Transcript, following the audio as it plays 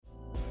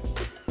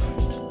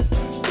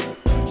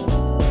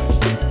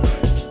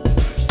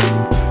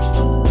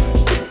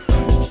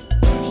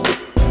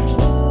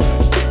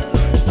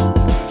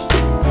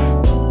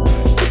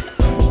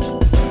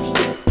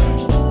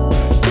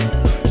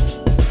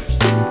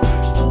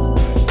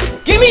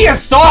me a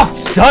soft,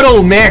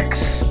 subtle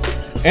mix.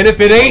 And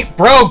if it ain't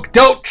broke,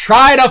 don't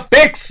try to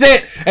fix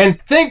it. And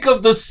think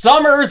of the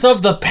summers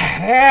of the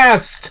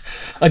past.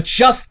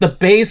 Adjust the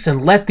bass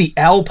and let the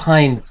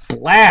Alpine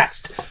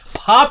blast.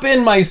 Pop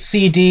in my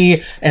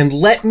CD and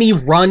let me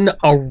run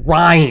a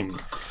rhyme.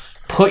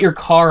 Put your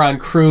car on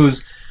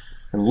cruise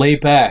and lay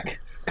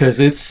back. 'Cause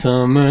it's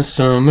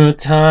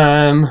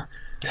summertime.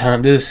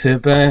 Time to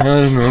sit back.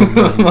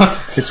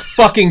 It's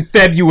fucking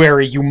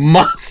February, you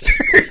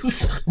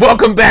monsters.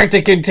 Welcome back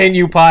to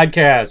Continue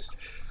Podcast.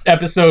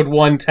 Episode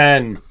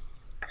 110.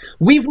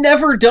 We've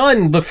never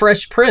done The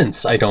Fresh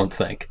Prince, I don't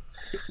think.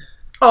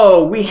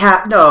 Oh,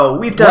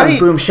 we've done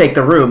Boom Shake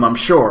the Room, I'm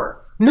sure.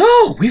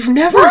 No, we've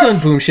never done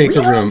Boom Shake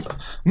the Room.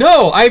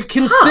 No, I've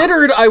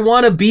considered I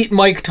Want to Beat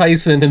Mike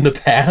Tyson in the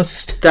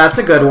past. That's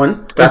a good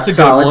one. That's a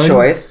solid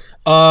choice.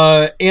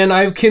 And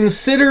I've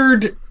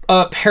considered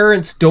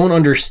Parents Don't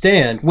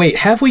Understand. Wait,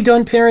 have we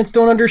done Parents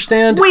Don't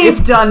Understand?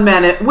 We've done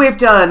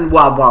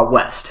Wild Wild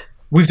West.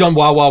 We've done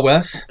Wild Wild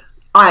West?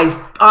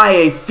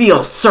 I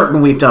feel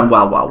certain we've done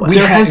Wild Wild West.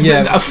 There has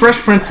been a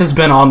Fresh Prince has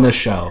been on this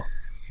show.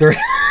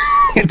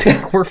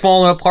 We're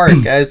falling apart,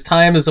 guys.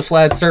 Time is a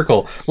flat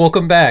circle.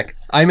 Welcome back.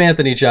 I'm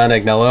Anthony John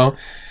Agnello,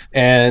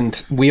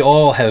 and we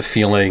all have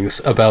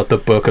feelings about the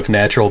Book of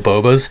Natural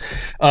Bobas.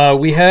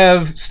 We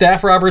have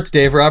Staff Roberts,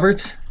 Dave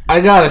Roberts. I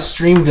got a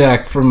Stream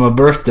Deck for my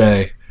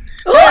birthday.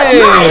 Hey,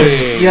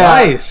 nice. Yeah.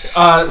 Nice.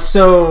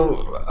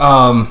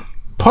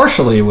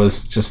 Partially it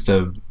was just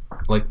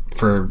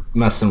for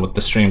messing with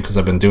the stream because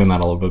I've been doing that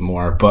a little bit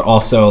more, but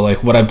also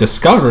like what I've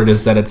discovered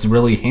is that it's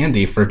really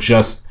handy for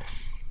just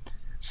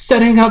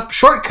setting up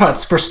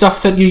shortcuts for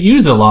stuff that you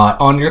use a lot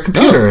on your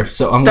computer.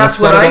 So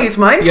that's what I use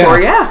mine for.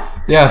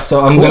 Yeah.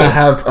 So I'm gonna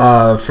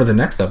have for the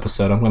next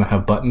episode, I'm gonna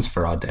have buttons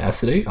for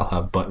Audacity. I'll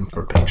have a button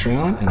for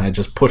Patreon, and I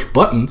just push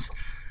buttons.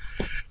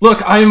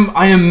 Look, I am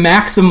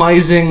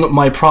maximizing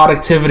my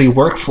productivity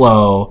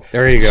workfo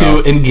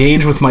to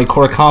engage with my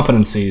core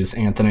competencies,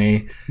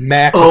 Anthony.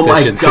 Max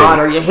efficiency. Oh my god,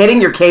 are you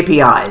hitting your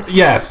KPIs?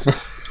 Yes.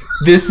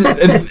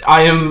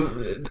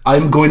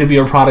 I'm going to be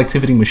a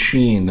productivity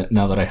machine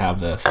now that I have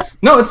this.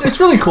 No, it's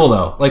really cool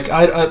though. Like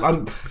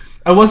I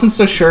wasn't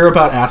so sure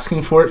about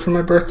asking for it for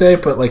my birthday,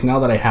 but like now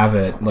that I have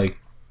it, like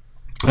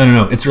I don't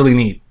know, it's really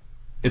neat.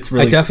 It's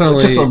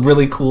just a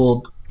really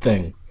cool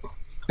thing.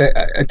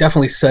 I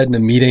definitely said in a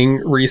meeting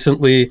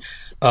recently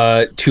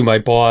to my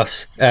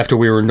boss after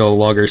we were no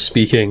longer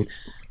speaking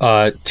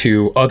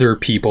to other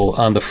people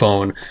on the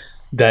phone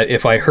that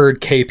if I heard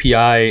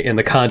KPI in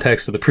the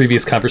context of the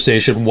previous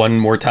conversation one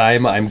more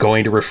time, I'm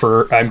going to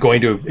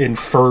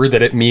infer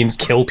that it means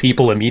kill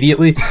people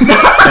immediately.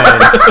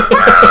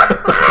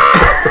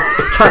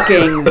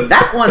 Tucking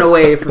that one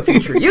away for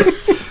future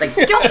use.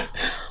 Thank you.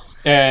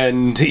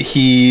 And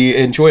he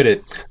enjoyed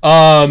it.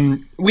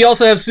 We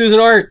also have Susan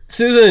Art.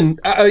 Susan,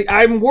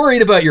 I'm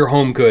worried about your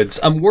home goods.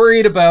 I'm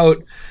worried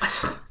about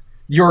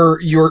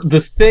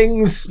the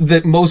things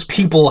that most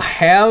people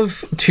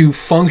have to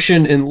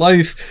function in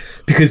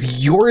life,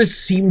 because yours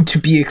seem to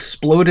be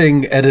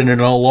exploding at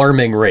an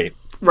alarming rate.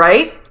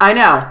 Right? I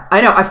know.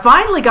 I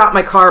finally got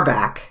my car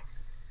back.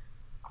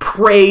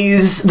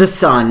 Praise the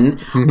sun.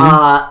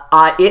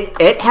 Mm-hmm.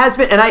 It has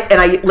been, and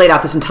I laid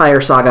out this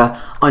entire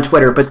saga on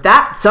Twitter, but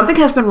something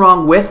has been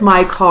wrong with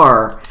my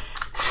car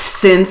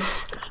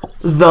since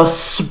the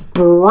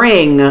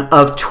spring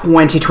of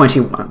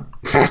 2021.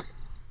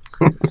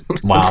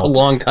 Wow, it's a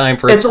long time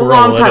for it's a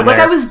long time. Like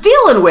I was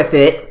dealing with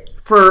it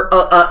for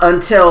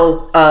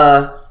until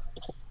I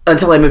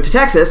moved to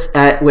Texas,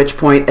 at which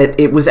point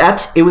it was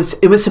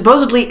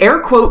supposedly air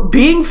quote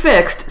being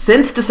fixed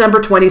since December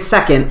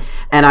 22nd,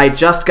 and I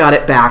just got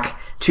it back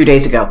 2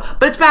 days ago.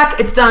 But it's back,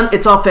 it's done,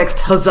 it's all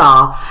fixed.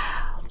 Huzzah!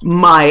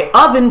 My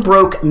oven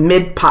broke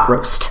mid pot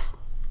roast.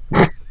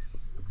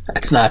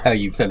 That's not how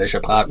you finish a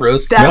pot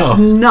roast. That's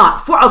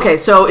not for okay.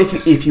 So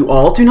if you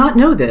all do not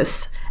know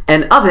this,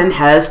 an oven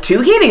has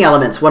two heating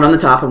elements, one on the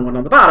top and one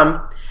on the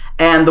bottom.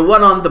 And the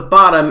one on the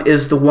bottom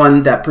is the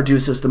one that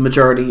produces the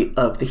majority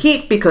of the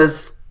heat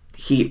because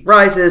heat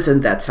rises,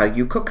 and that's how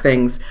you cook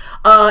things.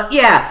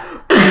 Yeah.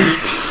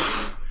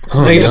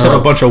 So they just have a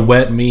bunch of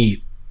wet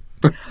meat.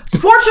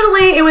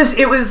 Fortunately,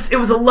 it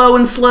was a low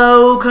and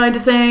slow kind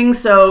of thing,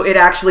 so it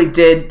actually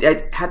did.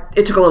 It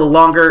took a little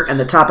longer, and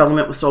the top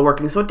element was still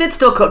working, so it did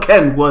still cook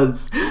and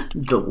was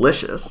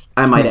delicious,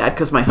 I might add,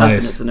 because my husband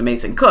is an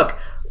amazing cook.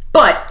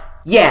 But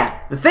yeah,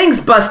 the thing's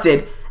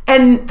busted.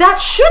 And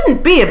that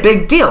shouldn't be a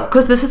big deal,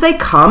 because this is a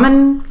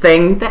common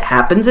thing that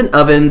happens in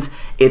ovens.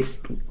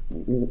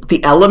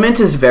 The element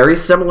is very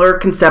similar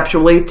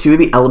conceptually to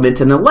the element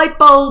in a light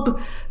bulb.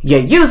 You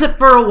use it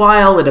for a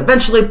while, it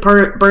eventually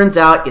burns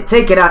out, you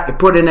take it out, you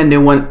put in a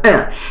new one.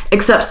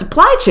 Except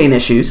supply chain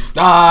issues.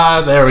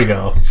 There we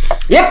go.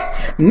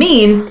 Yep.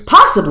 Mean,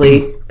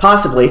 possibly,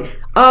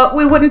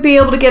 we wouldn't be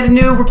able to get a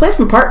new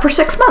replacement part for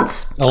 6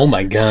 months. Oh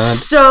my god.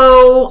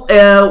 So,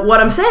 what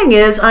I'm saying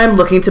is, I'm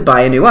looking to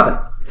buy a new oven.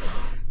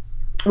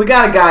 We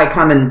got a guy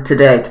coming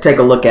today to take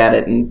a look at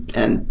it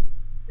and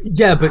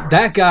Yeah, but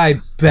that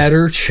guy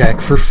better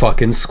check for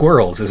fucking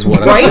squirrels, is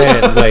what I'm Right?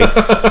 saying.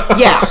 Like,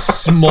 Yeah.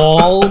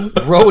 small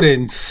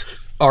rodents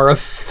are a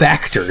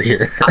factor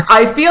here.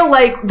 I feel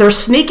like they're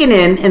sneaking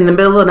in the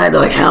middle of the night.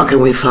 They're like, how can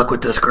we fuck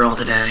with this girl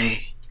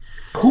today?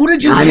 Who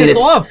did you I mean, piss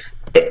off?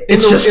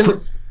 It's just...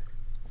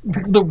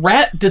 The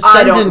rat I don't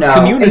descendant know.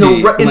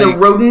 community. In the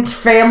rodent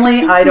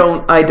family, I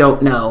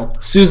don't know.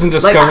 Susan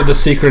discovered the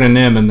secret in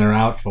him, and they're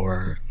out for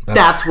her.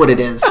 That's what it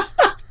is.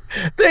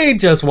 They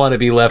just want to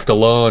be left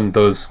alone.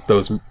 Those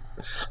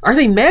are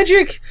they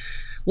magic?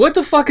 What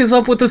the fuck is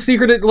up with the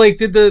secret? Like,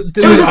 did It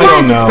was a I don't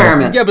science know.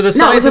 experiment. yeah? But the No,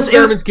 science it was-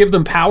 experiments give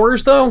them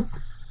powers, though.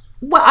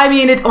 Well, I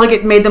mean,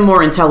 it made them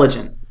more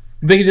intelligent.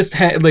 They just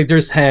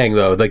just hang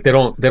though. Like they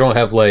don't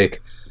have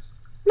like.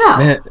 No, All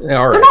right.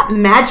 they're not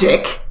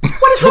magic.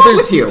 What is wrong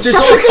with you? There's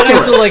That's all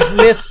ridiculous. kinds of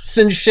like mists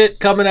and shit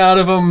coming out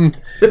of them.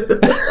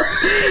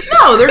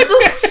 No, they're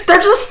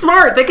just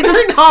smart. They can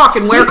just talk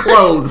and wear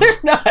clothes.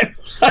 Not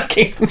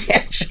fucking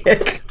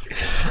magic.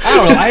 I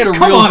don't know. I had a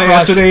Come real on,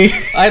 crush. Anthony.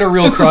 I had a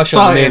real This is crush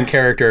on the main science.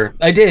 character.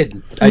 I did.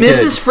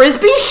 Mrs.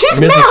 Frisbee, she's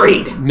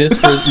married. Miss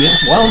Frisbee.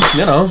 Well,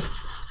 you know.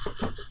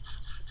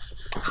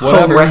 Home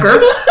Whatever.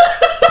 record.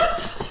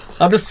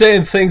 I'm just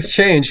saying things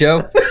change,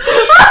 yo.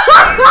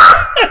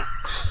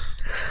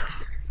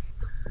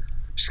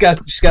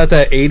 She's got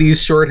that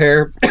 80s short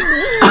hair.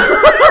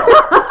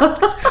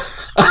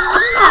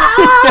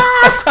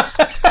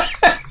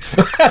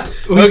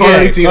 We've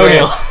already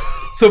derailed.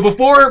 So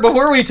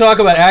before we talk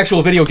about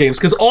actual video games,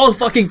 because all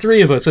fucking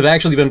three of us have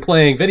actually been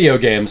playing video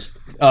games,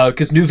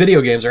 because new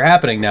video games are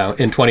happening now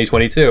in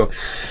 2022.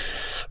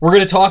 We're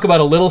going to talk about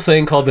a little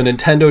thing called the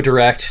Nintendo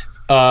Direct,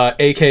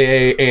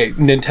 aka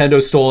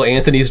Nintendo stole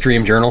Anthony's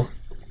Dream Journal,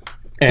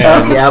 and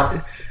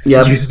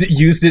Yep.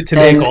 used it to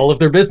make And- all of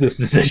their business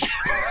decisions.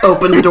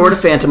 Opened the door to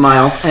Phantom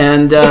Isle,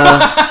 and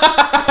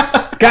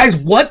Guys,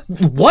 what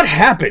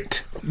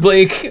happened?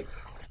 Like,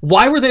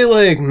 why were they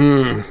like,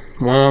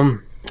 well,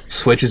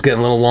 Switch is getting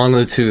a little long in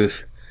the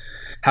tooth.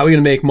 How are we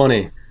going to make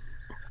money?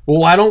 Well,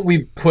 why don't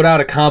we put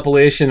out a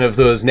compilation of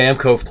those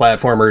Namco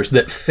platformers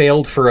that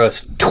failed for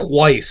us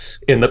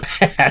twice in the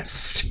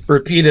past,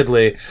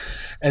 repeatedly?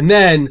 And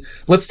then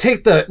let's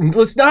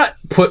not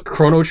put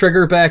Chrono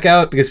Trigger back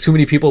out because too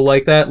many people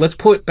like that. Let's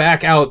put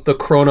back out the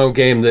Chrono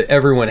game that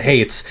everyone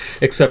hates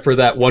except for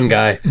that one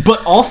guy.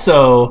 But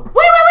also,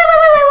 wait.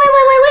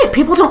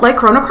 People don't like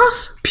Chrono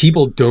Cross?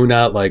 People do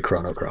not like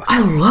Chrono Cross. I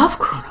love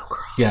Chrono Cross.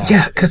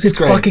 Yeah, because it's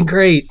great. fucking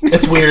great.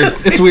 It's weird.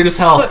 It's weird as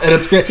hell, and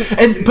it's great.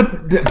 And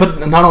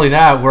but not only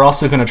that, we're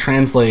also going to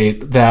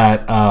translate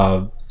that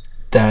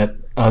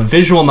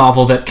visual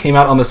novel that came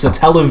out on the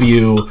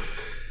Satellaview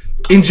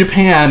in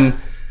Japan.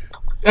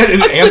 And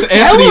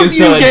Anthony is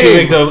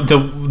doing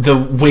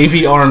the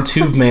wavy arm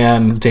tube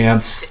man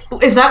dance.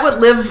 Is that what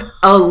Live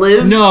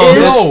is?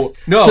 No.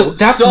 So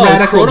that's So,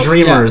 Radical Chrono-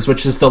 Dreamers,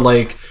 which is the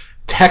like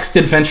text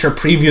adventure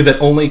preview that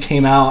only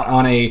came out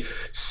on a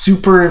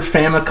Super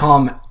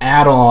Famicom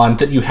add-on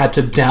that you had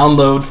to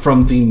download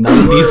from the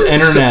 90s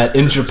internet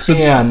in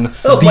Japan.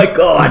 Oh my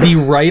god. The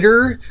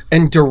writer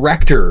and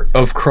director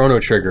of Chrono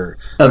Trigger,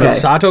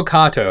 Masato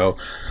Kato,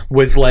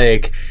 was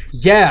like,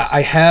 yeah,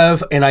 I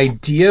have an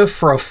idea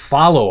for a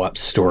follow-up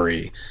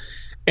story.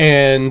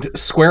 And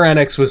Square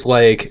Enix was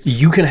like,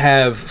 you can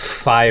have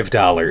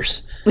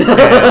 $5.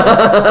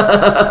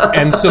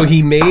 And so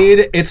he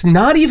made, it's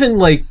not even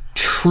like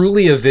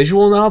truly a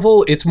visual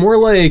novel. It's more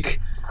like,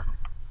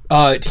 do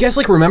you guys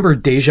like remember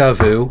Deja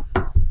Vu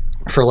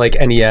for like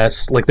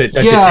NES, like the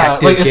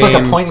detective like it's game?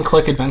 like a point and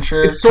click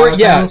adventure. It's sort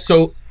kind of thing.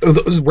 So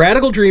it was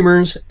Radical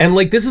Dreamers, and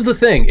like this is the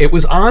thing. It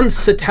was on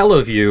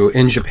Satellaview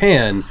in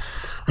Japan,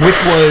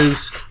 which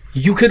was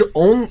you could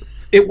own.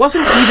 It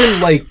wasn't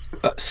even like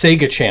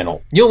Sega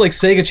Channel. You know, like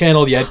Sega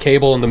Channel, you had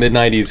cable in the mid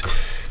 '90s.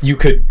 You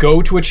could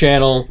go to a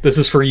channel. This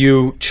is for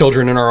you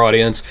children in our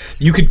audience.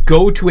 You could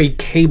go to a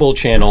cable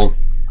channel,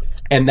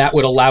 and that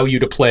would allow you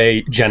to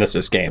play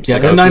Genesis games. Yeah,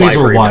 like the a 90s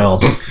were library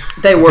wild.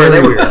 They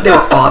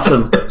were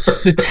awesome.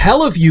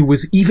 Satellaview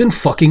was even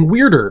fucking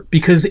weirder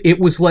because it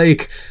was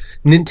like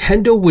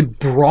Nintendo would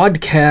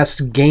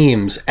broadcast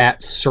games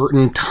at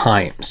certain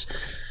times.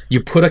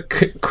 You put a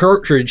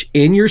cartridge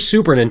in your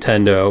Super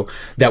Nintendo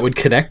that would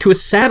connect to a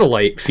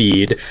satellite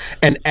feed,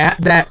 and at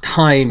that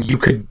time you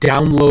could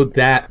download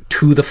that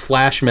to the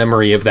flash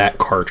memory of that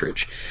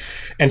cartridge.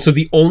 And so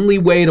the only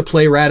way to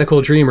play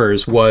Radical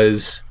Dreamers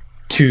was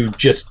to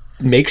just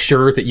make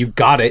sure that you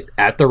got it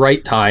at the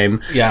right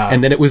time. Yeah.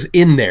 And then it was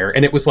in there,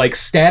 and it was like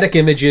static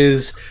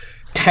images,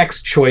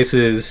 text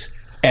choices,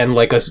 and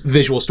like a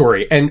visual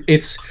story. And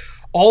it's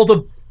all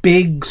the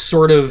big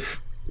sort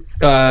of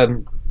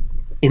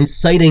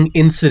inciting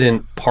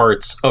incident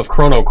parts of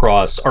Chrono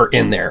Cross are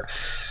in there.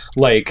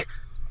 Like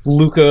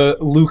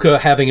Luca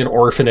having an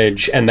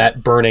orphanage and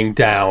that burning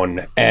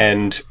down,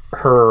 and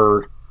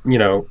her,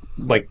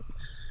 like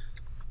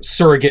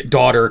surrogate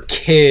daughter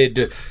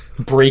Kid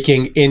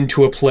breaking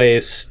into a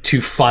place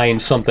to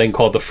find something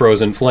called the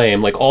Frozen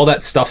Flame. Like all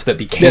that stuff that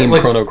became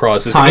like Chrono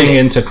Cross is tying in it.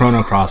 into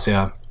Chrono Cross,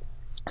 yeah.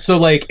 So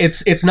like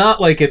it's not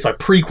like it's a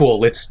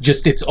prequel. It's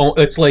just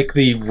it's like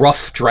the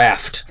rough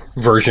draft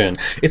version.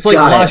 It's like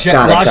La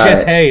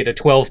Jetée to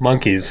 12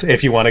 Monkeys,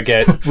 if you want to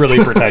get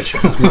really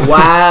pretentious.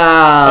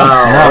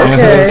 Wow.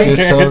 Okay. You're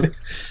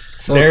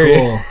so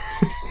cool.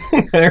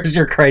 There's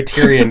your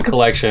Criterion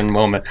Collection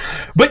moment.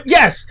 But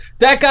yes,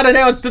 that got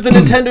announced at the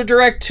Nintendo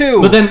Direct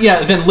too. But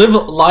then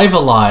Live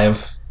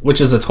Alive, which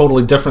is a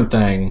totally different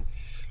thing,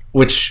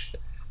 which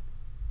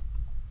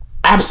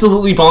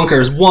absolutely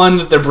bonkers. One,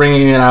 that they're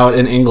bringing it out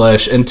in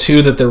English, and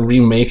two, that they're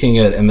remaking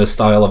it in the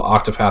style of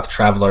Octopath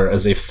Traveler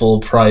as a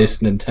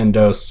full-priced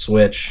Nintendo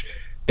Switch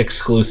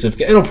exclusive.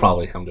 It'll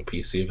probably come to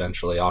PC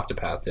eventually.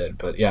 Octopath did,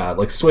 but yeah,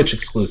 like Switch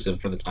exclusive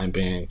for the time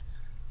being.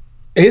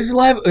 Is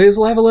Live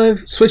Alive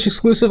Switch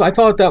exclusive? I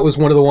thought that was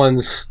one of the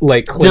ones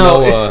like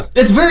Klonoa. No,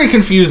 it's very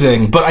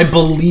confusing, but I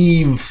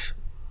believe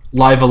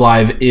Live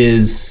Alive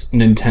is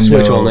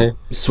Nintendo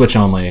Switch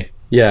only.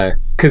 Yeah,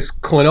 because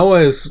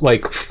Klonoa is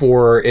like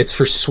for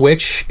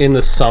Switch in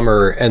the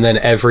summer and then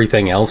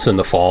everything else in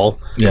the fall.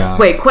 Yeah.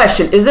 Wait,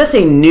 question: is this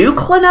a new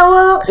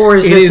Klonoa or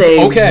is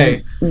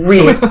okay?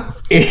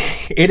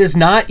 It is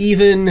not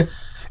even.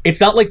 It's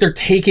not like they're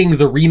taking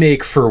the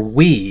remake for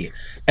Wii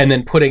and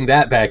then putting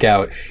that back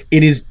out.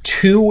 It is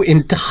two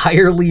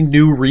entirely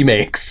new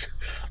remakes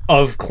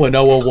of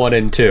Klonoa 1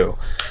 and 2.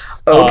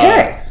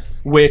 Okay.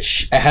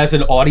 Which has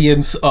an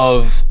audience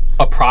of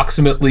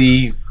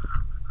approximately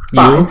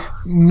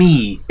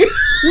me.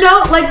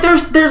 No, like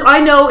there's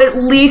I know at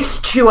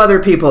least two other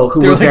people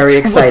who were very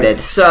excited.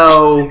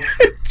 So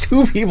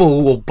 2 people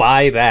who will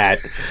buy that.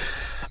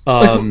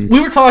 We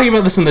were talking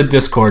about this in the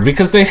Discord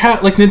because they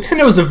have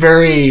Nintendo is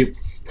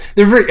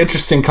they're a very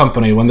interesting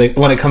company when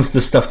it comes to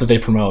stuff that they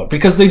promote,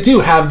 because they do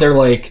have their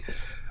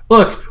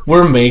look,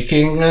 we're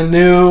making a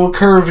new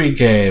Kirby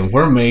game,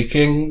 we're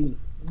making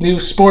new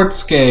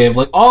sports game,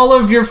 like all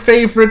of your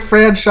favorite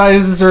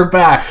franchises are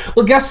back.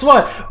 Well, guess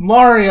what?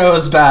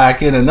 Mario's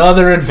back in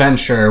another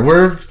adventure.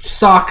 We're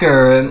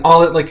soccer and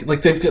all that.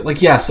 Like they've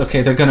got yes,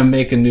 okay, they're gonna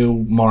make a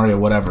new Mario,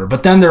 whatever.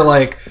 But then they're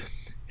like,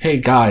 hey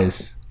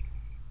guys,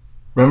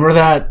 remember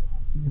that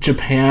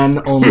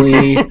Japan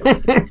only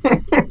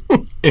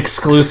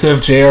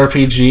exclusive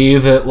JRPG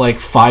that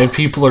 5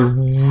 people are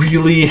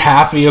really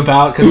happy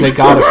about because they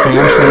got a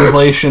fan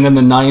translation in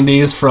the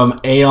 90s from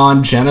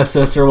Aeon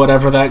Genesis or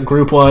whatever that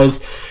group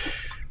was?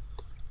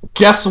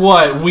 Guess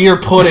what? We are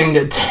putting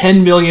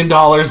 $10 million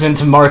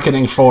into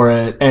marketing for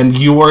it, and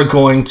you are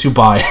going to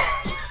buy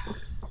it.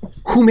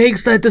 Who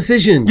makes that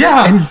decision?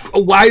 Yeah.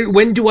 And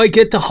when do I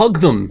get to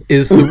hug them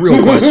is the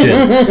real question.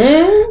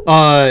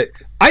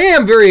 I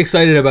am very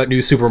excited about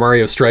new Super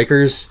Mario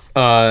Strikers.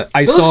 It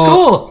looks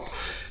cool.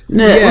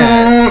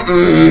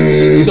 Yeah.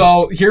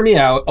 So hear me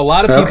out. A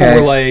lot of people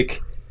were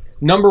like,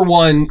 number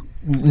one,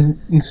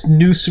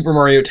 new Super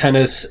Mario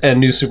Tennis and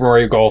new Super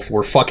Mario Golf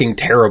were fucking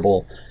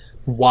terrible.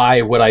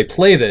 Why would I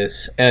play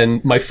this?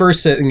 And my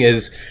first thing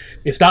is,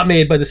 it's not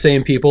made by the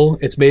same people.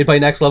 It's made by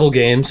Next Level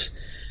Games.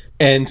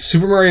 And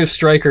Super Mario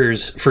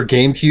Strikers for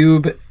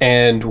GameCube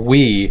and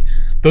Wii,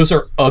 those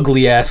are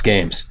ugly ass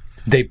games.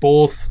 They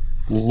both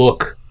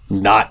look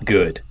not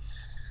good.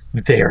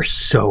 They are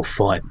so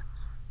fun.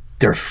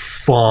 They're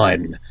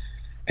fun.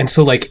 And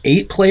so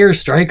 8-player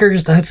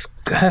strikers, that's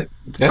cool,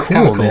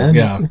 kind of cool, man.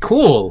 Yeah.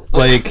 Cool.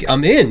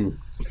 I'm in.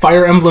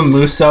 Fire Emblem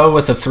Muso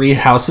with the 3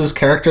 houses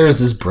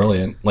characters is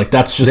brilliant.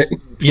 That's just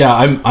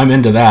I'm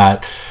into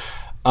that.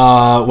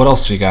 What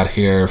else we got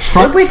here?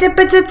 What?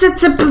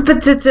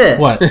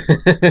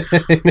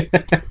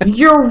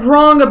 You're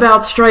wrong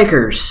about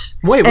strikers.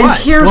 Wait, and why?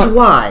 here's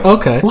why.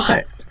 Okay.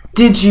 What?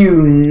 Did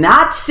you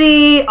not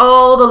see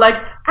all the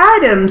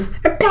items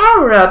and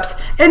power-ups,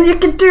 and you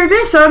can do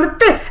this on the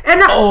fit, and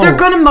they're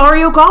gonna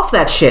Mario Golf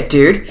that shit,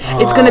 dude.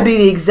 It's gonna be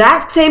the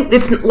exact same.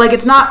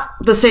 It's not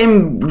the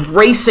same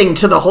racing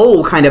to the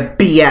hole kind of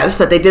BS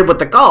that they did with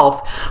the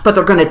golf, but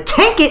they're gonna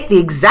tank it the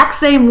exact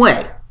same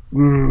way.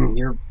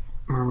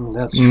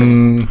 That's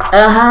true.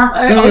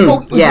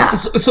 Yeah.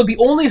 So the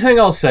only thing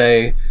I'll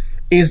say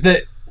is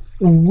that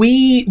the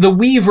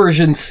Wii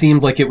version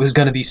seemed like it was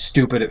going to be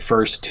stupid at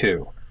first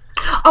too.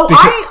 Oh,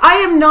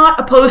 I am not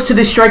opposed to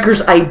the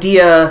Strikers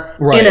idea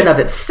in and of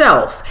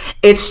itself.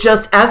 It's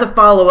just as a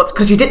follow-up,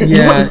 because you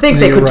wouldn't think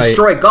they could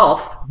destroy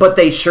golf, but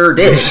they sure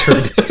did.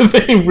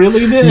 They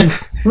really did.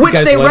 Which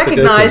they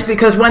recognized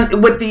because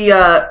with the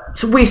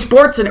Wii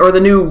Sports or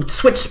the new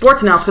Switch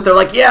Sports announcement, they're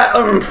like,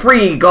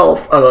 free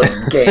golf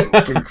game.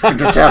 You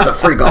just have the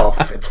free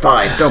golf. It's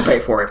fine. Don't pay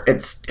for it.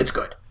 It's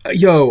good.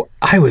 Yo,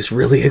 I was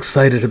really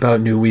excited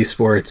about new Wii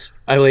Sports.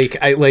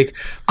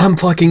 I'm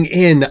fucking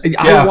in.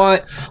 Yeah.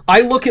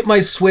 I look at my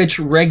Switch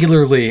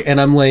regularly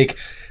and I'm like,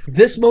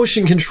 this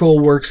motion control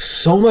works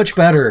so much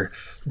better.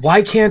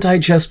 Why can't I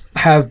just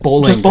have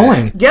bowling? Just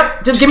bowling. Back?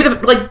 Yep. Just give me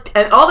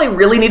and all they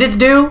really needed to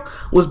do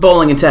was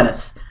bowling and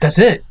tennis. That's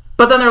it.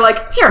 But then they're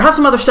like, here, have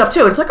some other stuff too.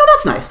 And it's like, oh,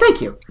 that's nice.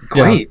 Thank you.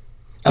 Great.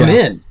 I'm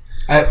in.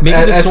 Maybe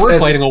the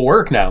sword fighting will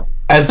work now.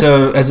 As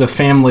a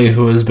family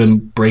who has been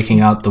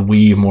breaking out the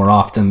Wii more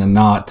often than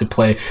not to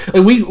play,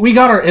 we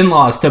got our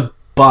in-laws to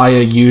buy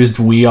a used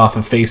Wii off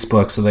of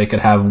Facebook so they could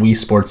have Wii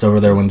Sports over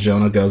there when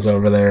Jonah goes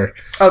over there.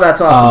 Oh, that's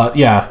awesome.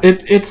 Yeah,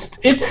 it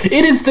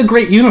is the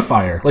great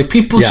unifier. Like,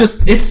 people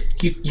just,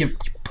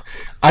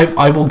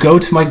 I will go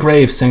to my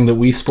grave saying that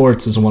Wii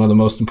Sports is one of the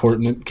most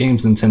important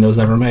games Nintendo's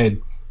ever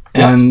made.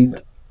 Yep. And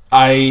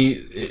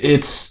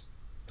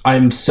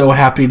I'm so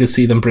happy to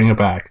see them bring it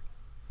back.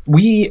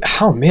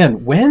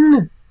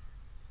 When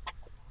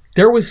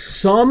there was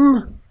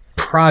some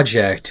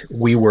project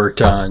we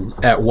worked on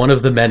at one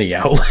of the many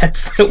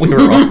outlets that we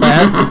were on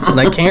at, and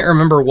I can't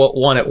remember what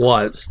one it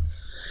was,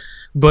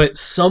 but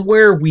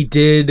somewhere we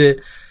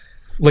did,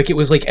 like, it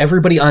was like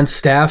everybody on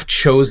staff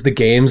chose the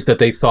games that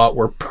they thought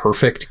were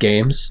perfect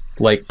games,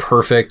 like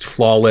perfect,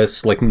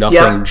 flawless, like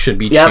nothing should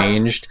be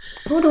changed.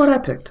 I wonder what I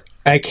picked.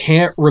 I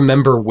can't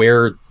remember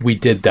where we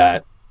did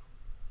that,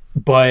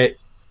 but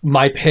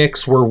my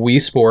picks were Wii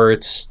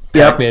Sports,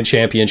 Pac-Man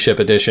Championship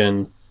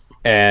Edition,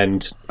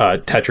 and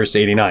Tetris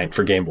 89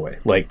 for Game Boy.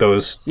 Like,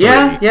 those three.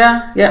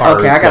 Yeah.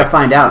 Okay, I gotta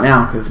find out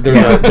now, because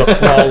they're the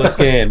flawless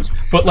games.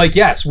 But, like,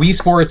 yes, Wii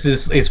Sports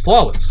is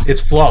flawless.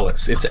 It's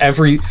flawless.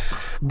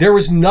 There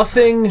was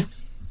nothing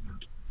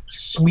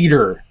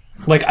sweeter.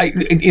 Like,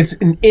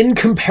 it's an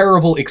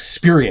incomparable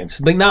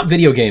experience. Like, not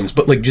video games,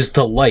 but, like, just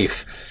the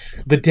life.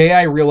 The day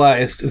I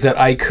realized that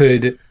I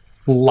could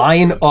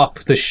line up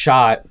the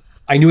shot,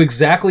 I knew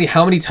exactly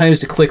how many times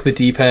to click the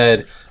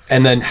D-pad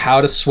and then how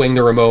to swing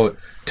the remote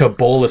to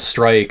bowl a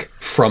strike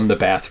from the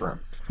bathroom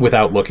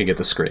without looking at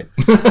the screen.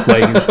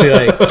 I'm in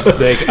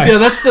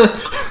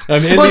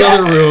the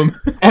other room.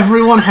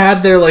 Everyone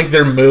had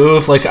their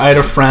move. Like, I had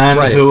a friend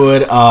who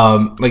would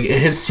like,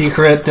 his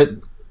secret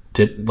that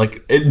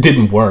it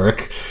didn't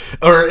work,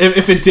 or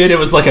if it did, it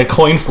was like a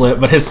coin flip.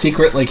 But his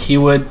secret, like, he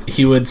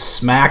would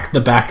smack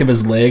the back of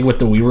his leg with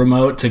the Wii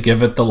remote to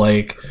give it the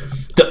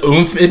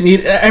oomph it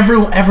needed.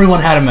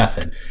 Everyone had a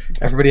method.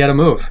 Everybody had a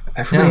move.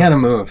 Had a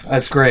move.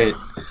 That's great.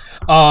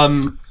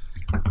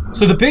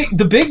 So the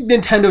big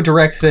Nintendo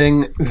Direct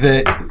thing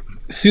that,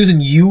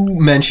 Susan, you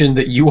mentioned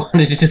that you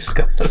wanted to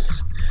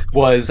discuss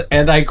was,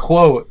 and I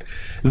quote,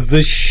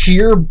 the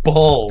sheer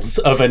balls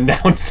of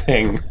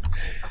announcing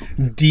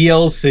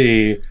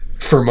DLC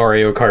for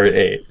Mario Kart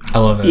 8. I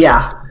love it.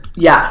 Yeah.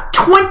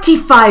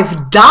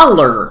 $25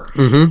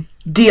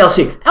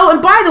 DLC. Oh,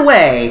 and by the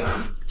way,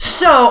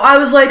 so I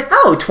was like,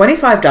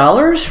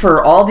 $25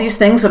 for all these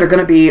things that are going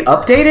to be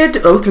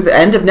updated through the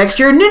end of next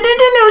year? No,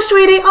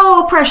 sweetie.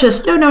 Oh,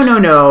 precious.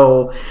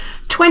 No.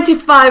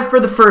 25 for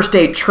the first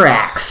 8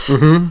 tracks.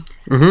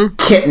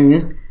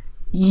 Kitten.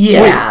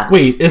 Yeah.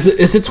 Wait,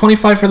 is it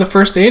 25 for the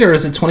first 8, or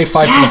is it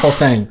 25 for the whole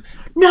thing?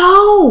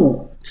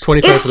 No. It's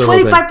 25 for the whole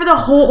thing. 25 for the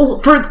whole,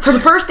 for the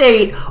first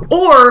 8,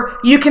 or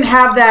you can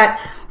have that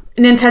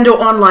Nintendo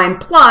Online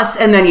Plus,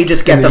 and then you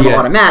just get them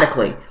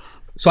automatically.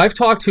 So I've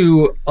talked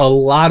to a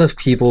lot of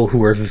people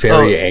who are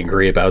very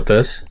angry about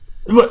this.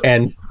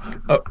 And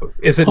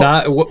is it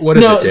not? What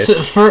is it? So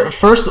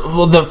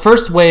the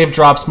first wave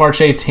drops March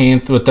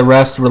 18th, with the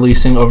rest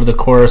releasing over the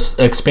course.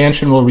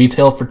 Expansion will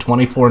retail for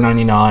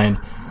 $24.99,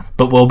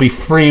 but will be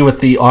free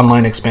with the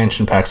online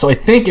expansion pack. So I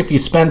think if you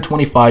spend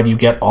 $25, you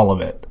get all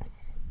of it.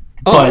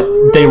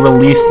 But they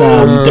release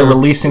them. They're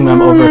releasing them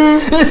over.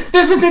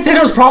 This is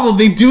Nintendo's problem.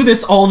 They do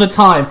this all the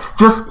time.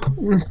 Just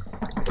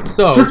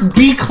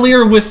be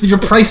clear with your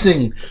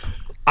pricing.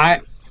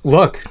 I'm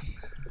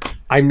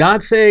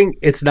not saying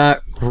it's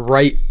not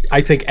right. I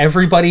think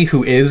everybody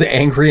who is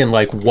angry and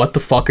like, what the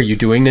fuck are you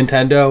doing,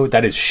 Nintendo?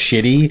 That is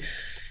shitty,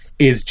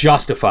 is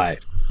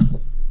justified.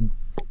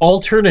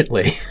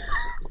 Alternately,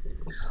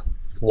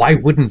 why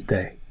wouldn't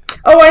they?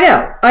 Oh, I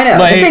know.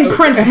 Like, the thing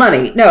prints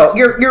money. No,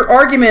 your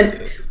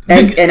argument,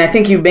 and I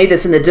think you made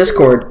this in the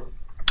Discord,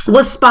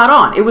 was spot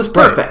on. It was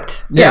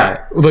perfect. Right.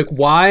 Yeah. Like,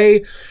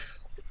 why?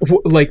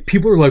 Like,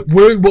 people are like,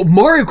 well,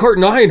 Mario Kart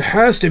 9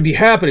 has to be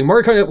happening.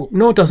 Mario Kart 9,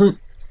 no, it doesn't.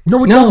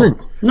 No, it doesn't.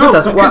 No, it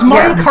doesn't. Because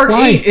Mario Kart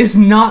 8 is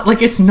not,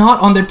 like, it's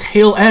not on the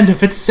tail end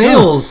of its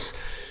sales.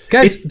 No.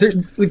 Guys,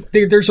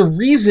 there's a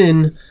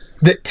reason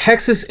that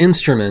Texas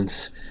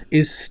Instruments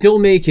is still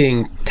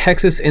making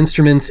Texas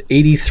Instruments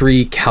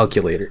 83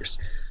 calculators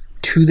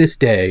to this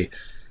day,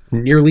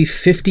 nearly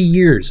 50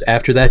 years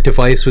after that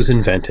device was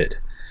invented.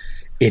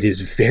 It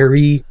is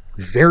very,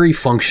 very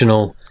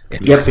functional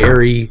and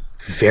very,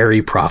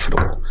 very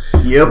profitable.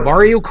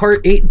 Mario Kart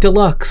 8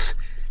 Deluxe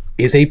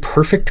is a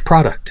perfect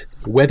product,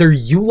 whether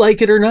you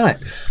like it or not.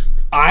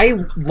 I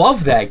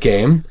love that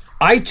game.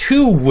 I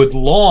too would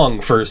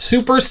long for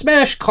Super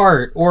Smash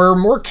Kart or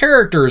more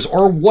characters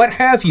or what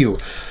have you.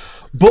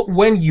 But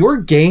when your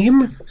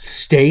game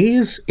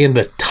stays in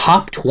the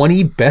top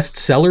 20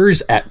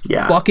 bestsellers at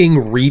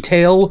fucking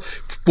retail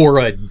for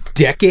a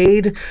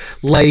decade,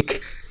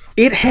 like,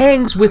 it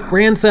hangs with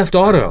Grand Theft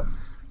Auto.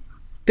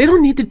 They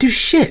don't need to do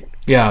shit.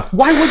 Yeah.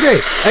 Why would they?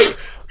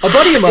 A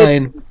buddy of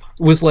mine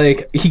was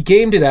like, he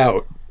gamed it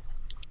out,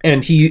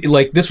 and he,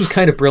 like, this was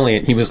kind of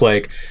brilliant. He was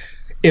like,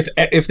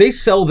 if they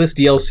sell this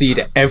DLC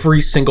to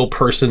every single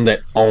person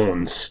that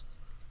owns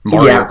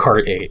Mario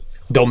Kart 8,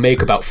 they'll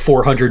make about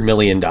 $400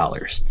 million.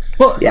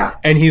 Well, Yeah.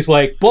 And he's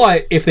like,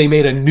 but if they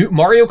made a new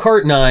Mario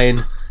Kart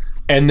 9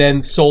 and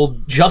then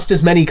sold just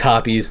as many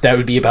copies, that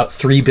would be about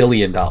 $3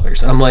 billion.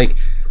 And I'm like,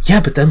 yeah,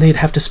 but then they'd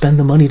have to spend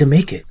the money to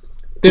make it.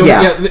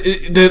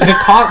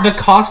 The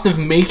cost of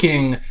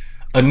making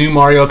a new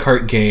Mario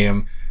Kart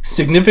game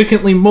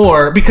significantly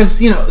more, because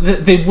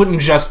they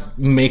wouldn't just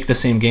make the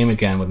same game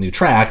again with new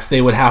tracks.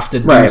 They would have to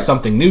do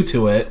something new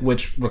to it,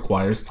 which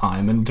requires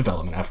time and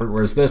development effort.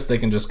 Whereas this, they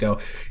can just go,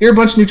 here are a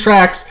bunch of new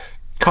tracks,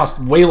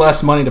 cost way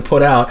less money to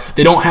put out.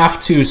 They don't have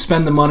to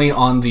spend the money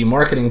on the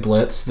marketing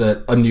blitz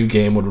that a new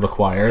game would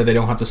require. They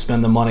don't have to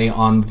spend the money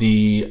on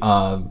the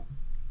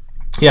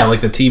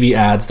like the TV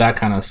ads, that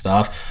kind of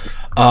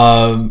stuff.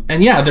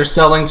 They're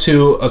selling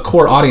to a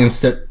core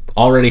audience that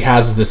already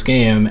has this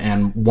game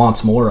and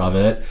wants more of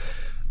it.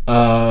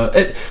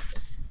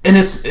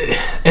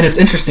 It's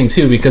interesting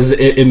too, because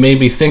it made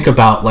me think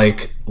about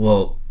just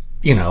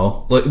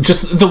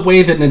the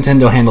way that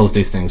Nintendo handles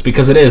these things,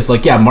 because it is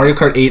Mario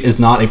Kart 8 is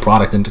not a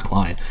product in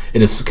decline.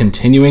 It is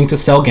continuing to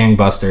sell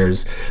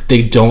gangbusters.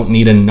 They don't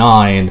need a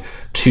 9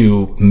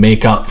 to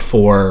make up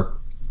for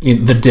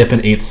the dip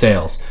in 8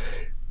 sales.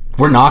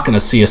 We're not going to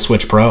see a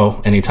Switch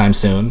Pro anytime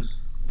soon,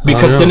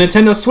 because the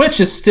Nintendo Switch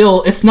is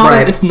still, it's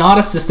not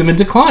a system in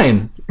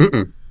decline. We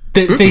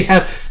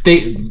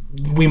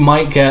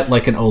might get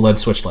an OLED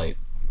Switch Lite,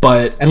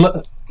 but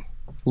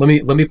let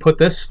me put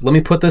this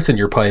in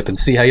your pipe and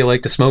see how you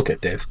like to smoke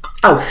it, Dave.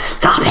 Oh,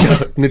 stop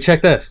it. Now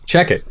check this.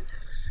 Check it.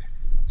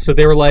 So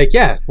they were like,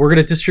 yeah, we're going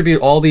to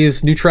distribute all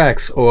these new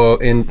tracks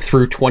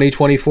through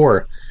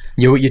 2024.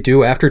 You know what you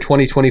do after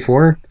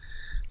 2024?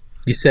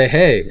 You say,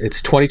 hey, it's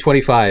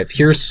 2025.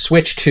 Here's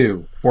Switch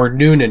 2 or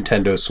new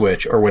Nintendo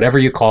Switch or whatever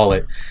you call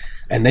it.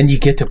 And then you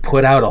get to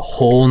put out a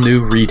whole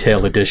new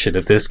retail edition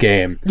of this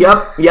game.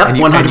 Yep, 100%. And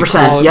you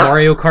call it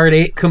Mario Kart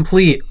 8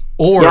 Complete.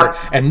 Or,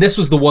 and this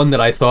was the one that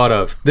I thought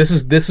of. This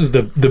is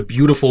the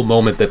beautiful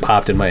moment that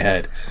popped in my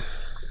head.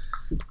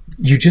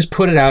 You just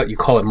put it out, you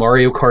call it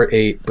Mario Kart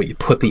 8, but you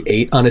put the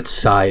 8 on its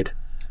side.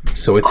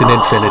 So it's an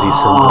infinity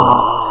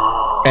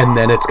symbol. And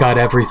then it's got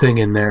everything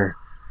in there.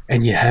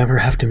 And you never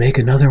have to make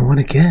another one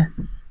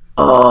again.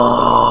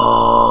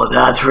 Oh,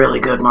 that's really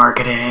good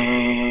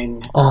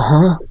marketing.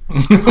 Uh-huh.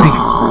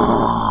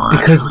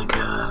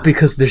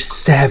 Because they're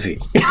savvy.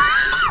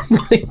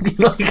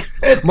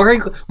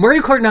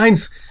 Mario Kart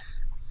 9's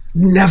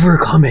never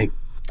coming.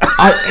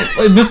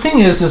 The thing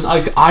is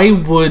I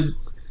would,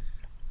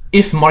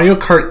 if Mario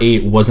Kart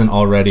 8 wasn't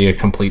already a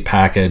complete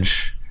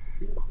package,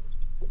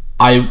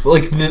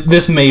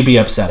 this may be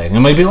upsetting. It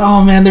might be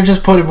oh man, they're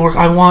just putting more.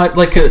 I want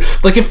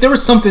if there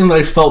was something that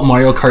I felt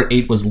Mario Kart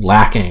 8 was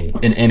lacking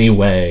in any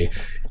way,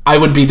 I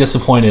would be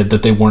disappointed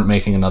that they weren't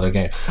making another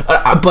game.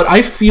 But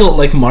I feel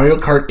like Mario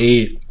Kart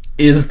 8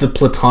 is the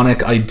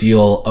platonic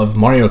ideal of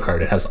Mario Kart.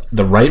 It has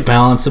the right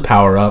balance of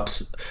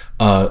power-ups,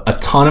 a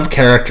ton of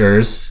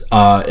characters,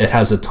 it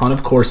has a ton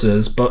of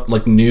courses,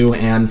 but new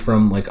and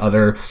from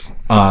other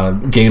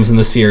games in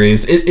the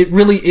series. It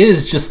really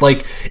is just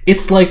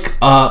it's like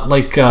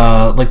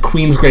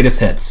Queen's Greatest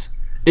Hits.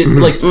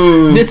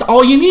 It's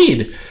all you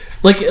need.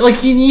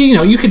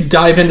 You could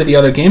dive into the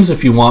other games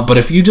if you want, but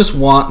if you just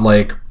want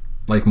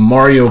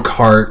Mario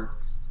Kart,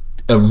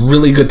 a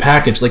really good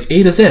package, 8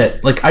 is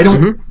it. I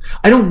don't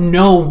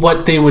know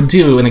what they would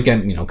do, and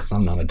again, because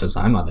I'm not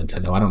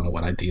Nintendo, I don't know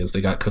what ideas they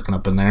got cooking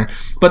up in there,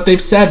 but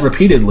they've said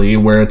repeatedly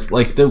where it's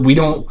we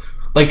don't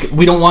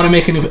want to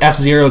make a new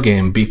F-Zero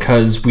game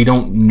because we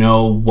don't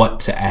know what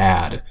to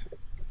add.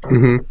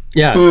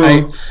 Yeah,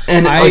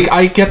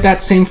 I get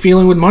that same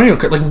feeling with Mario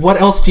Kart. What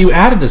else do you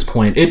add at this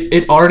point?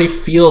 It already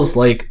feels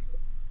like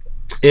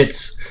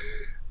it's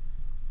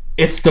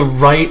the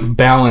right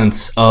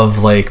balance of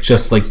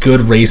just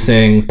good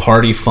racing,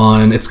 party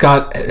fun. It's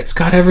got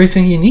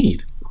everything you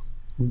need.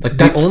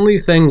 The only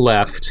thing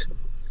left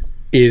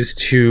is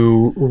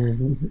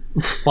to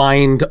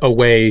find a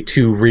way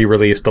to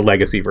re-release the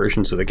legacy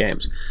versions of the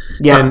games.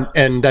 Yeah,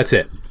 and that's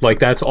it.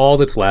 That's all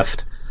that's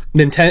left.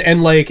 Nintendo,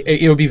 and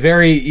it would be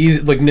very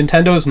easy.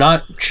 Nintendo's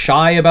not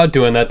shy about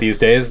doing that these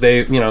days.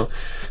 They,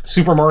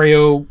 Super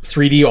Mario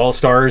 3D All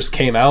Stars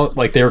came out.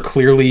 They're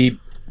clearly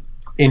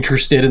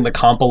interested in the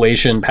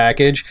compilation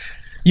package.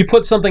 You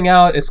put something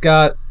out, it's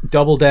got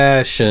Double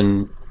Dash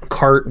and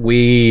Kart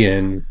Wii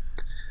and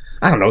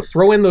I don't know,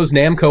 throw in those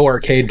Namco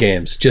arcade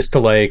games just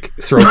to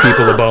throw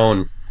people a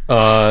bone.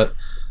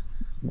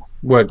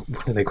 What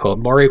do they call it?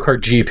 Mario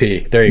Kart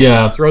GP. There you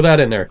go. Throw that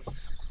in there.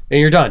 And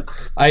you're done.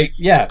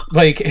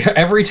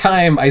 Every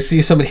time I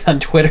see somebody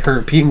on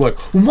Twitter being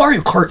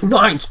Mario Kart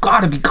 9's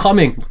gotta be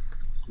coming.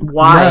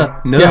 Why?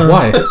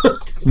 Why?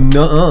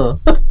 Nuh-uh.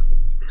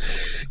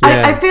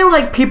 Yeah. I feel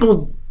like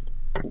people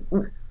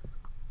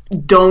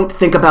don't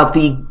think about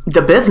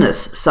the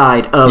business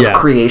side of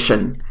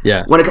creation.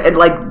 Yeah.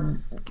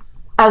 When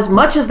as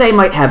much as they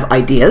might have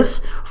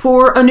ideas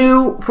for a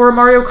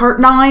Mario Kart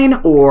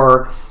 9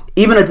 or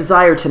even a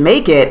desire to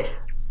make it,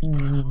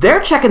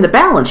 they're checking the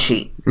balance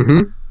sheet.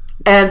 Mm-hmm.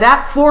 And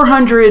that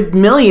 $400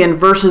 million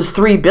versus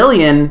 $3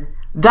 billion,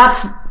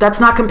 that's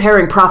not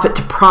comparing profit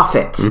to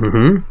profit.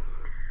 Mm-hmm.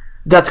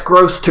 That's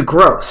gross to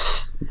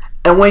gross.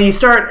 And when you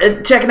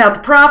start checking out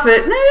the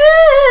profit,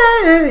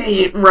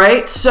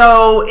 right?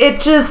 So it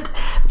just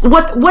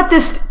what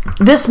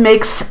this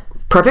makes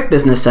perfect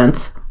business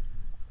sense,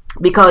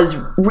 because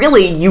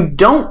really you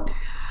don't.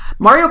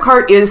 Mario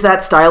Kart is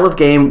that style of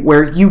game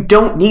where you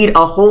don't need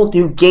a whole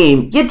new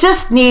game. You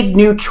just need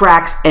new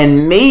tracks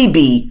and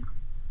maybe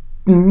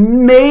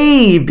new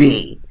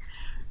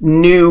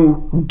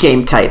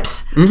game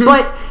types. Mm-hmm.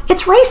 But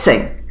it's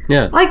racing.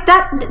 Yeah. Like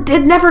that,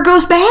 it never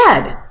goes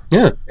bad.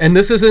 Yeah. And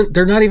this isn't,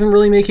 they're not even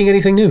really making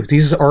anything new.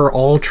 These are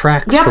all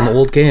tracks from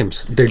old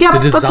games. The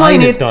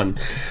design is done.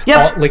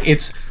 Yep. Like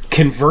it's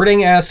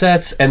converting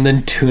assets and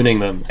then tuning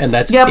them. And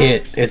that's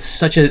it. It's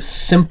such a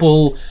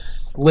simple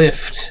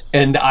lift,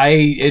 and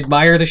I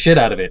admire the shit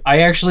out of it. I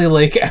actually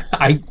why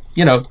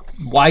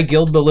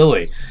gild the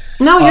lily?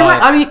 No, you're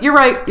right. I mean, you're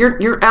right.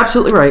 You're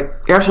absolutely right.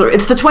 You're absolutely.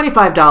 It's the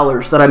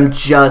 $25 that I'm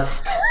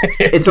just.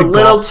 It's a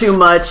little too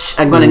much.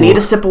 I'm going to need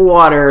a sip of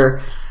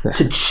water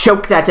to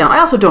choke that down. I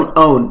also don't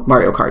own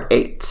Mario Kart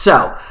 8,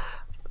 so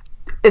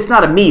it's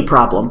not a me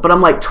problem. But I'm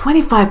like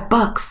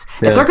 $25.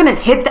 Yeah. If they're going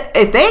to hit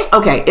if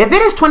it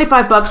is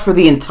 $25 for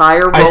the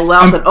entire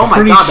rollout, then oh my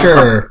god, that's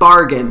a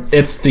bargain.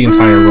 It's the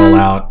entire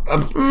rollout.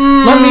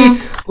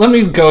 Let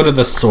me go to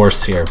the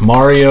source here.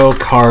 Mario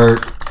Kart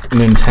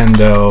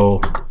Nintendo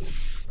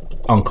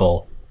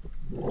uncle.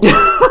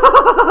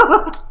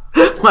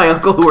 My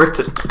uncle who worked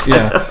at Nintendo.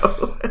 Yeah.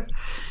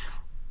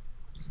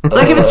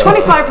 Like if it's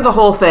 $25 for the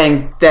whole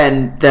thing,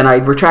 then I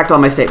retract all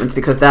my statements,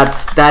 because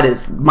that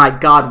is, my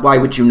god, why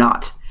would you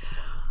not?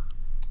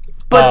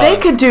 But they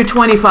could do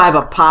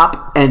 $25 a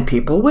pop, and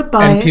people would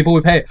buy it. And people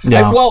would pay.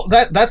 Yeah.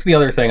 That's the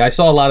other thing. I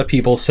saw a lot of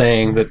people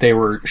saying that they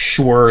were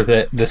sure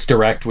that this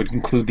Direct would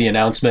include the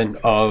announcement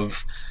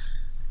of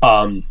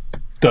the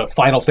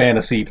Final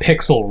Fantasy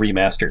Pixel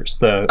remasters.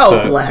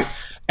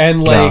 Bless.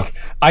 And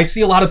I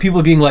see a lot of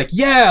people being like,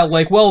 yeah,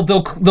 well,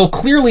 they'll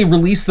clearly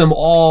release them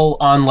all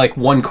on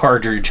one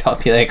cartridge. I'll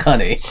be like,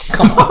 honey,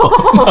 come on.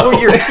 Oh,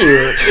 you're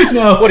cute.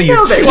 No, what are you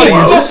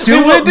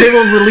stupid? They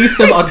will release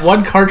them on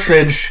one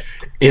cartridge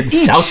in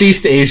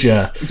Southeast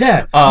Asia.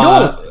 Yeah.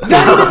 No,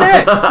 not even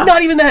that.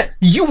 Not even that.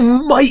 You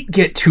might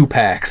get 2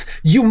 packs.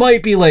 You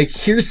might be like,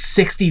 here's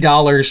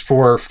 $60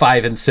 for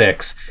 5 and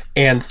 6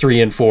 and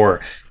 3 and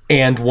 4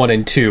 and 1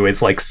 and 2.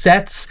 It's like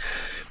sets.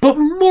 But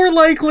more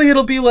likely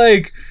it'll be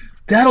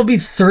that'll be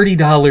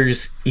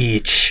 $30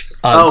 each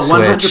on Switch.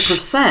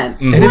 100%.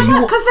 Mm-hmm. And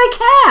because they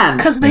can.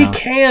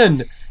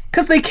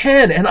 Because they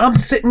can. And I'm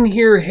sitting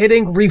here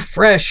hitting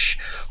refresh,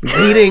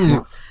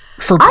 waiting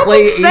for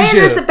Play Asia. I've been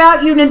saying this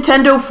about you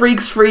Nintendo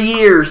freaks for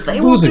years.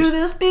 They will do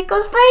this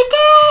because they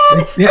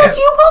can. Because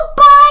you will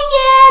buy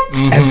it.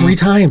 Mm-hmm. Every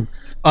time.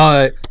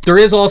 There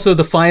is also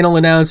the final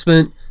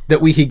announcement that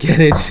we could get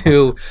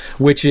into,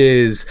 which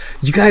is,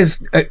 you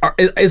guys,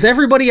 is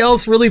everybody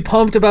else really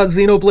pumped about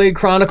Xenoblade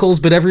Chronicles,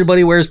 but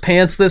everybody wears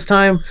pants this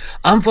time?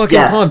 I'm fucking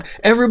pumped.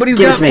 Everybody's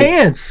got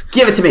pants.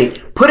 Give it to me.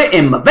 Put it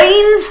in my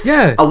veins.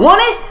 Yeah. I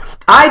want it.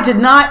 I did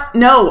not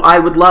know I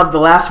would love the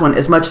last one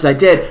as much as I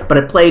did, but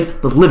I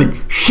played the living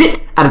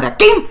shit out of that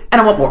game, and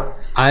I want more.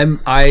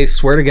 I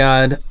swear to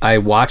God, I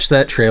watched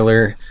that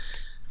trailer,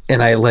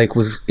 and I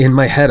was in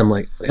my head, I'm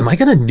like, am I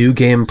gonna New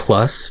Game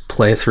Plus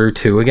play through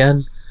 2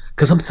 again?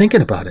 Because I'm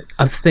thinking about it.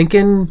 I'm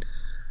thinking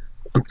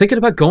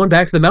about going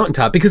back to the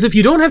mountaintop, because if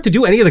you don't have to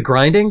do any of the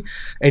grinding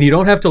and you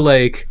don't have to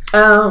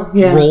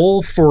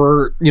roll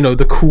for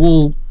the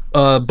cool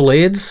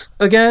blades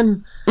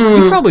again,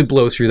 you probably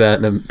blow through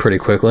that pretty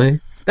quickly.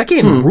 That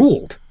game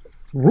ruled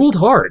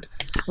hard.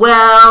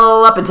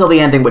 Well, up until the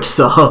ending, which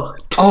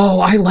sucked. Oh,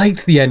 I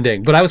liked the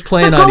ending, but I was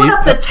playing going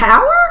up the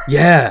tower.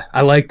 Yeah,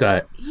 I like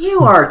that.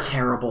 You are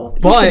terrible.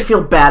 You should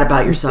feel bad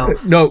about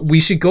yourself. No,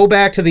 we should go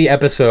back to the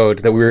episode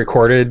that we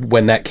recorded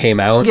when that came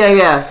out.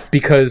 Yeah.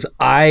 Because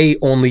I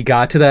only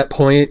got to that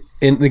point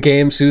in the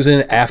game,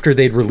 Susan, after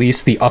they'd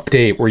released the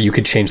update where you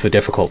could change the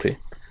difficulty.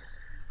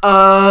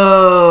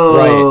 Oh.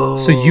 Right.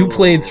 So you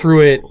played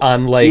through it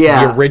on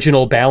the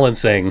original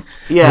balancing,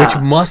 which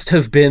must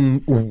have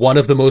been one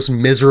of the most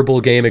miserable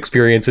game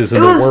experiences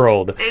in the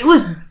world. It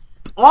was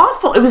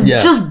awful. It was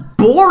just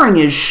boring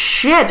as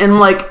shit, and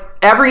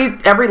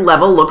every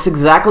level looks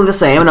exactly the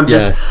same, and I'm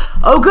just,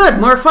 oh good,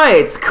 more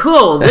fights,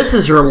 cool, this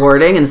is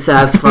rewarding and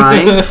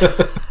satisfying.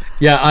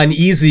 Yeah, on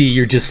easy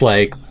you're just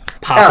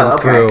popping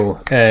through,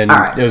 and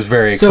it was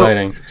very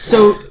exciting.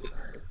 So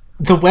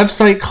the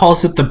website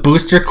calls it the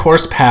Booster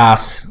Course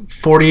Pass,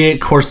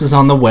 48 courses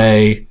on the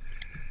way,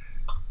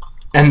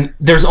 and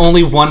there's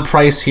only one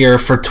price here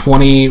for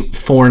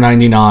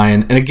 $24.99,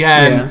 and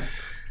again,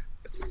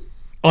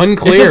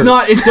 unclear.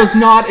 It does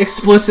not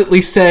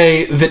explicitly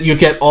say that you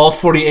get all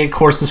 48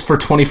 courses for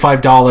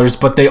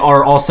 $25, but they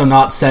are also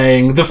not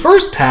saying the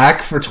first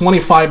pack for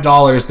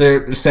 $25.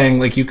 They're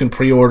saying you can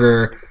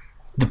pre-order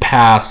the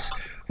pass,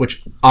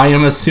 which I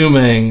am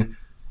assuming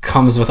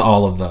comes with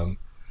all of them.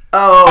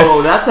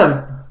 Oh, that's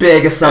a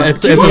big assumption.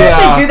 They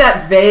do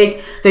that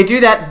vague. They do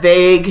that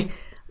vague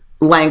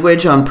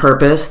language on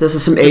purpose. This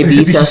is some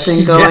A/B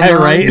testing going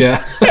on. Right?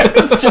 Yeah.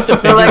 It's just to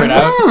figure Like, it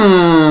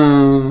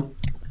out.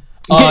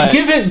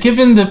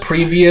 Given the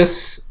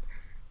previous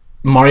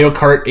Mario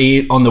Kart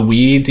 8 on the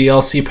Wii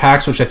DLC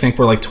packs, which I think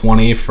were like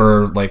 20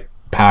 for like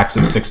packs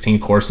of 16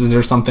 courses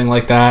or something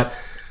like that,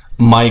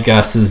 my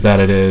guess is that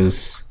it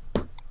is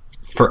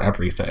for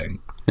everything.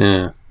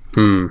 Yeah.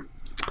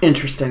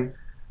 Interesting.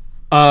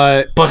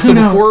 But So who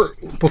knows?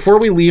 before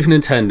we leave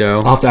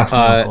Nintendo, I'll have to ask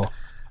my uncle.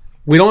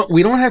 we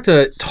don't have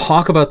to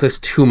talk about this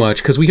too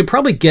much because we could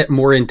probably get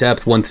more in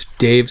depth once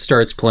Dave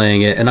starts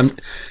playing it. And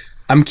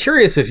I'm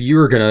curious if you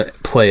were gonna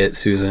play it,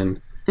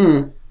 Susan.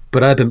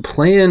 But I've been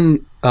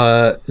playing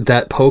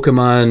that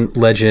Pokemon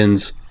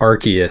Legends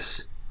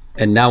Arceus,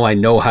 and now I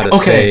know how to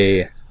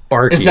say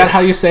Arceus. Is that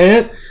how you say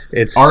it?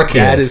 It's Arceus.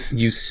 That is,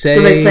 you say.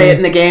 Do they say it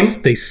in the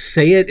game? They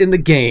say it in the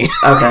game.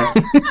 Okay.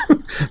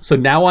 So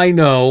now I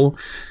know,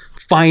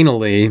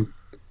 finally.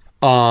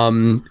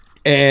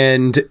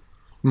 And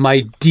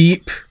my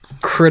deep,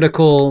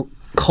 critical,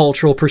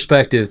 cultural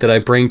perspective that I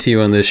bring to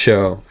you on this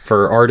show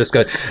for our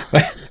discussion,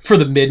 for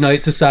the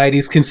Midnight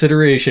Society's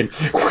consideration.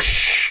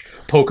 Whoosh,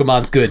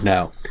 Pokemon's good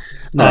now.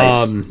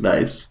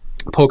 Nice.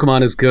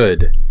 Pokemon is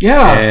good.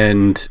 Yeah.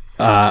 And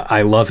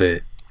I love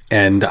it.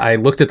 And I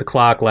looked at the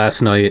clock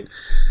last night.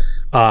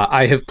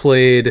 I have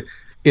played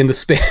in the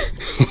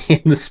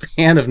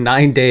span of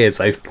 9 days.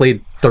 I've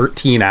played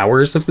 13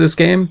 hours of this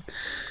game.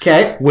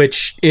 Okay.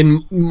 Which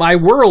in my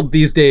world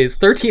these days,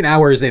 13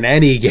 hours in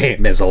any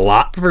game is a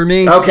lot for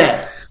me.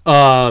 Okay.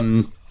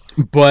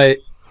 But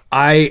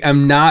I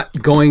am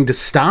not going to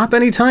stop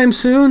anytime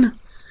soon.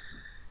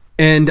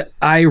 And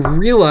I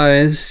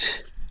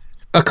realized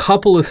a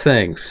couple of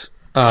things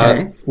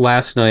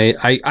last night.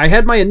 I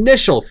had my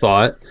initial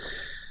thought,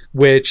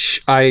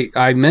 which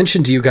I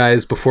mentioned to you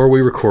guys before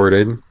we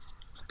recorded,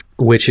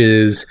 which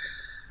is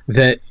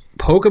that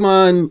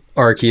Pokemon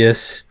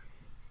Arceus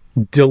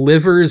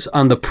delivers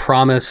on the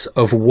promise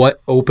of what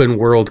open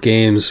world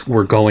games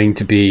were going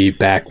to be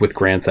back with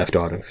Grand Theft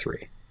Auto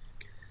 3.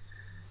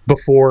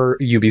 Before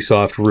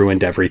Ubisoft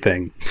ruined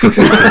everything for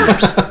 15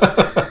 years.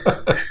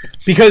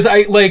 Because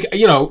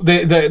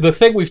the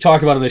thing we've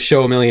talked about on this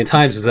show a million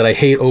times is that I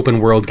hate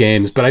open world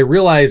games, but I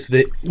realize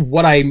that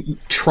what I'm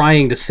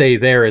trying to say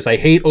there is I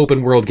hate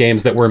open world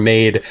games that were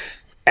made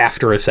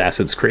after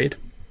Assassin's Creed.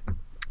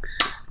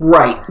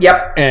 Right.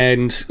 Yep.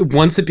 And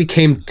once it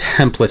became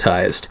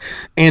templatized,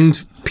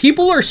 and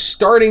people are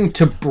starting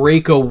to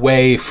break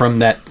away from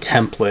that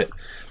template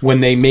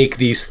when they make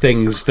these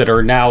things that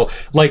are now,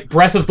 like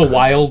Breath of the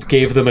Wild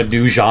gave them a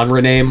new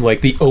genre name, like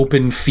the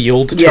open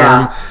field term.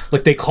 Yeah.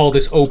 Like they call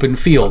this open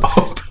field.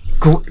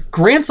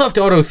 Grand Theft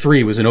Auto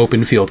 3 was an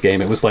open field game.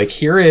 It was like,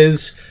 here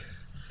is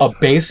a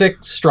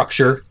basic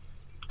structure,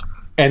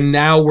 and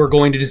now we're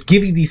going to just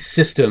give you these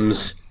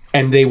systems,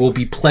 and they will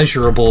be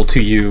pleasurable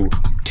to you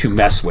to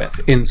mess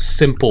with in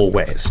simple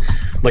ways.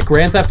 Like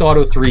Grand Theft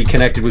Auto 3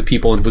 connected with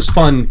people and was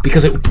fun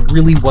because it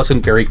really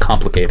wasn't very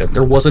complicated.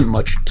 There wasn't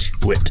much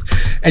to it.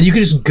 And you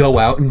could just go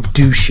out and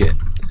do shit.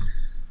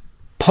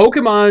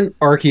 Pokemon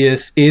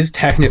Arceus is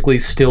technically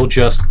still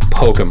just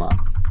Pokemon.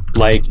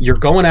 Like, you're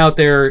going out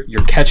there,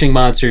 you're catching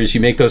monsters,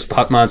 you make those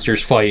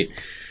monsters fight.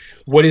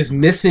 What is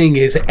missing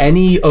is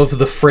any of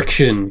the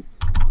friction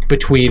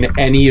between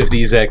any of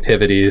these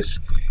activities,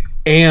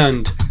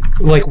 and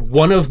like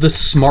one of the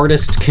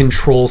smartest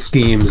control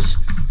schemes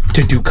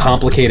to do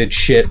complicated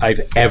shit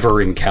I've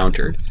ever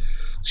encountered.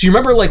 So you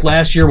remember like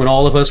last year when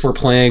all of us were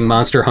playing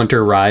Monster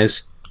Hunter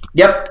Rise?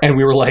 Yep. And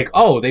we were like,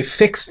 oh, they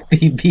fixed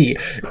the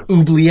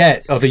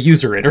oubliette of a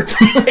user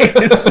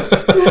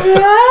interface.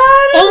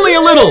 Only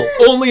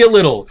a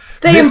little.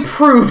 They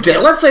improved it.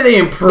 Let's say they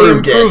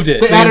improved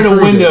it. They added a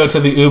window to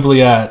the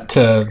oubliette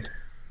to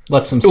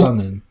let some sun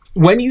in.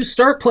 When you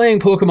start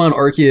playing Pokemon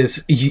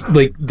Arceus,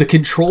 like the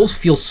controls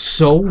feel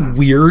so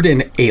weird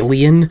and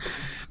alien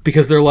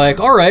because they're like,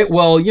 all right,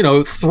 well,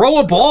 throw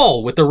a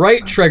ball with the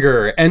right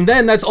trigger, and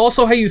then that's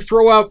also how you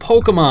throw out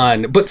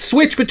Pokemon, but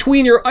switch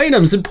between your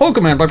items in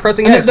Pokemon by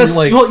pressing X.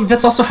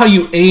 That's also how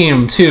you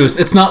aim too.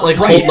 It's not like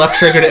hold left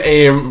trigger to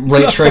aim,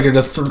 right trigger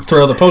to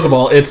throw the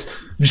Pokeball.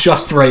 It's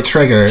just right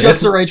trigger.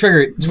 Just the right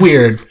trigger. It's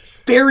weird.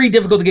 Very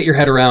difficult to get your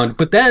head around,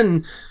 but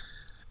then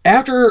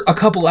after a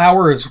couple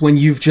hours when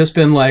you've just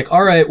been like,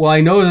 all right, well,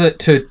 I know that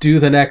to do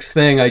the next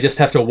thing, I just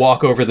have to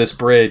walk over this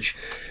bridge.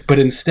 But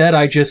instead,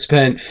 I just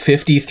spent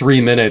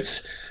 53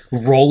 minutes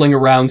rolling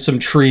around some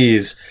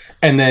trees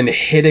and then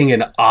hitting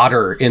an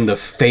otter in the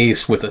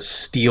face with a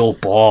steel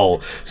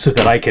ball so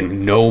that I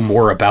can know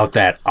more about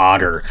that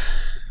otter.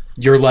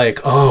 You're like,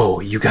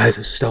 oh, you guys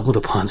have stumbled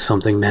upon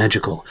something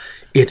magical.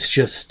 It's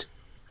just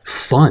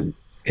fun.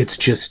 It's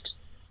just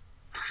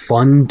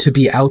fun to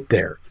be out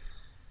there.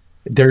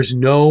 There's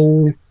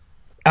no...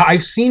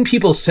 I've seen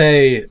people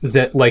say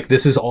that, like,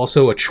 this is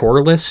also a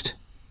chore list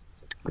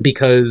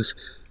because,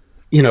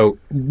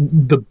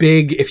 the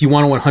big... If you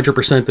want to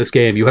 100% this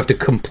game, you have to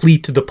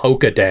complete the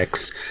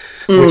Pokedex,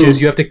 which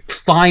is you have to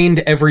find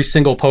every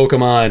single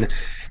Pokemon,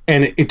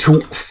 and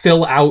to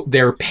fill out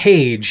their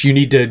page, you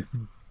need to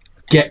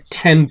get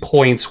 10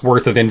 points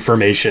worth of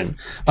information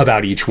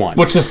about each one.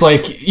 Which is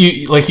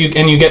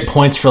you get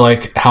points for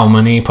like how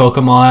many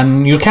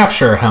Pokemon you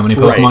capture, how many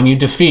Pokemon you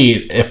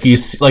defeat. If you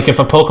if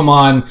a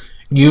Pokemon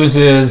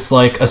uses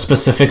like a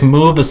specific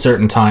move a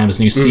certain times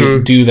and you see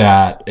it do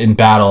that in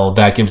battle,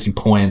 that gives you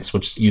points,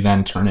 which you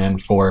then turn in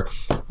for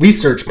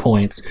research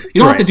points.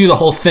 You don't have to do the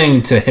whole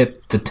thing to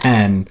hit the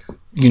 10.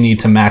 You need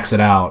to max it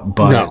out,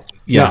 but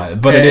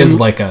it is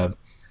like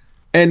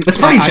it's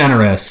pretty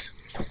generous.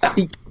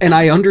 And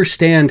I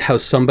understand how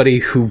somebody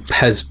who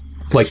has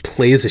like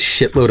plays a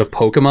shitload of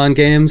Pokemon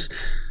games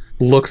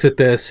looks at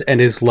this and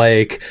is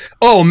like,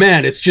 oh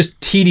man, it's just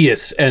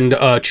tedious and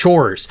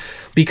chores,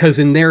 because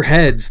in their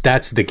heads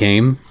that's the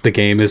game. The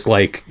game is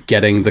like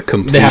getting the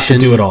completion. They have to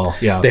do it all.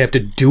 Yeah, they have to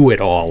do it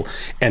all,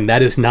 and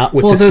that is not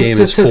what this game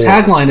is for. The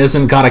tagline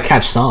isn't "gotta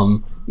catch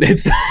some."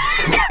 It's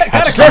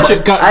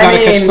gotta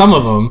catch some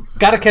of them.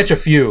 Gotta catch a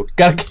few.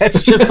 Gotta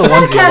catch just the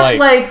ones you like.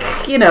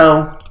 Like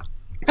enough.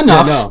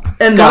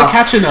 Gotta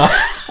catch enough.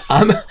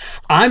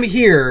 I'm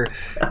here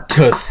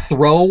to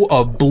throw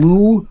a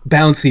blue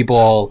bouncy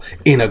ball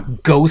in a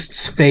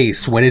ghost's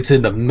face when it's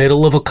in the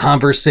middle of a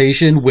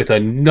conversation with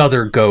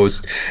another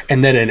ghost,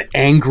 and then an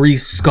angry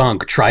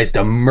skunk tries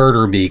to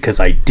murder me because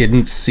I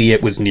didn't see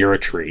it was near a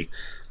tree.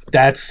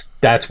 That's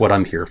what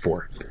I'm here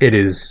for. It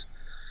is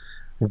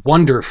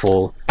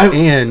wonderful.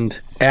 And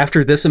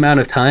after this amount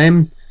of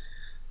time,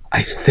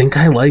 I think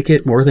I like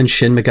it more than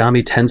Shin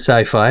Megami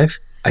Tensei 5.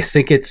 I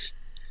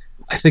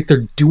think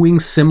they're doing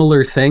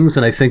similar things,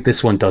 and I think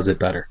this one does it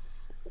better.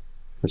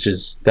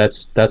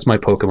 That's my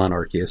Pokemon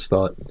Arceus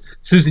thought.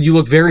 Susan, you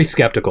look very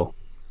skeptical.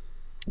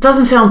 It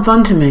doesn't sound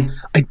fun to me.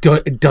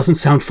 It doesn't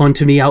sound fun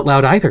to me out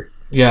loud either.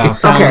 Yeah. It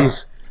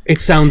sounds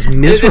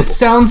miserable.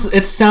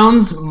 It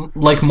sounds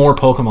like more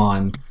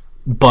Pokemon.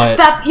 But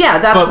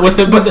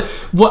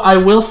what I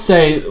will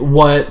say,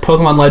 what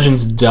Pokemon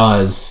Legends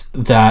does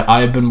that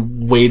I've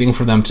been waiting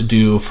for them to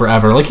do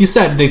forever, like you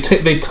said, they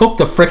took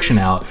the friction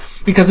out,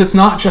 because it's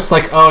not just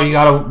like, oh, you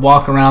gotta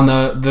walk around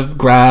the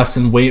grass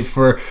and wait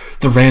for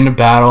the random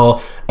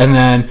battle, and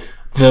then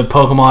the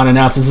Pokemon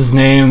announces his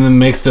name and then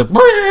makes the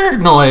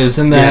noise,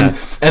 and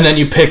then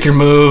you pick your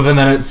move, and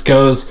then it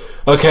goes,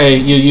 okay,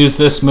 you use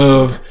this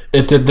move,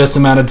 it did this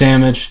amount of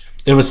damage,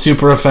 it was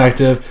super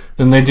effective,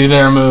 then they do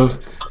their move,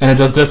 and it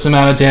does this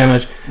amount of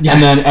damage,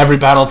 and then every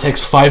battle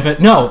takes 5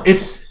 minutes. No,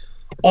 it's...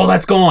 all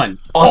that's gone.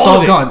 It's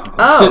all gone.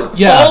 Oh.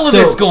 All of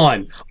it's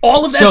gone.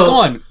 All of that's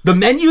gone. The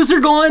menus are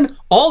gone.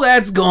 All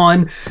that's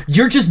gone.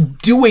 You're just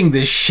doing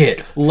this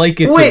shit like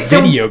it's a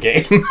video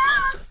game.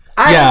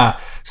 Yeah.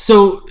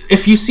 So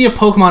if you see a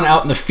Pokemon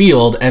out in the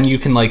field and you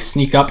can like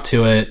sneak up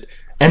to it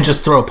and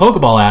just throw a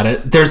Pokeball at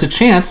it, there's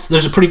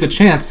a pretty good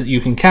chance that you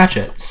can catch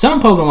it.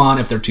 Some Pokemon,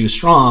 if they're too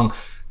strong,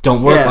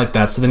 don't work like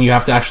that, so then you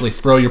have to actually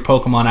throw your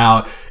Pokemon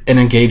out and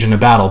engage in a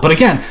battle. But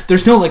again,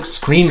 there's no like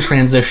screen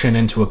transition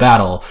into a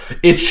battle.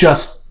 It's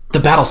just the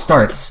battle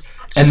starts,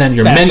 and then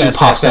your menu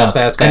pops up,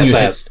 and you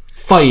hit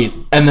fight,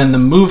 and then the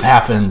move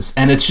happens,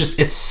 and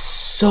it's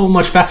so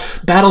much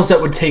battles that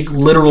would take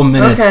literal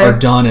minutes are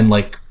done in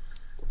like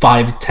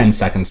 5-10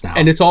 seconds now,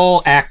 and it's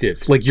all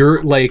active. Like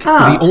you're like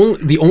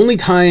the only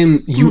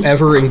time you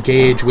ever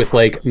engage with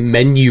like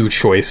menu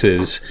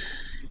choices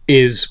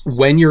is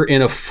when you're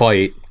in a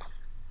fight.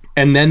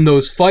 And then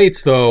those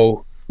fights,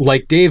 though,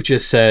 like Dave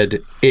just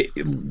said,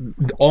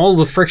 all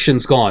the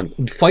friction's gone.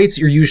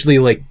 Fights are usually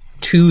like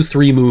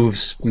 2-3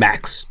 moves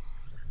max.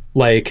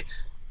 Like,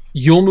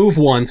 you'll move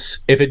once.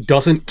 If it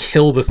doesn't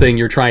kill the thing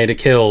you're trying to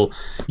kill,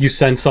 you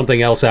send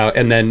something else out,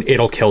 and then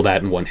it'll kill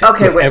that in one hit.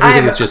 Okay, wait,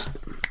 everything is just...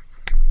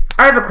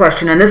 I have a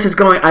question, and this is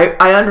going...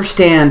 I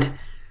understand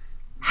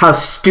how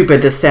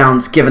stupid this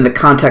sounds, given the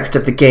context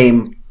of the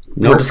game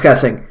we're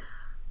discussing.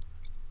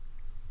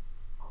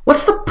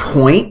 What's the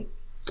point?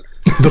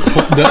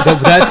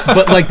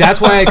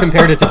 That's why I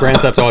compared it to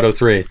Grand Theft Auto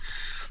 3,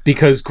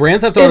 because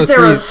Grand Theft Auto 3... Is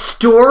there a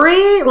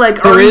story?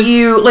 Like, why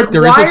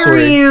are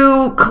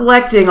you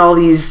collecting all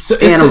these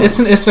animals? It's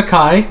an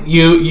isekai.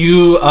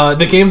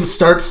 The game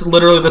starts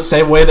literally the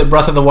same way that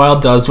Breath of the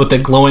Wild does, with a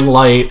glowing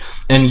light,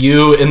 and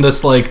you in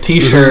this like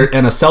t-shirt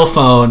and a cell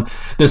phone.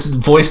 This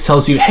voice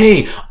tells you,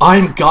 "Hey,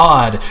 I'm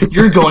God.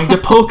 You're going to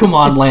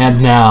Pokemon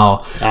Land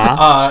now,"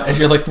 and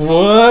you're like,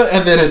 "What?"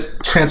 And then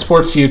it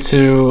transports you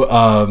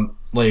to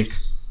like,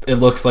 it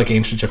looks like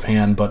ancient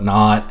Japan, but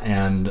not,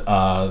 and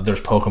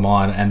there's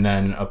Pokemon, and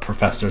then a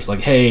professor's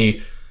like,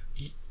 "Hey,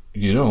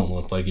 you don't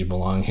look like you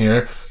belong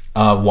here.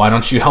 Why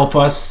don't you help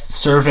us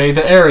survey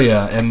the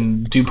area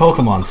and do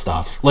Pokemon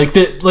stuff?" Like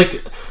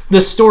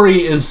the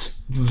story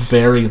is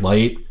very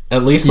light.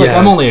 At least, like,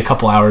 I'm only a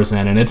couple hours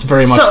in, and it's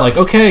very much like,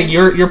 okay,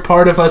 you're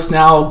part of us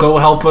now. Go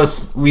help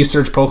us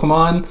research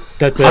Pokemon.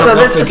 That's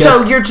it.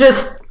 So you're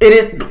just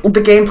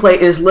the gameplay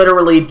is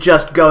literally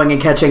just going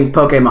and catching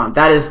Pokemon.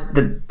 That is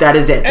it. That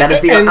is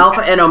the alpha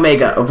and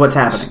omega of what's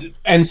happening.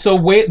 And so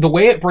the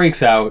way it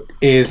breaks out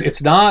is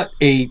it's not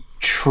a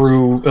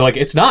true, like,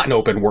 it's not an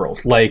open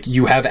world. Like,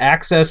 you have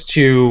access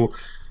to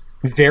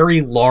very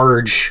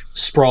large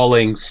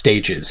sprawling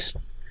stages.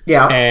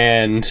 Yeah.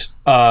 And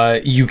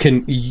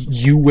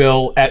you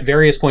will, at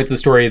various points of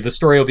the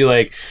story will be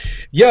like,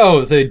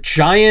 yo, the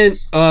giant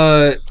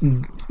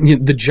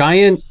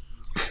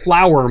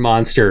flower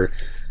monster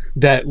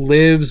that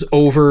lives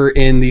over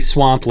in the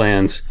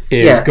swamplands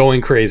is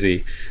going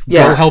crazy.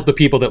 Go help the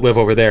people that live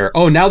over there.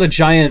 Oh, now the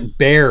giant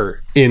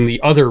bear in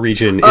the other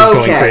region is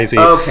going crazy.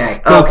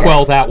 Go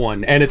quell that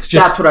one. And it's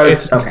just,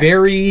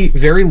 very,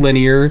 very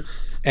linear.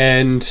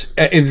 And,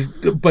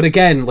 but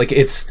again, like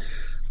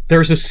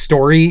there's a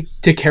story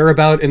to care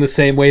about in the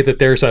same way that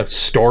there's a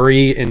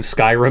story in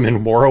Skyrim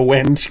and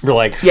Morrowind. You're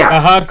like,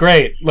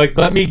 great. Like,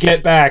 let me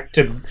get back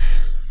to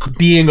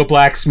being a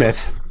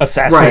blacksmith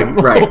assassin.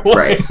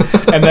 Right.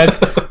 And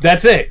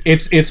that's it.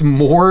 It's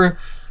more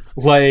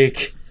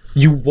like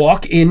you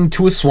walk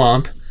into a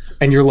swamp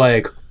and you're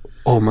like,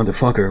 oh,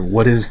 motherfucker,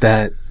 what is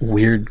that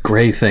weird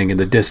gray thing in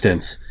the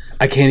distance?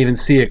 I can't even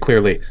see it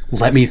clearly.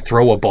 Let me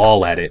throw a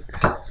ball at it.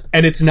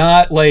 And it's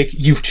not like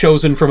you've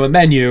chosen from a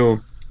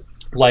menu.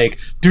 Like,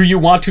 do you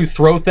want to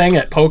throw thing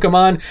at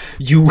Pokemon?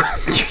 You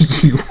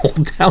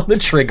hold down the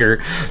trigger,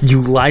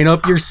 you line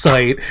up your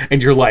sight,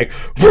 and you're like,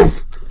 whoop!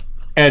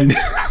 And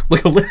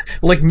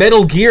like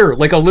Metal Gear,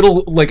 like a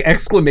little like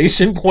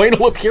exclamation point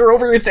will appear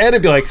over its head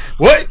and be like,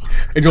 what?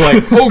 And you're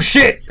like, oh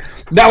shit!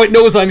 Now it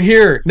knows I'm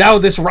here. Now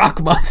this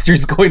rock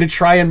monster's going to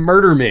try and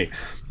murder me.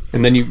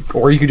 And then you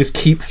could just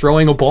keep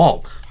throwing a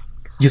ball.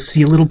 You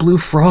see a little blue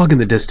frog in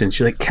the distance.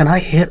 You're like, can I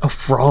hit a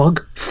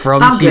frog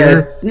from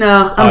here? Good.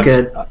 No, I'm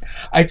good.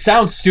 It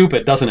sounds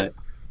stupid, doesn't it?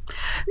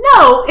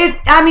 No,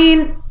 I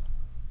mean,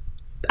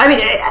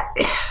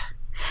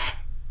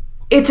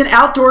 it's an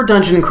outdoor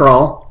dungeon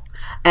crawl.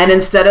 And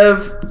instead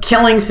of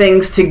killing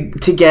things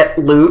to get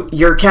loot,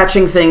 you're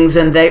catching things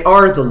and they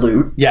are the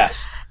loot.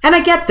 Yes. And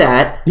I get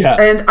that. Yeah.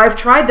 And I've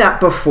tried that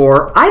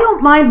before. I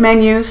don't mind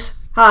menus.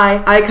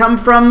 Hi, I come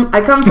from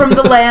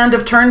the land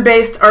of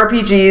turn-based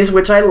RPGs,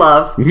 which I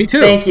love. Me too.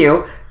 Thank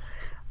you.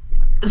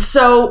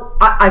 So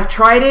I've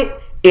tried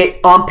it. It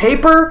on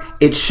paper,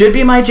 it should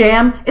be my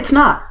jam. It's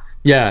not.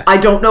 Yeah. I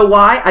don't know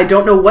why. I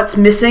don't know what's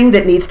missing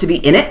that needs to be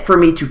in it for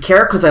me to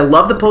care, because I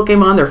love the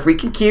Pokemon. They're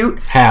freaking cute.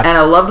 Hats. And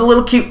I love the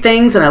little cute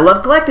things, and I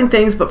love collecting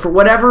things, but for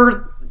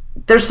whatever,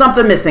 there's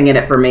something missing in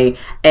it for me,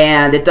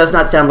 and it does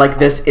not sound like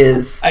this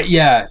is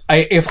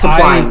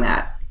supplying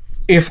that.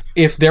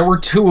 If there were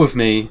two of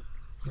me,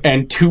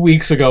 and 2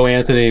 weeks ago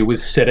Anthony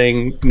was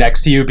sitting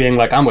next to you being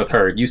like, I'm with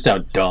her, you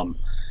sound dumb.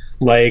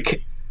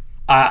 Like,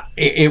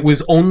 it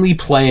was only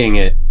playing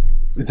it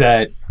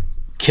that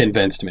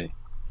convinced me.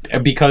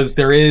 Because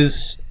there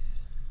is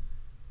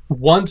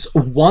once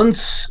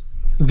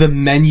the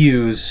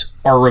menus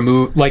are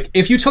removed, like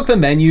if you took the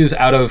menus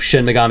out of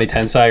Shin Megami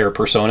Tensei or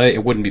Persona,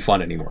 it wouldn't be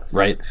fun anymore,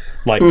 right?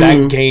 Like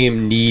that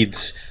game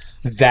needs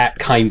that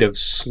kind of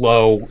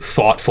slow,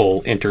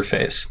 thoughtful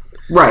interface.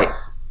 Right.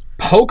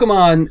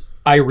 Pokemon,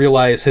 I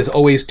realize, has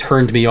always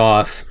turned me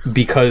off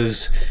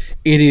because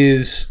it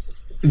is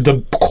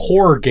the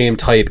core game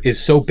type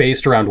is so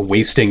based around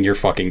wasting your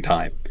fucking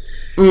time.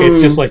 It's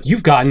just like,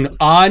 you've gotten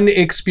an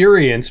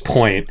experience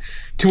point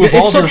to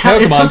evolve your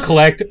Pokemon,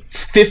 collect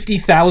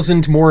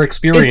 50,000 more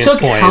experience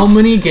points. It took how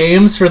many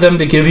games for them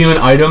to give you an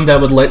item that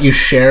would let you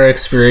share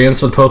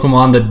experience with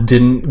Pokemon that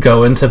didn't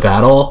go into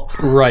battle?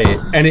 Right.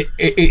 And it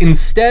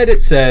instead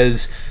it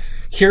says,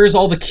 here's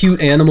all the cute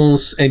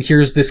animals and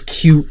here's this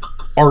cute,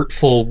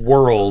 artful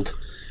world.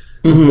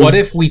 What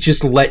if we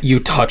just let you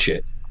touch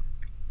it?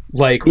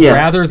 Like,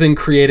 rather than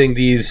creating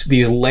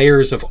these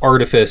layers of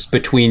artifice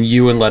between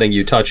you and letting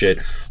you touch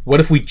it, what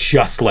if we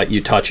just let you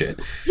touch it?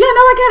 Yeah,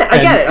 no, I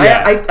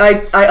get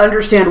it. I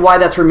understand why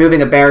that's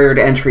removing a barrier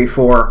to entry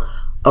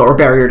or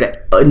barrier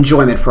to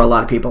enjoyment for a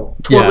lot of people.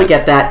 Totally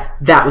get that.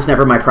 That was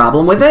never my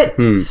problem with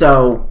it.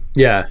 So...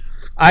 Yeah.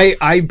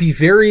 I'd be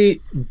very...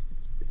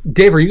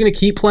 Dave, are you going to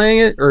keep playing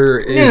it?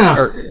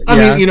 I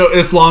mean,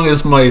 as long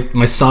as my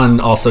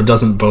son also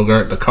doesn't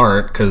bogart the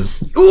cart,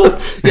 because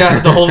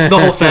the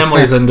whole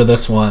family's into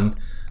this one.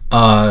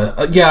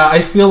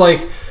 I feel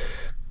like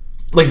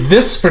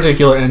this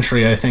particular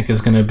entry, I think,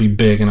 is going to be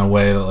big in a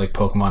way that like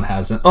Pokemon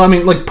hasn't. Oh, I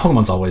mean, like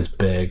Pokemon's always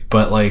big,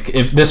 but like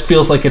if this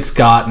feels like it's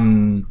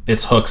gotten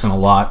its hooks in a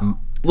lot.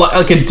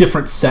 Like a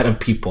different set of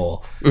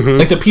people,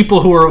 like the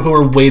people who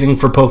are waiting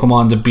for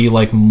Pokemon to be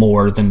like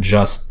more than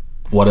just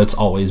what it's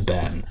always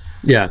been,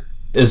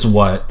 is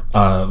what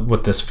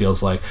this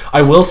feels like.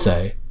 I will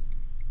say,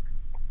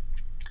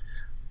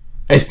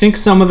 I think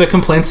some of the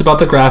complaints about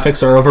the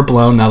graphics are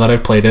overblown now that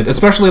I've played it,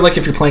 especially like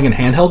if you're playing in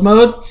handheld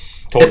mode.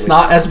 Totally. It's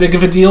not as big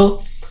of a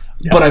deal,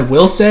 but I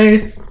will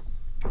say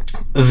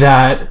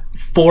that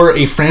for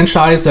a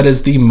franchise that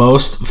is the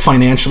most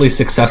financially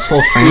successful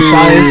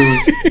franchise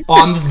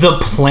on the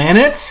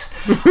planet,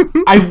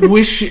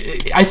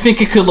 I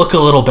think it could look a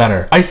little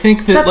better. I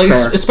think that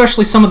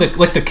especially some of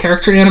the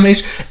character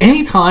animation,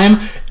 anytime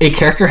a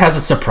character has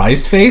a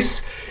surprised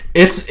face,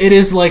 it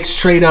is like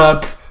straight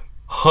up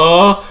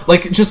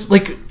like just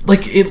like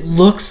it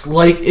looks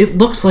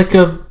like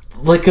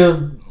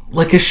a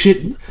like a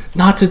shit.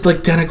 Not to like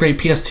denigrate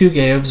PS2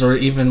 games or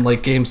even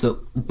like games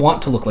that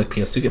want to look like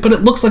PS2 games, but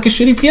it looks like a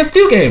shitty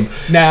PS2 game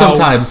now,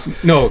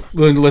 sometimes. No,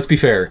 let's be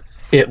fair.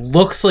 It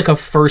looks like a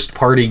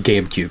first-party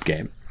GameCube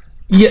game.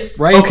 Yeah.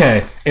 Right.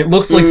 Okay. It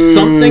looks like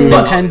something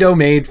Nintendo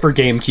made for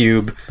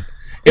GameCube.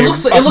 It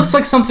looks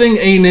like something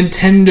a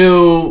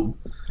Nintendo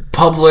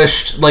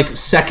published like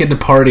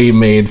second party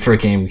made for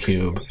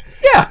GameCube.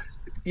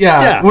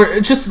 Yeah, where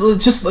just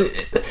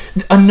like,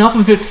 enough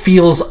of it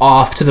feels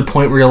off to the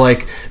point where you're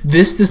like,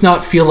 this does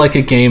not feel like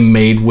a game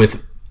made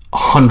with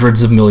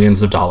hundreds of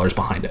millions of dollars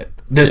behind it.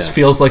 This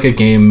feels like a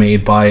game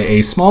made by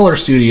a smaller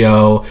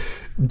studio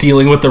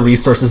dealing with the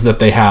resources that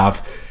they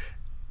have.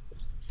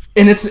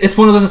 And it's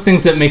one of those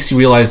things that makes you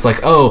realize, like,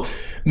 oh,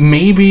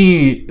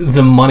 maybe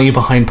the money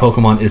behind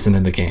Pokemon isn't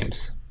in the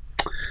games.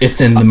 It's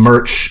in the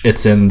merch.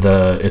 It's in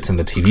the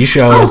TV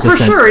shows. Oh,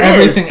 it's in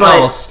everything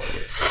else.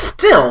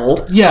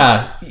 Still,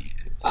 yeah.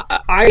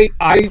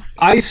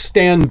 I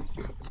stand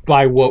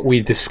by what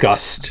we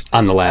discussed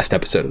on the last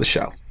episode of the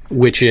show,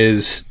 which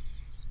is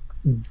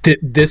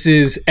this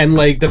is, and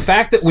like the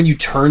fact that when you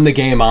turn the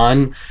game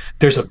on,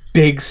 there's a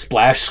big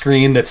splash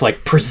screen that's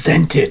like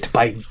presented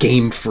by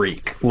Game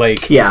Freak.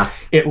 Like,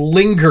 it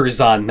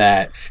lingers on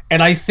that,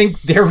 and I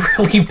think they're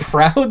really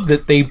proud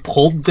that they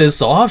pulled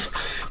this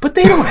off, but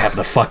they don't have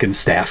the fucking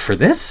staff for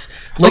this.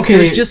 Like,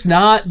 there's just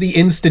not the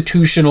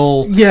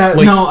institutional. Yeah,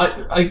 like, no,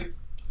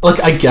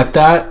 I get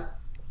that,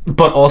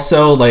 but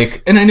also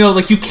like, and I know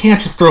like you can't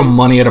just throw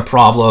money at a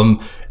problem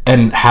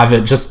and have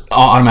it just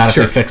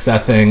automatically fix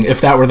that thing.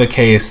 If that were the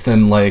case,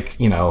 then like,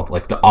 you know,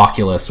 like the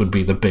Oculus would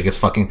be the biggest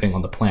fucking thing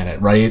on the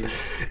planet, right?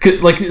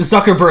 Like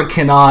Zuckerberg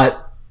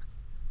cannot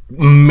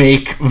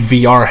make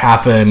VR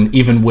happen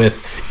even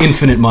with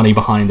infinite money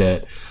behind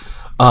it,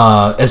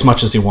 as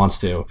much as he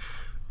wants to.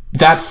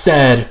 That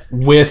said,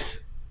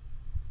 with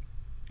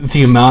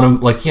the amount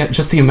of like,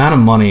 just the amount of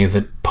money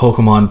that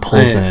Pokemon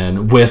pulls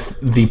in, with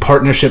the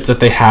partnership that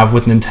they have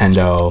with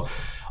Nintendo,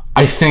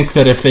 I think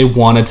that if they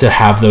wanted to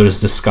have those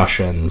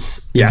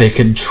discussions, they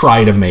could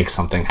try to make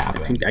something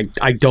happen.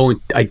 I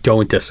don't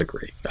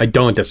disagree.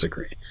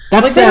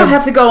 That's like they don't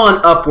have to go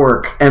on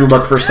Upwork and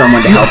look for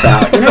someone to help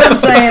out. You know what I'm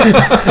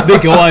saying? They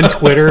go on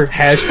Twitter,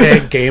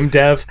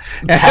 #GameDev,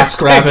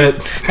 TaskRabbit,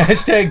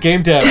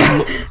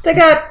 #GameDev.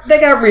 They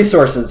got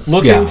resources.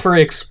 Looking for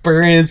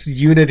experienced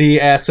Unity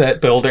asset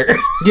builder.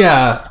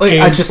 Yeah, like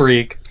Game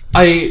Freak.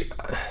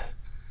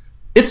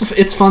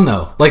 It's fun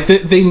though. Like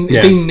they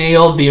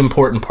nailed the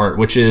important part,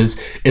 which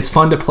is it's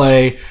fun to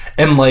play,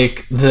 and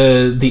like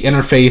the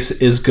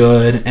interface is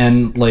good,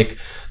 and like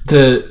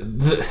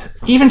the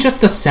even just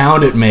the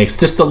sound it makes,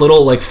 just the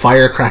little like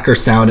firecracker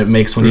sound it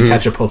makes when you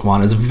catch a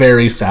Pokemon is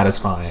very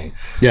satisfying.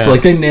 Yeah. So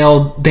like they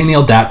nailed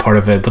that part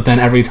of it, but then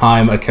every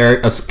time a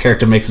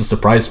character makes a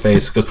surprise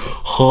face, goes,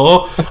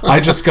 "Huh?" I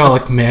just go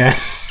like, man,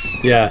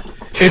 yeah.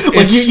 It's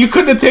like you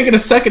couldn't have taken a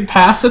second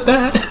pass at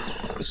that.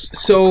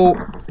 So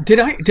did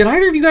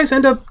either of you guys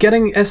end up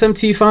getting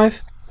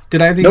SMT5?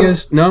 Did either of you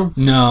guys? No.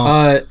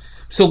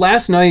 So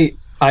last night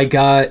I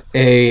got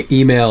a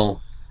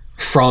email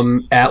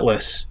from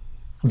Atlas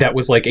that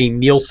was like a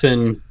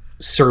Nielsen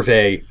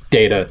survey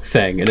data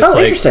thing, and it's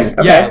like, interesting.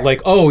 Okay. Yeah,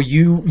 like, oh,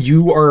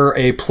 you are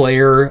a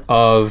player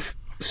of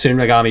Shin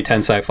Megami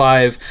Tensei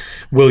 5.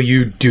 Will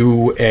you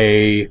do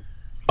a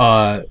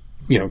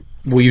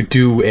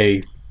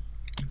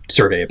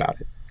survey about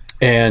it?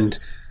 And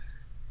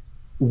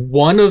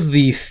one of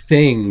the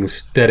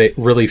things that it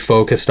really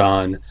focused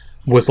on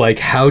was like,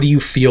 how do you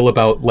feel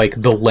about like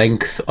the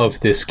length of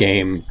this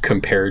game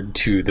compared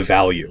to the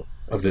value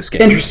of this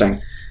game?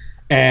 Interesting.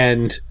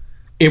 And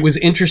it was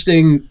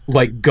interesting,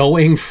 like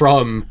going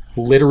from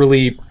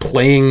literally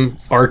playing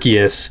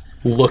Arceus,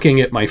 looking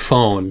at my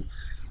phone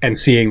and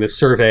seeing the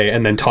survey,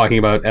 and then talking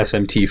about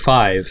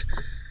SMT5,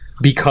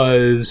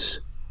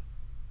 because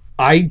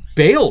I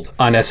bailed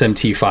on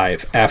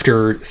SMT5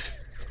 after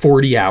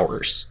 40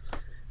 hours.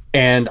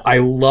 And I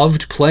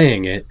loved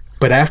playing it,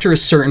 but after a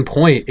certain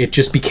point, it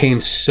just became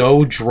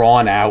so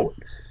drawn out.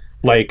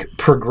 Like,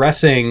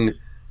 progressing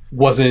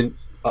wasn't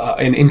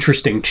an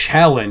interesting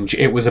challenge.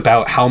 It was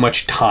about how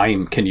much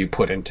time can you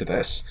put into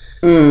this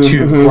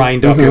to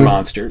grind up your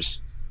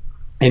monsters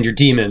and your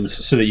demons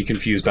so that you can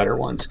fuse better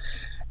ones.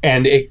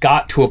 And it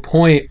got to a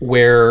point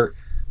where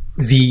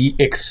the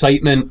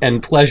excitement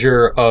and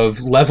pleasure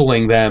of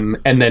leveling them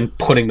and then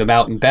putting them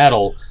out in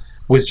battle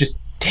was just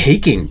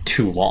taking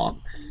too long.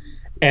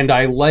 And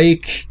I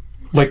like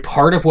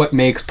part of what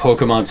makes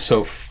Pokemon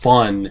so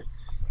fun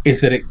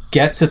is that it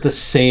gets at the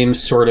same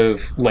sort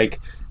of like,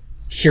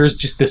 here's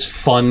just this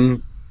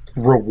fun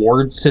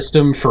reward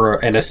system for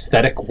an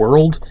aesthetic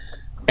world,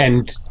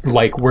 and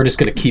like we're just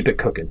gonna keep it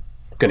cooking,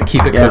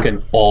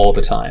 cooking all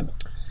the time.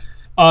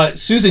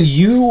 Susan,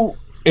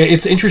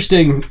 it's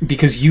interesting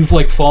because you've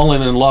like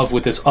fallen in love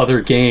with this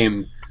other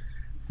game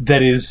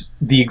that is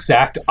the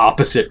exact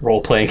opposite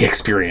role-playing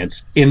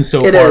experience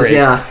insofar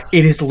as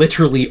it is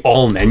literally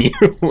all menu.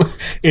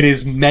 It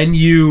is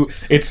menu.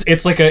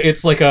 It's like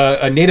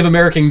a Native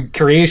American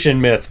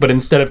creation myth, but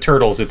instead of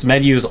turtles, it's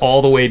menus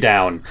all the way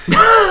down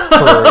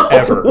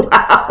forever.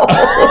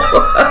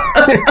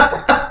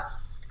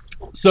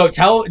 So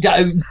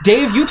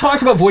Dave, you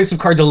talked about Voice of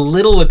Cards a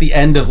little at the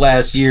end of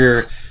last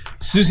year.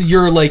 Susie,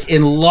 you're like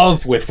in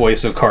love with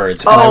Voice of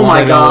Cards. And I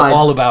want to know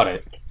all about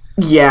it.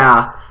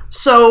 Yeah.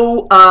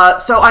 So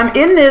I'm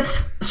in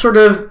this sort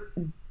of.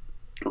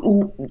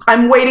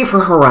 I'm waiting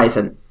for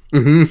Horizon.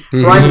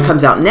 Horizon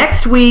comes out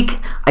next week.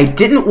 I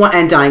didn't want,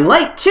 and Dying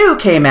Light 2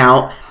 came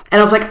out, and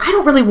I was like, I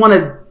don't really want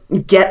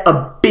to get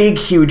a big,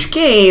 huge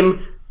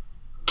game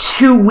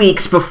 2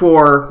 weeks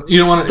before you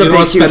don't want the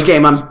big, huge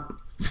game. I'm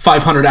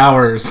 500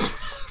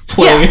 hours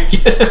playing.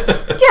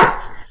 Yeah.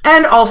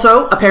 And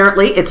also,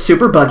 apparently, it's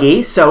super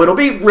buggy, so it'll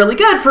be really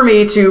good for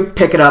me to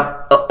pick it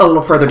up a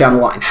little further down the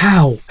line.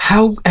 How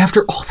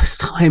after all this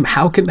time,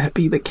 how can that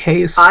be the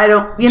case? I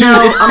don't, Dude,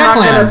 it's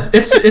Techland.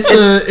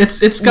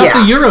 It's got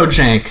the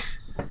Eurojank.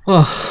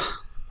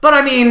 But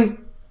I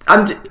mean,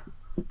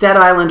 Dead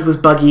Island was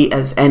buggy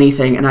as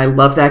anything, and I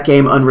love that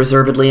game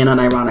unreservedly and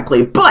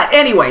unironically. But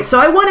anyway, so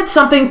I wanted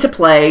something to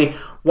play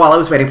while I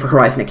was waiting for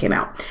Horizon to came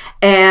out.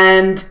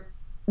 And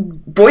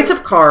Voice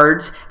of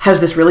Cards has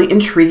this really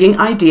intriguing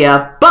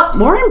idea, but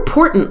more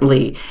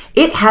importantly,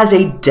 it has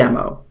a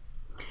demo.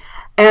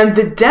 And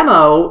the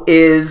demo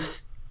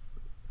is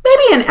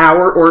maybe an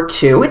hour or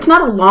two. It's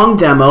not a long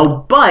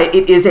demo, but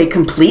it is a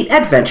complete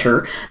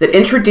adventure that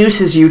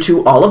introduces you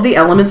to all of the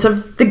elements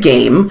of the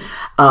game,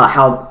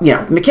 how,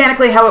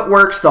 mechanically how it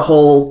works, the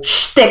whole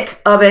shtick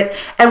of it.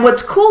 And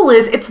what's cool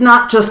is it's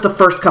not just the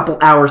first couple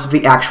hours of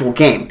the actual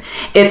game.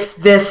 It's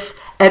this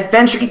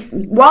adventure.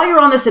 While you're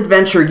on this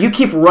adventure, you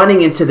keep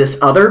running into this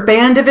other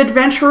band of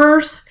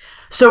adventurers.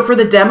 So for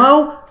the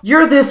demo,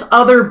 you're this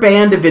other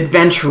band of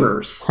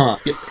adventurers. Huh.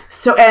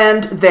 So,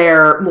 and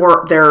they're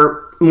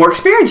more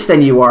experienced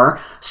than you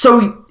are.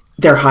 So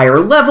they're higher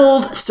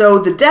leveled. So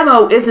the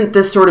demo isn't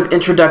this sort of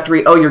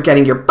introductory, oh, you're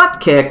getting your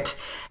butt kicked.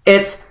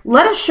 It's,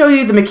 let us show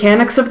you the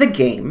mechanics of the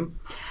game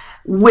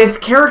with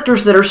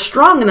characters that are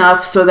strong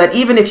enough so that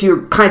even if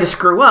you kind of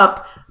screw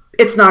up,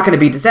 it's not going to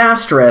be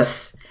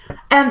disastrous.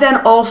 And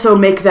then also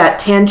make that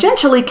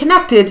tangentially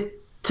connected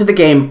to the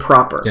game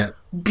proper. Yeah.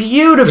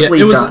 Beautifully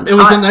done. It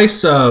was a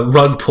nice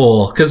rug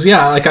pull. Because,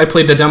 I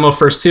played the demo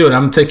first too, and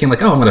I'm thinking,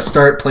 like, I'm going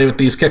to play with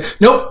these characters.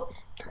 Nope.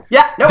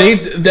 Yeah, nope.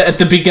 At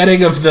the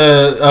beginning of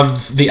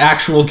the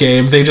actual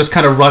game, they just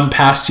kind of run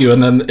past you,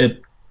 and then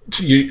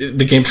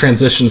the game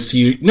transitions to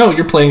you. No,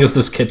 you're playing as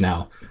this kid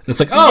now. And it's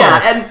like, oh.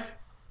 Yeah, and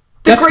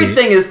the great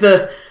thing is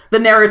the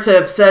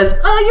narrative says,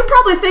 you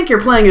probably think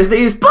you're playing as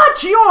these,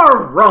 but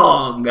you're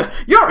wrong.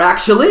 You're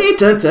actually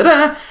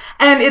da-da-da.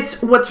 And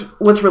it's what's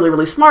really,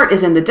 really smart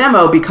is in the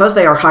demo, because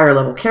they are higher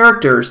level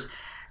characters,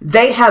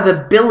 they have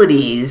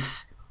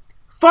abilities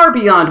far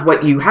beyond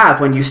what you have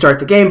when you start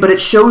the game, but it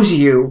shows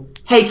you,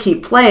 hey,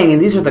 keep playing,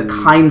 and these are the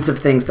kinds of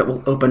things that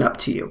will open up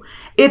to you.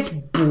 It's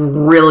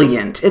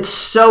brilliant. It's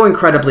so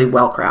incredibly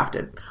well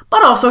crafted.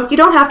 But also, you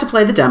don't have to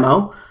play the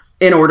demo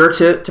in order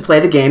to play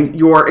the game.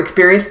 Your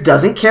experience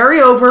doesn't carry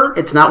over.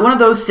 It's not one of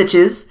those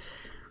sitches.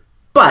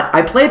 But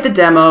I played the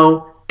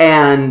demo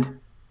and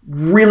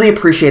really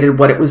appreciated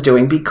what it was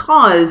doing,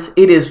 because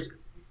it is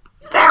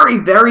very,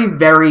 very,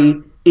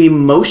 very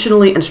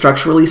emotionally and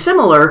structurally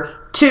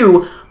similar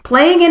to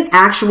playing an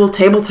actual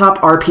tabletop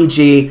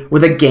RPG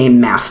with a game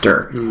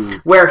master,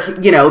 where,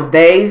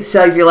 they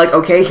say, you're like,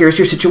 okay, here's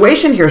your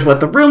situation, here's what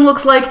the room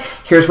looks like,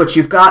 here's what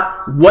you've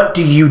got, what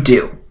do you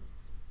do?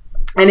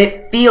 And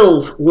it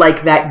feels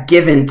like that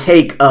give and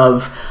take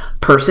of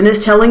person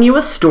is telling you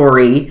a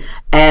story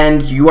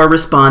and you are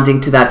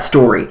responding to that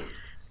story.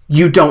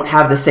 You don't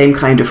have the same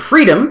kind of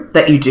freedom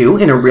that you do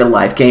in a real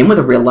life game with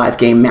a real life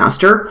game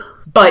master,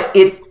 but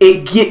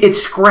it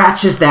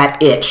scratches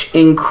that itch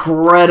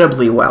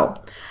incredibly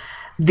well.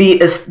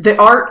 The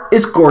art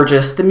is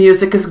gorgeous. The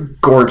music is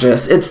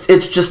gorgeous.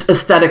 It's just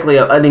aesthetically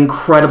an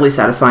incredibly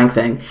satisfying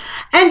thing.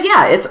 And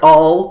yeah, it's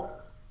all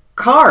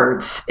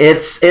cards.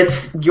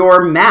 It's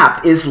your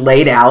map is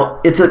laid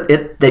out. It's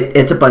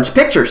a bunch of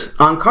pictures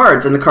on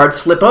cards, and the cards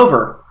flip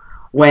over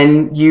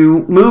when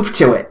you move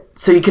to it.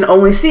 So you can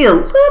only see a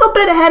little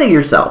bit ahead of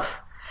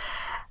yourself.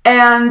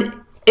 And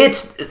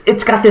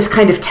it's got this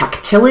kind of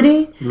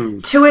tactility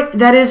to it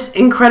that is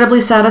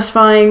incredibly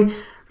satisfying.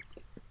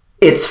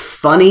 It's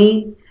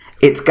funny.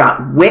 It's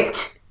got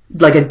wit,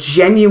 like a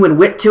genuine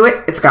wit to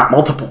it. It's got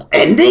multiple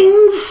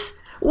endings,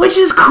 which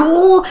is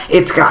cool.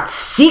 It's got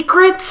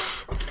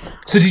secrets.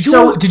 So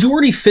did you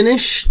already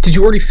finish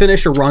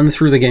a run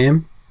through the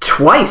game?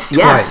 Twice,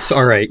 yes. Twice,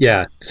 all right,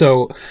 yeah.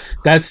 So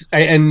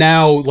and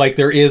now, like,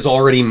 there is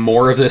already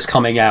more of this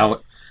coming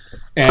out.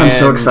 And, I'm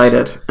so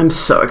excited.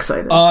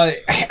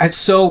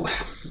 So, all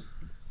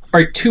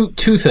right, two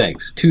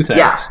things.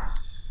 Yeah.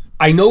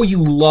 I know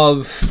you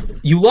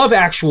love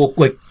actual,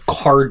 like,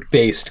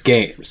 card-based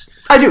games.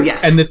 I do,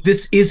 yes. And that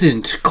this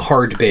isn't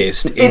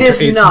card-based. It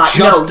is not.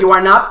 No, you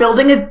are not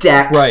building a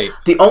deck. Right.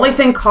 The only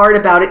thing card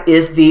about it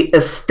is the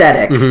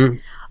aesthetic.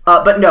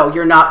 But no,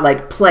 you're not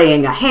like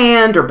playing a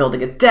hand or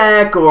building a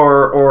deck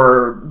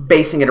or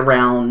basing it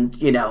around,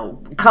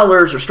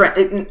 colors or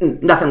strength.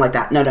 Nothing like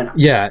that. No.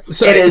 Yeah.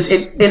 So it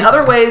is. In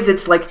other ways,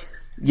 it's like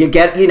you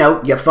get,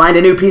 you find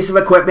a new piece of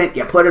equipment,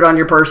 you put it on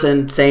your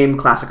person, same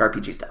classic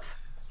RPG stuff.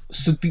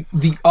 So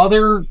the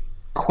other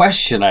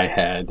question I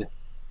had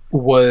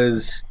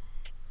was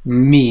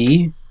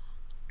me,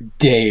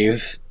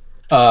 Dave,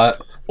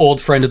 old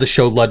friend of the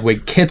show,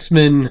 Ludwig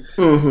Kitzman.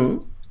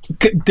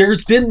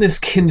 There's been this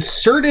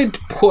concerted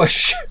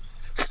push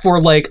for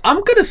I'm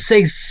going to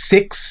say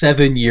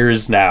 6-7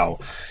 years now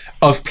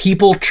of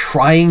people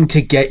trying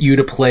to get you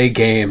to play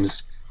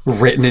games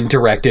written and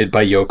directed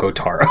by Yoko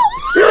Taro.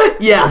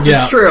 Yes,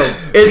 it's true.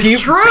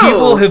 It's true.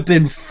 People have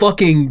been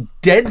fucking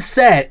dead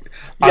set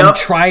on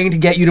trying to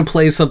get you to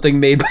play something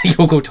made by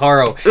Yoko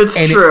Taro. It's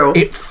true.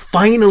 It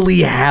finally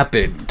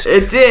happened.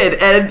 It did.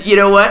 And you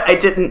know what? I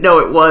didn't know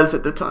it was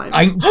at the time.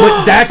 I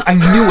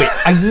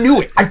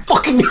knew it. I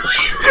fucking knew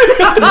it.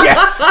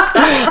 Yes.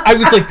 I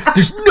was like,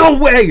 there's no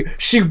way.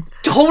 She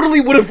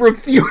totally would have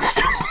refused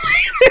to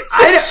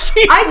play this.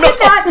 I did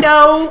not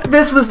know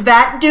this was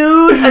that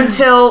dude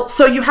until...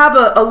 So you have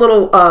a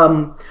little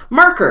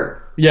marker.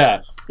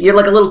 Yeah. You're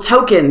like a little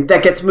token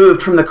that gets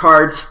moved from the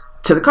cards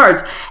to the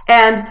cards.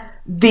 And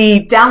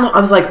the download... I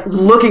was like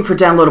looking for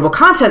downloadable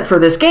content for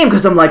this game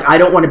because I'm like, I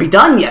don't want to be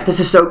done yet. This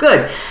is so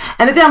good.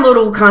 And the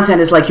downloadable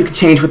content is like you can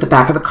change what the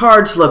back of the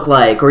cards look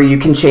like, or you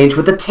can change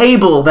what the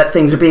table that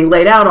things are being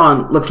laid out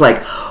on looks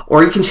like,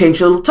 or you can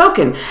change your little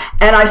token.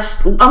 And I'm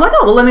like,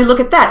 oh, well, let me look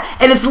at that.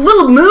 And it's a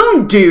little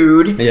moon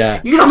dude.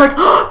 Yeah. I'm like,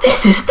 oh,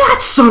 this is that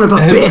son of a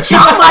bitch.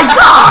 Oh my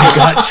God. You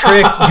got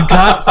tricked. You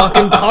got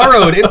fucking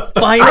taroed. It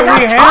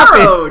finally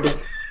happened.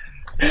 Taroed.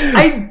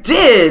 I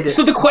did.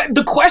 So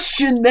the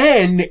question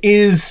then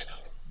is,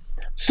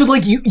 so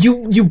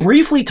you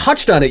briefly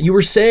touched on it. You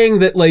were saying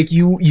that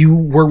you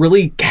were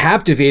really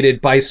captivated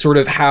by sort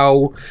of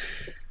how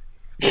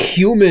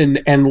human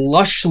and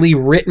lushly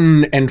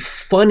written and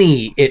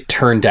funny it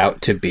turned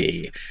out to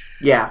be.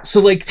 Yeah.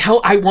 So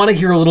I want to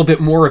hear a little bit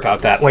more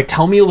about that.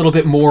 Tell me a little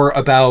bit more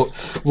about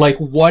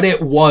what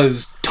it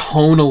was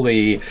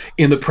tonally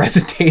in the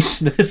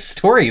presentation of this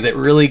story that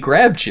really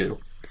grabbed you.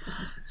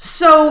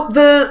 So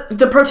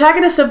the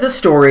protagonist of the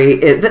story,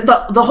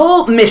 the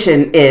whole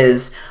mission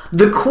is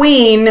the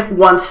queen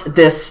wants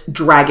this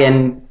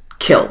dragon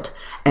killed.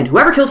 And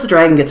whoever kills the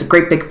dragon gets a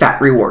great big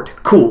fat reward.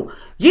 Cool.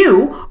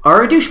 You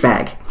are a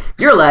douchebag.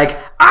 You're like,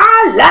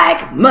 I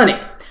like money.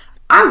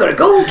 I'm going to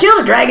go kill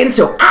the dragon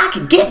so I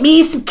can get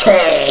me some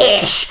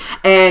cash.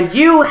 And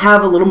you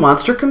have a little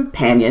monster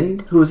companion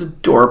who's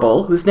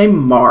adorable, who's named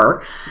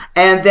Mar.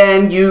 And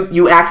then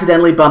you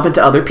accidentally bump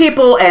into other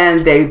people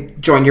and they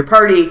join your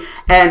party.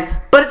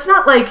 But it's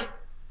not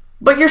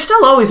but you're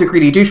still always a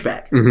greedy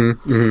douchebag.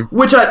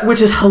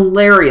 Which is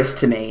hilarious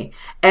to me.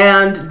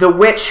 And the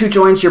witch who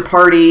joins your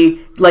party,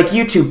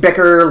 you two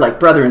bicker like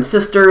brother and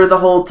sister the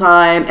whole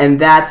time.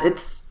 And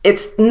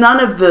it's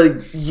none of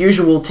the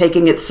usual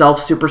taking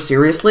itself super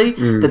seriously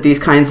that these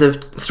kinds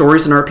of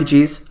stories and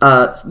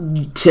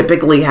RPGs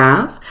typically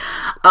have.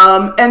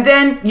 And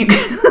then you...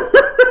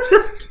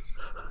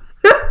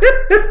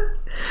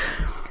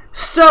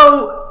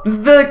 So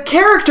the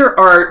character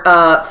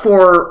art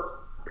for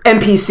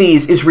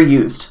NPCs is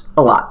reused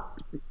a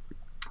lot.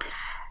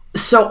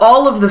 So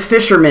all of the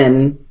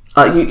fishermen,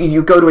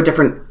 you go to a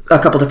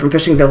couple different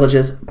fishing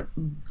villages.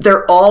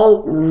 They're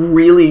all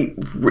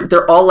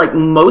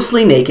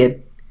mostly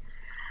naked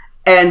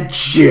and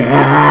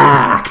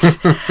jacked.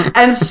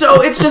 And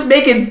so it's just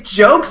making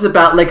jokes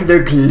about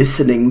their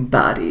glistening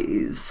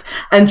bodies.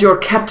 And you're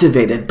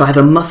captivated by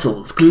the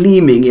muscles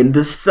gleaming in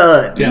the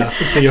sun. Yeah,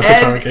 it's a Yoko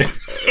Taro game.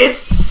 It's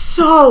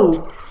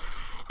so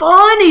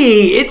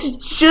funny. It's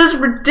just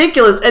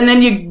ridiculous. And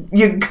then you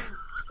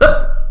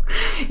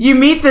you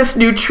meet this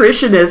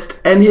nutritionist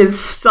and his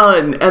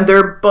son, and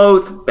they're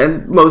both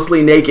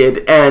mostly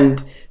naked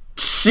and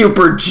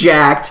super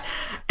jacked.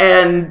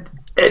 And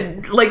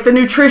the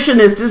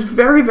nutritionist is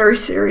very, very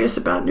serious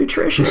about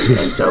nutrition.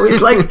 And so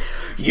he's like,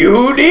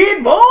 you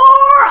need more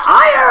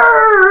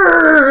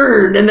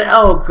iron! And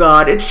oh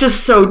God, it's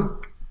just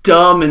so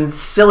dumb and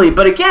silly.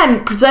 But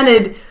again,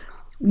 presented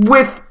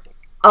with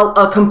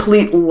a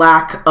complete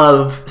lack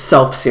of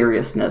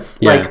self-seriousness.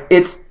 Yeah.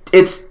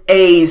 It's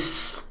a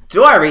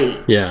story.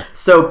 Yeah.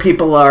 So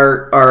people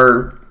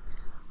are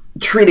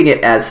treating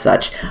it as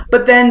such.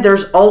 But then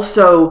there's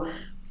also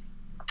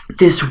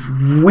these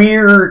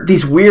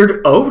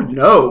weird oh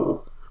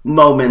no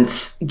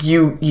moments.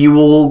 You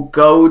will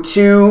go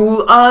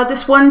to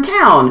this one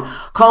town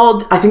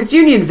called, I think it's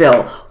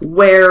Unionville,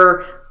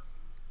 where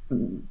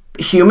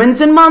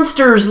humans and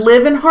monsters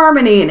live in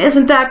harmony, and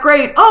isn't that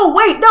great? Oh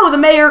wait, no, the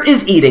mayor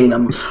is eating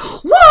them.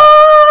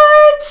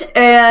 What?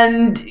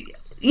 And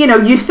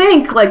you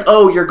think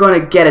oh, you're going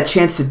to get a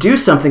chance to do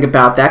something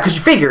about that because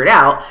you figure it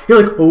out.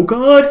 You're like, oh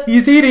God,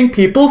 he's eating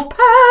people's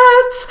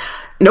pets.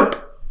 nope,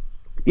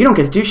 you don't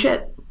get to do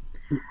shit.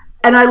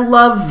 And I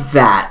love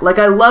that. Like,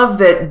 I love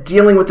that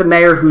dealing with the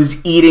mayor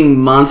who's eating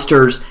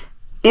monsters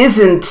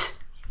isn't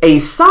a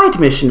side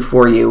mission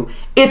for you.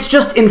 It's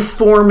just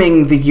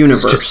informing the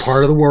universe. It's just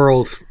part of the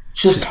world.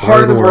 Just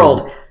part of the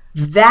world.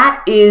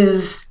 That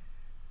is...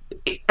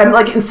 I'm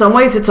like, in some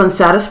ways it's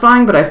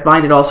unsatisfying, but I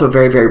find it also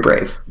very, very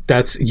brave.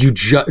 That's...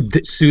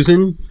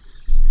 Susan,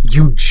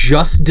 you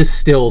just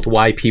distilled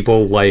why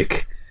people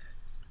like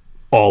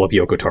all of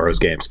Yoko Taro's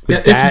games.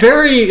 Yeah, it's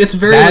very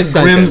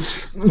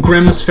like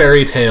Grimm's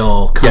fairy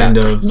tale kind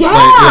of.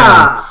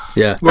 Yeah!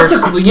 Yeah.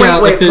 That's a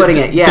great way of putting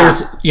it, yeah.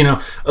 There's,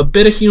 a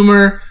bit of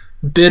humor,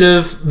 bit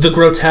of the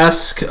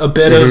grotesque, a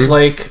bit of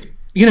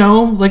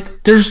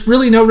there's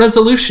really no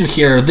resolution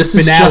here. This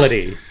is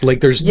finality. Just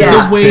like there's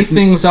the way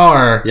things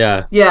are.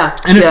 Yeah. Yeah.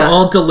 And it's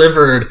all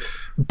delivered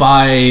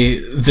by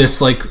this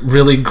like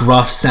really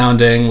gruff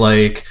sounding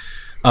like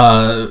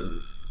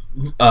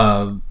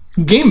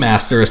game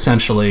master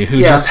essentially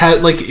who just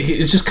had like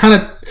it's just kind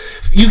of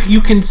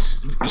you can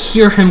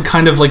hear him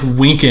kind of like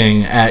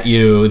winking at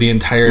you the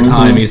entire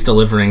time he's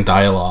delivering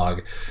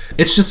dialogue.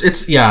 It's just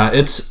it's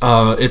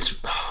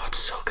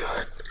so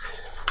good.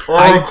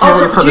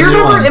 Also, do you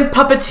remember in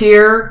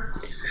Puppeteer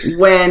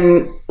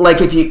when like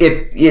if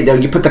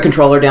you put the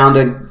controller down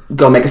to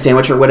go make a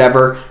sandwich or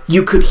whatever,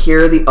 you could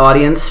hear the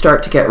audience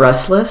start to get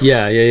restless?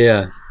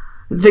 Yeah.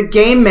 The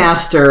game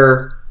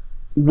master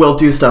will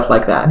do stuff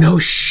like that. No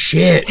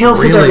shit. He'll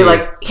sit there and be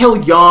like, he'll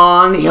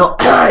yawn, he'll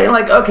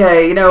like,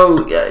 okay,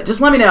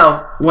 just let me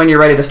know when you're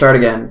ready to start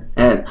again.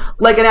 And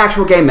like an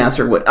actual game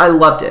master would. I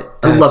loved it.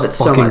 I love it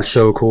so much. Fucking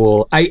so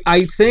cool. I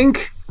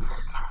think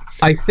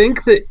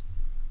that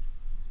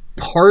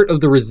part of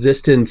the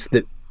resistance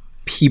that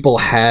people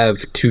have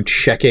to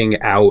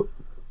checking out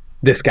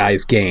this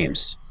guy's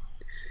games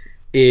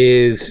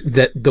is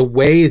that the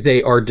way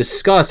they are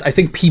discussed, I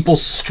think people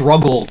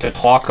struggle to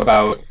talk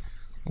about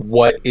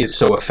what is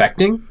so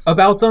affecting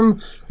about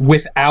them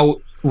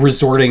without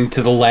resorting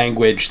to the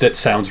language that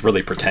sounds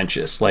really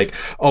pretentious. Like,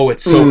 oh,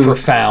 it's so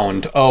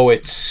profound. Oh,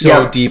 it's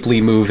so deeply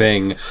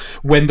moving.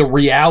 When the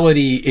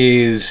reality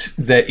is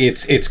that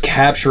it's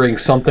capturing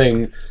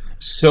something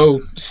so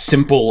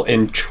simple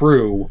and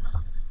true,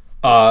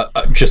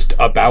 just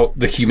about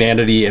the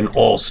humanity in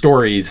all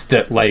stories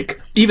that, like,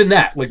 even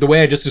that, like, the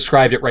way I just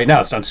described it right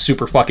now sounds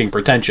super fucking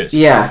pretentious.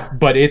 Yeah.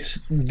 But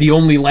it's the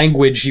only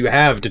language you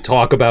have to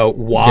talk about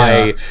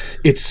why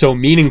it's so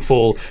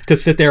meaningful to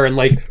sit there and,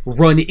 like,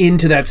 run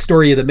into that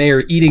story of the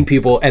mayor eating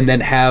people and then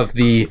have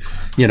the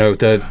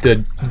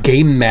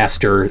game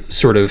master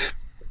sort of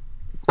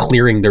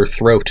clearing their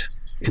throat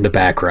in the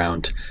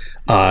background.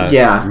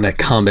 And that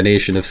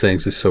combination of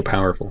things is so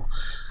powerful.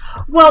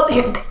 Well,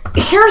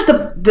 here's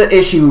the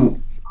issue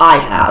I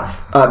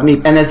have,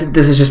 and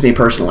this is just me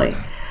personally.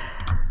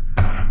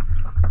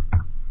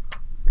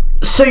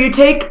 So you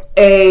take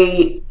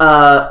a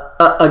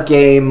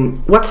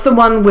game. What's the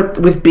one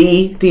with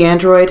B, the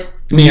android?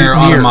 Nier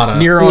Automata.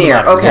 Nier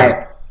Automata. Okay.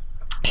 Yeah.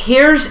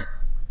 Here's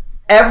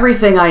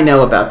everything I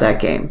know about that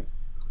game.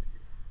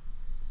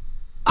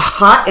 A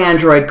hot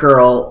android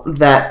girl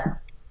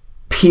that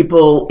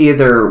people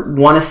either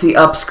want to see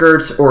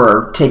upskirts or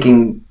are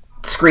taking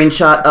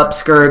screenshot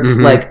upskirts,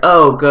 like,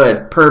 oh,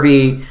 good,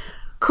 pervy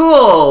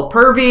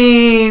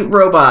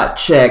robot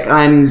chick.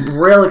 I'm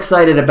real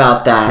excited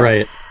about that.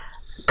 Right.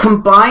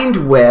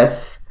 Combined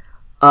with,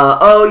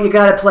 you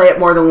gotta play it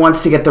more than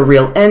once to get the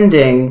real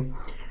ending.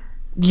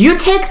 You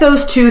take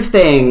those two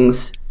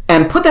things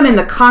and put them in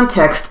the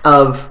context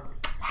of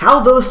how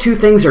those two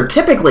things are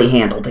typically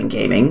handled in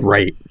gaming.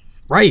 Right.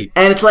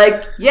 And it's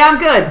like, yeah, I'm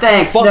good,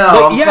 thanks. I'm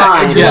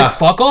fine. And you're like,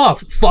 fuck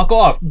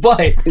off.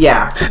 But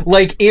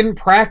like in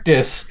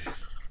practice,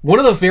 one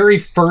of the very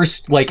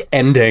first like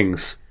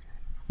endings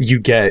you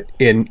get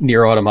in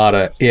Nier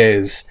Automata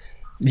is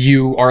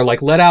you are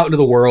like let out into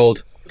the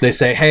world. They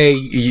say,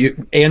 hey,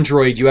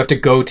 Android, you have to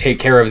go take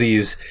care of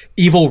these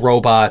evil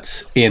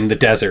robots in the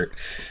desert.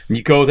 And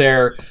you go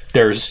there,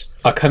 there's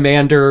a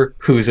commander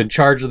who's in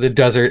charge of the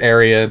desert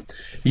area.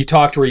 You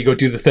talk to her, you go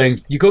do the thing.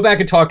 You go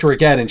back and talk to her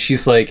again, and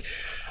she's like,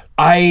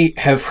 I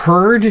have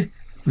heard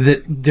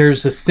that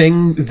there's a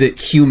thing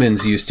that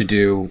humans used to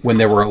do when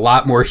there were a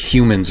lot more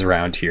humans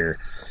around here.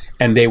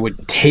 And they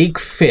would take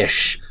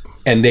fish,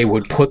 and they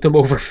would put them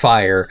over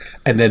fire,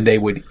 and then they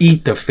would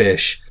eat the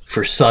fish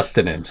for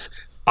sustenance.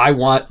 I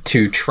want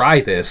to try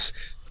this.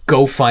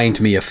 Go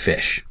find me a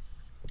fish.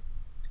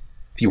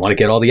 If you want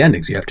to get all the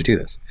endings, you have to do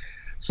this.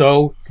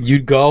 So you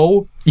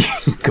go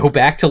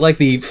back to like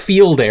the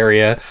field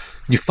area.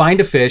 You find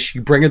a fish.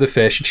 You bring her the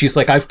fish, and she's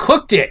like, "I've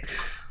cooked it.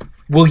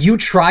 Will you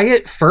try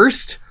it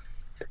first?"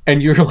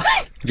 And you're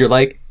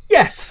like,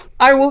 yes,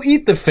 I will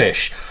eat the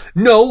fish.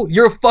 No,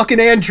 you're a fucking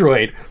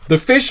android. The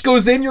fish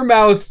goes in your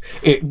mouth,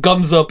 it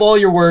gums up all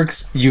your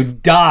works, you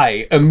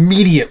die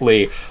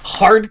immediately.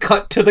 Hard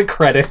cut to the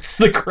credits.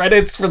 The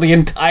credits for the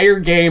entire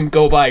game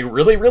go by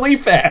really, really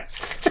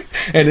fast.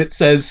 And it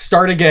says,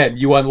 start again,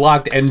 you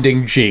unlocked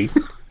ending G.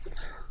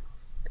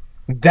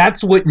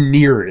 That's what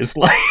Nier is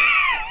like.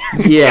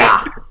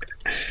 Yeah.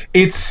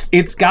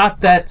 it's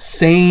got that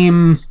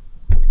same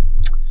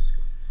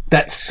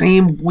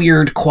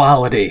weird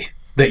quality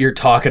that you're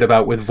talking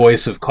about with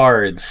Voice of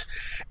Cards,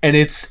 and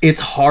it's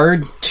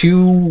hard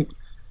to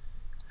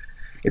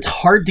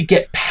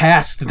get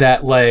past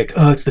that, like,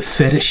 oh, it's the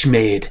fetish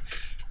maid.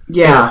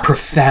 Yeah. A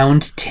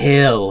profound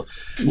tale.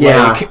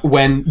 Yeah. Like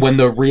when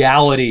the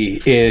reality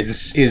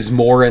is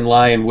more in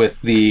line with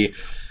the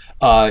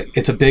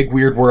it's a big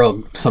weird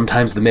world.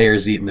 Sometimes the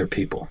mayor's eating their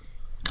people.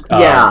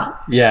 Yeah.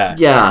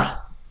 Yeah.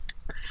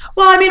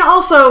 Well, I mean,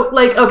 also,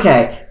 like,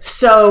 okay,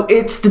 so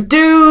it's the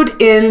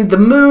dude in the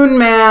moon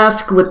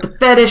mask with the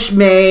fetish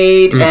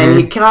maid, and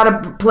you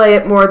gotta play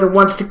it more than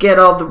once to get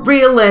all the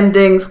real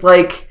endings.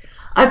 Like,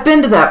 I've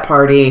been to that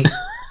party.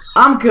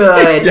 I'm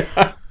good.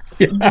 Yeah.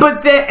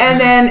 But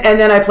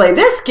then I play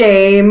this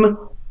game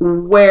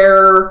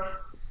where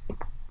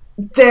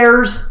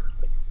there's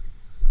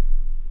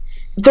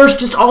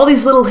just all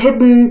these little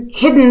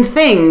hidden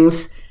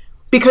things,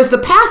 because the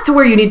path to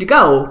where you need to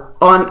go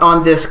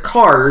on this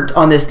card,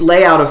 on this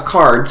layout of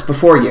cards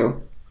before you,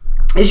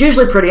 is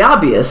usually pretty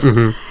obvious.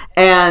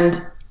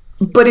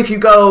 But if you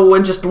go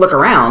and just look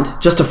around,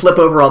 just to flip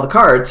over all the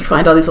cards, you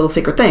find all these little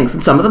secret things,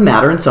 and some of them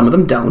matter and some of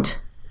them don't.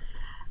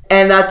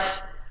 And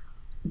that's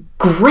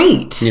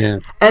great. Yeah.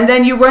 And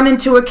then you run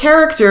into a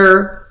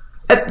character.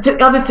 The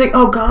other thing,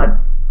 oh god.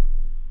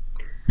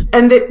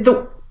 And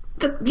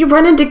you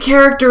run into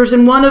characters,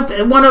 and one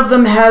of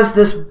them has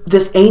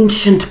this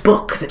ancient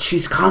book that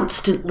she's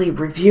constantly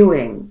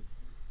reviewing,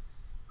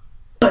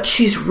 but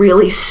she's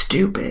really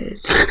stupid.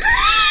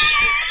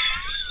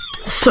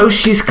 So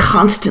she's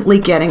constantly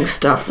getting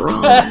stuff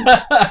wrong.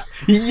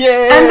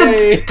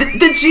 Yay! And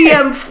the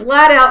GM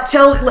flat out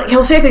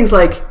he'll say things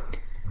like,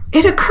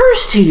 "It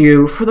occurs to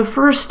you for the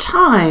first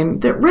time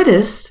that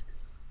Riddis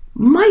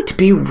might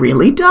be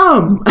really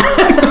dumb."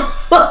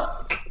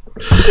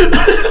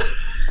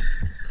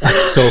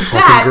 That's so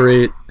fucking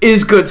great.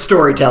 Is good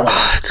storytelling.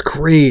 That's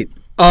great.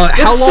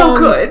 So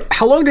good.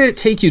 How long did it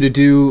take you to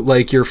do,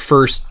 like, the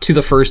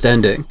first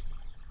ending?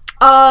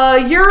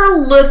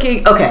 You're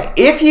looking, okay,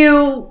 if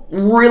you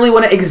really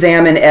want to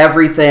examine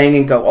everything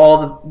and go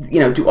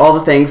do all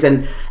the things,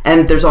 and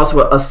there's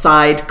also a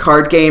side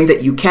card game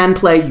that you can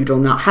play, you do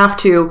not have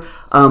to,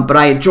 but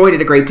I enjoyed it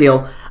a great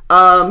deal.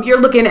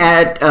 You're looking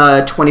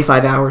at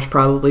 25 hours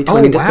probably,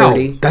 20 to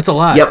 30. That's a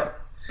lot. Yep.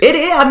 It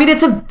is. I mean,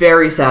 it's a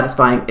very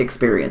satisfying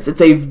experience.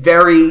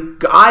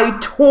 I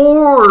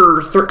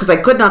tore through, because I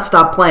could not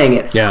stop playing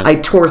it. Yeah. I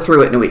tore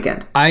through it in a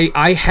weekend.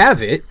 I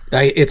have it.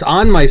 It's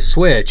on my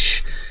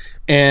Switch,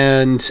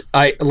 and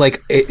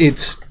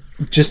it's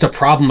just a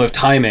problem of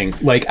timing.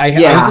 Like, I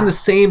was in the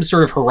same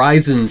sort of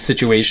Horizon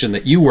situation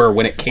that you were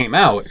when it came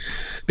out,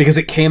 because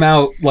it came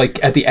out,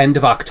 like, at the end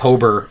of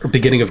October or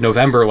beginning of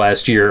November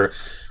last year,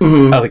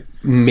 like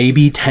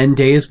maybe 10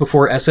 days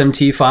before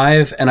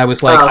SMT5, and I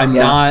was like,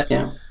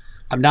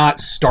 I'm not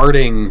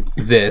starting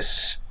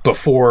this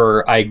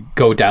before I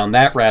go down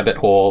that rabbit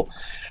hole.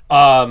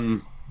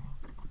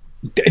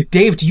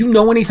 Dave, do you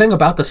know anything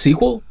about the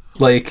sequel?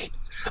 Like,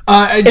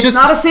 it's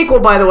not a sequel,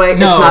 by the way.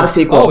 No. It's not a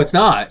sequel. Oh, it's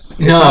not.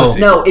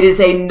 No, it is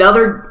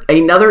another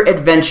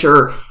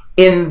adventure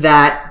in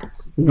that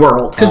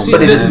world,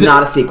 but it is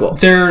not a sequel.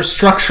 They're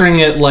structuring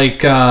it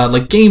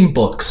like game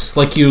books.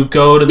 Like, you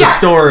go to the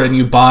store and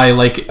you buy,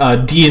 like, a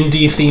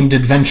D&D themed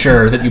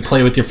adventure that you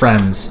play with your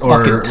friends,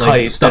 or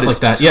like stuff like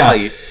that.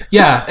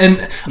 Yeah,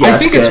 and I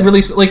think it's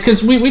really, like,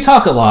 because we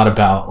talk a lot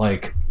about,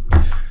 like,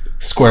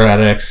 Square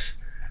Enix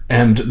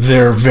and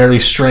their very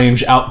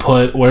strange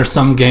output, where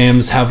some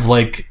games have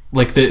like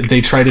they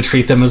try to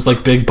treat them as,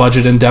 like, big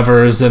budget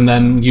endeavors, and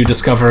then you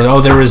discover, oh,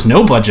 there is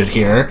no budget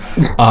here,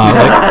 like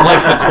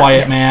The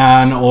Quiet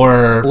Man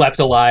or Left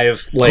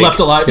Alive.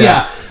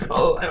 Yeah.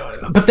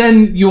 But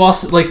then you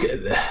also, like,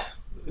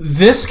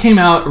 this came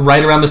out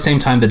right around the same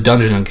time that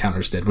Dungeon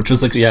Encounters did, which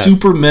was, like,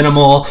 super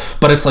minimal,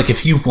 but it's like,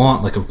 if you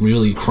want, like, a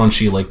really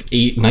crunchy, like,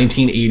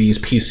 1980s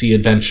PC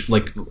adventure,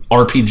 like,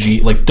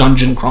 RPG, like,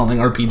 dungeon crawling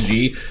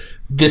RPG,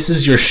 this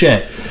is your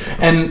shit.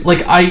 And,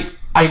 like, I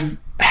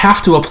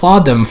have to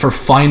applaud them for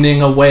finding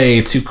a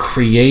way to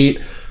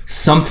create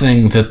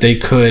something that they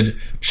could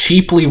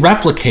cheaply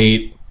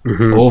replicate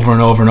over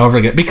and over and over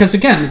again. Because,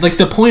 again, like,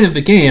 the point of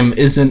the game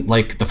isn't,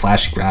 like, the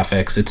flashy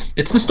graphics. It's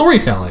the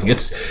storytelling.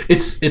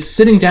 It's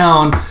sitting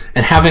down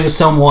and having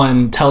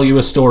someone tell you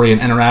a story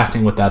and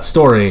interacting with that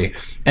story.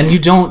 And you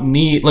don't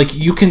need, like,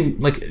 you can,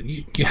 like,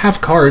 you have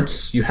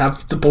cards, you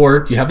have the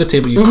board, you have the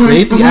table, you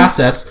create the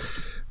assets,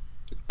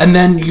 and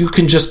then you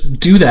can just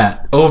do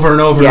that over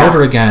and over and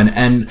over again.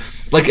 And,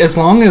 like, as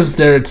long as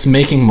it's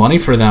making money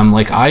for them,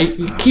 like, I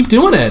keep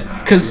doing it.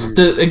 Because,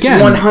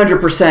 again...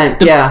 100%,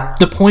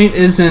 The point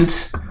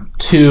isn't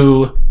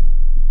to,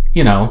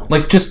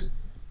 like, just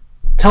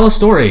tell a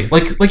story.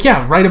 Like,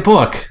 write a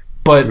book,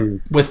 but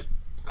with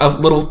a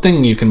little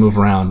thing you can move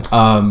around.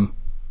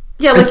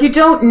 Like, you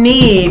don't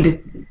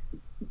need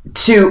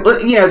to,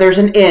 there's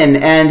an inn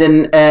and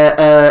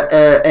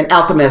an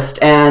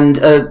alchemist and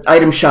an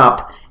item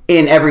shop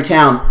in every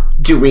town.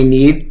 Do we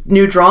need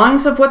new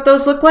drawings of what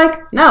those look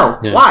like? No.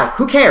 Yeah. Why?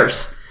 Who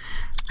cares?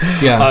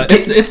 Yeah,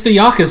 it's the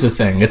Yakuza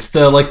thing. It's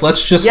the like,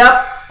 let's just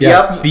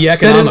Yep. Be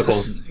economical.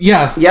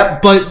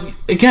 Yep. But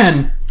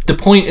again, the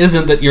point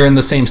isn't that you're in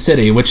the same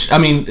city, which, I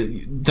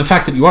mean, the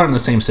fact that you are in the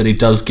same city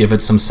does give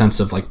it some sense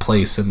of like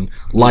place and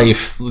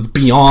life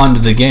beyond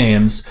the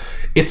games.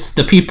 It's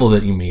the people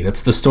that you meet.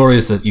 It's the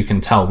stories that you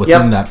can tell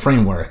within that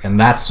framework, and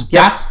that's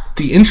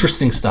the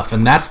interesting stuff,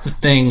 and that's the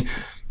thing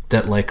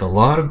that like a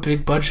lot of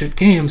big budget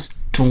games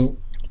don't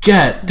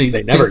get.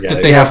 They never get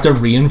that they have to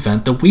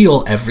reinvent the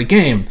wheel every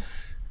game.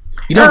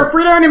 If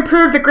we don't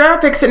improve the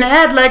graphics and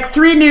add like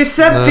 3 new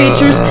sub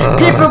features,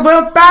 people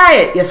won't buy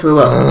it. Yes, we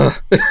will.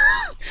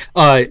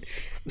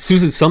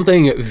 Susan,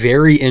 something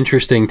very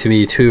interesting to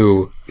me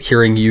too,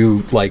 hearing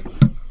you like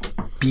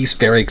be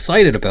very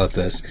excited about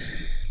this.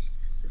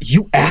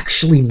 You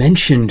actually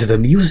mentioned the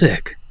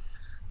music.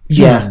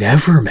 You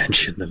never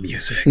mentioned the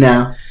music.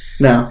 No.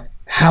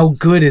 How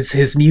good is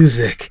his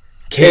music?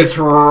 It's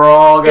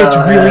real good. It's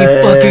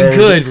really fucking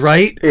good,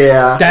 right?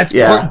 Yeah. That's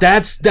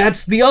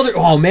the other.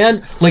 Oh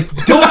man, like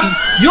you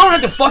don't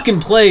have to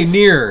fucking play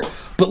Nier,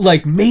 but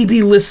like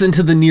maybe listen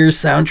to the Nier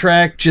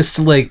soundtrack just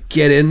to like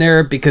get in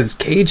there, because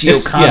Keiji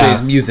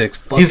Okabe's music's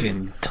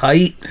fucking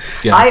tight.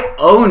 Yeah. I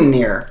own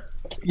Nier.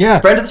 Yeah.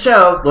 Friend of the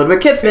show, Ludwig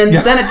Kitzman,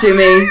 sent it to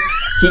me.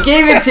 He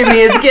gave it to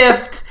me as a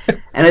gift,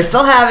 and I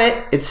still have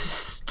it. It's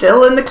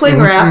still in the cling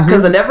wrap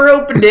because I never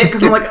opened it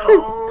because I'm like,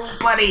 oh,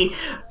 buddy.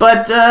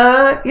 But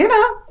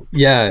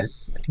Yeah,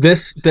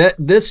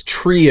 this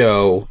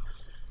trio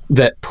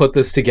that put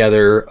this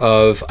together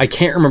of, I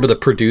can't remember the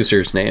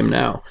producer's name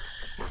now,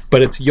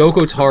 but it's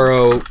Yoko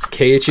Taro,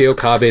 Keiichi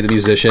Okabe, the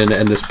musician,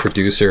 and this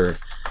producer,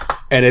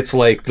 and it's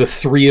like the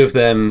three of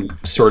them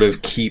sort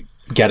of keep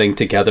getting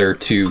together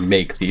to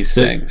make these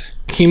things.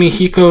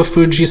 Kimihiko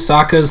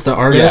Fujisaka's the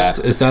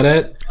artist. Is that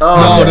it?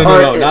 Oh,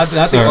 no, not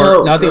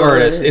the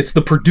artist. It's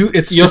the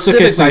It's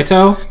Yosuke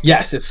Saito.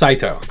 Yes, it's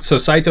Saito. So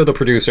Saito, the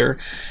producer.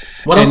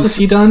 What else has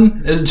he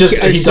done? Is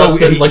just he does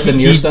the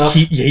Nier stuff.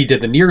 He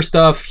did the Nier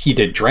stuff. He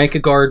did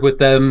Drankagard with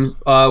them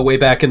way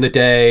back in the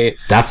day.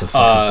 That's a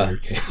fucking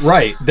weird game.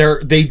 Right.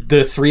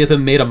 The three of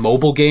them made a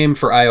mobile game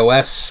for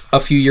iOS a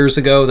few years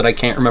ago that I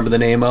can't remember the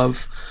name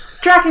of.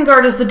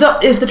 Drakengard is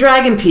the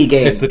Dragon P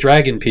game. It's the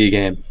Dragon P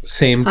game.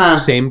 Same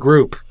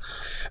group.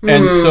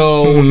 And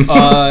so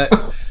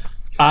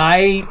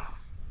I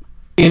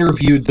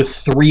interviewed the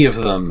three of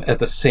them at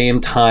the same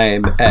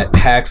time at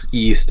PAX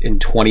East in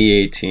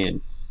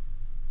 2018.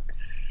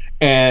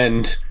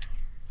 And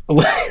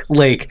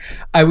like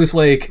I was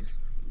like,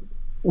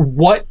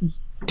 what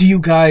do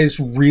you guys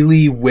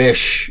really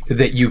wish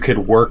that you could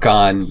work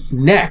on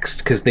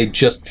next? Because they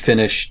just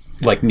finished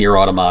like Nier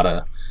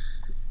Automata.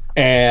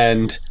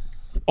 And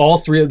all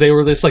three, they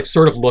were just like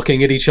sort of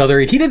looking at each other.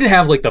 He didn't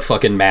have like the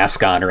fucking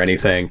mask on or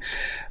anything.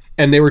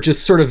 And they were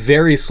just sort of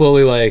very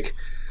slowly like,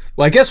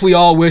 well, I guess we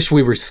all wish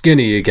we were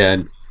skinny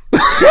again.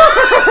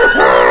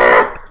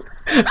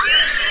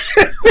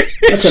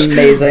 That's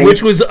amazing.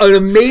 Which was an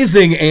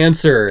amazing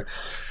answer.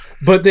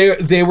 But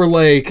they were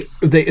like,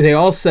 they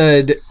all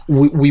said,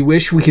 we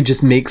wish we could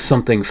just make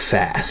something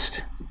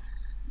fast.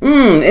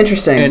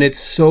 Interesting. And it's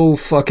so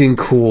fucking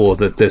cool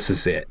that this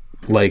is it.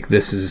 Like,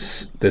 this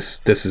is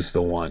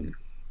the one.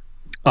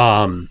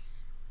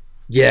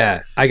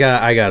 Yeah, I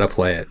gotta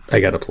play it.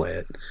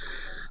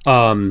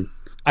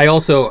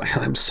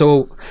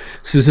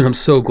 Susan, I'm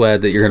so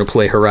glad that you're gonna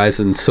play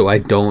Horizon, so I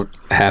don't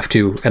have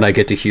to, and I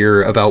get to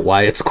hear about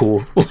why it's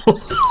cool.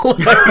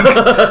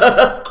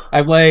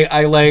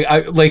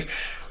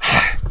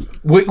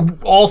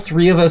 All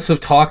three of us have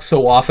talked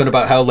so often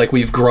about how like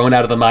we've grown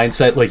out of the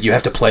mindset like you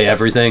have to play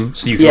everything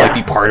so you can like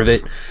be part of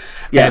it.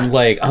 Yeah. And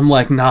like I'm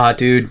like, nah,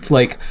 dude,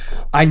 like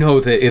I know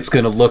that it's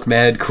gonna look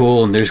mad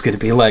cool and there's gonna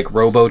be like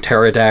robo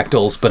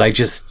pterodactyls, but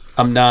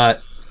I'm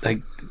not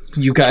like,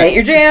 you guys ain't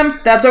your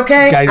jam. That's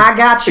okay. Guys, I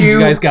got you. You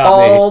guys got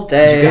all me.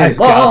 Day you guys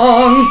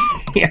long.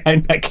 Got me.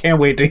 Yeah, I can't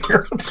wait to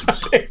hear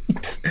about it.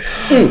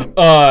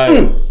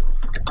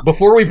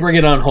 Before we bring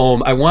it on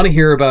home, I want to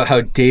hear about how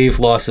Dave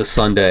lost a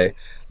Sunday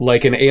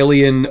like an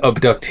alien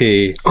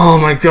abductee. Oh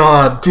my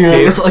god, dude!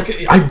 It's like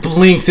I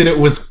blinked and it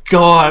was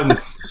gone.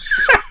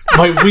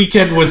 My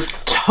weekend was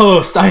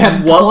toast. I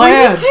had what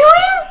plans. Were you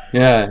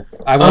doing? Yeah,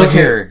 I want to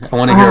hear. I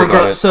want to hear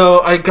about it.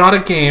 So I got a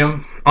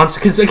game on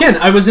because again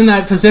I was in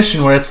that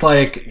position where it's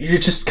like you're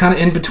just kind of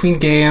in between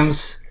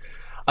games.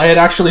 I had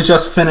actually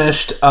just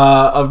finished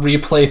a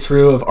replay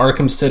through of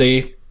Arkham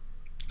City.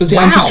 Wow.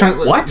 I'm just trying.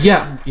 What?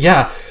 Yeah.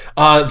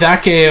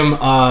 That game.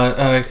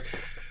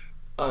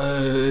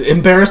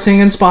 Embarrassing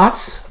in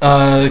spots.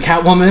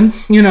 Catwoman,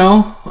 you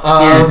know.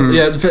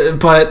 Yeah,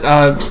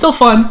 but still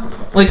fun.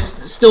 Like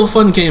still a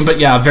fun game, but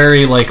yeah,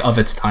 very like of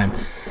its time.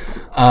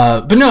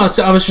 But no,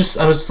 so I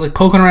was like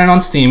poking around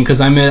on Steam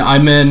because I'm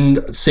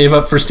in save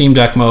up for Steam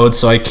Deck mode,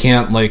 so I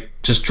can't like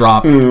just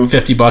drop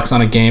 $50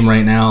 on a game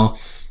right now.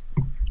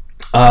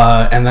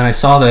 And then I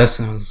saw this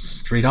and it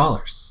was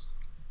 $3.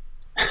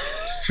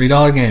 It's a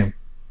 $3 game.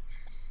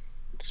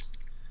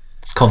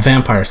 It's called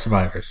Vampire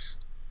Survivors.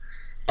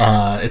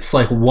 It's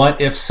like,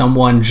 what if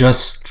someone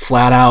just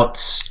flat out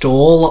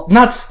stole's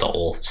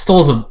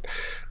a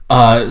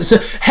So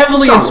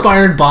heavily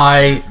inspired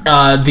by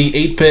the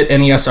 8-bit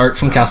NES art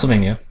from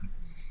Castlevania.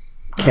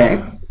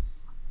 Okay.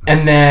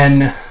 And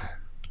then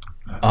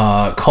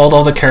called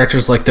all the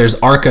characters, like there's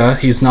Arca.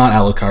 He's not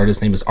Alucard.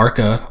 His name is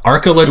Arca.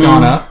 Arca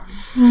Ladonna.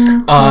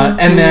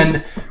 And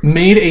then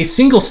made a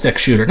single stick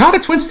shooter. Not a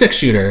twin stick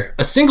shooter.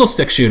 A single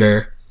stick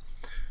shooter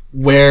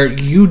where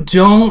you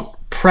don't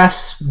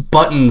press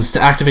buttons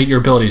to activate your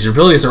abilities. Your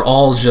abilities are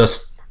all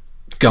just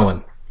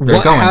going.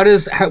 They're going.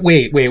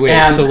 Wait.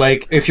 And, so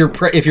like if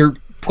you're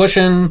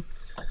pushing,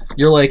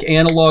 you're like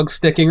analog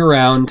sticking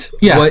around.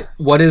 Yeah.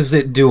 What is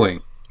it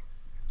doing?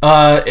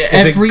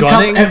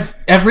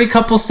 Every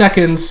couple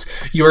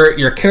seconds,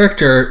 your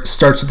character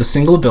starts with a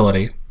single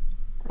ability.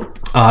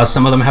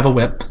 Some of them have a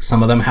whip.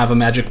 Some of them have a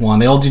magic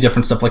wand. They all do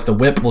different stuff. Like the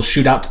whip will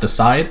shoot out to the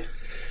side.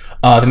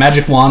 The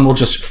magic wand will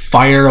just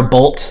fire a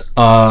bolt,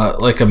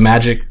 like a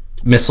magic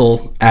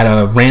missile, at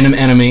a random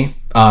enemy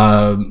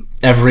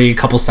every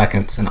couple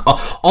seconds. And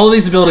all of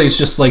these abilities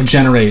just like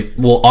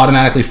will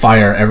automatically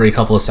fire every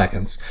couple of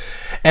seconds.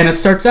 And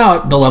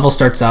the level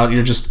starts out,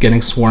 you're just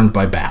getting swarmed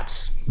by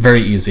bats.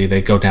 Very easy.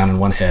 They go down in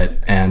one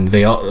hit, and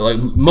they all, like,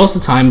 most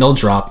of the time they'll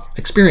drop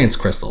experience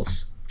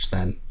crystals, which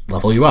then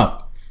level you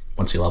up.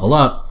 Once you level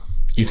up,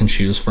 you can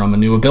choose from a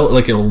new ability.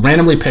 Like it'll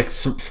randomly pick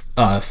from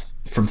a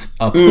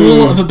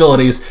pool of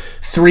abilities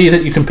 3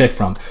 that you can pick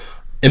from.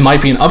 It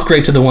might be an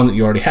upgrade to the one that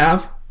you already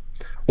have,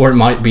 or it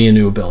might be a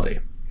new ability.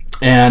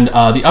 And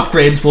the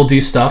upgrades will do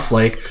stuff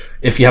like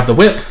if you have the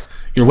whip,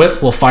 your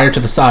whip will fire to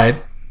the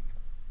side,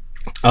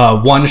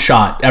 1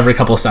 shot every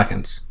couple of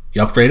seconds.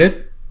 You upgrade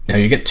it. Now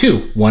you get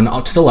 2, 1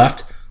 out to the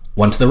left,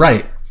 1 to the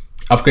right.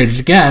 Upgrade it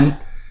again,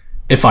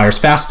 it fires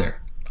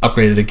faster.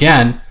 Upgrade it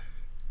again,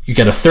 you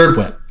get a 3rd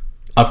whip.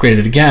 Upgrade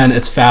it again,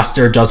 it's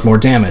faster, does more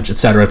damage,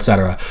 etc.,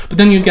 etc. But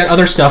then you get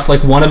other stuff,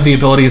 like one of the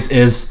abilities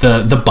is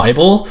the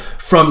Bible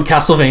from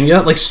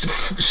Castlevania, like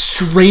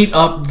straight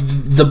up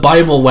the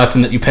Bible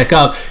weapon that you pick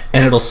up,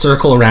 and it'll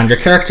circle around your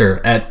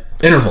character at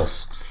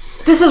intervals.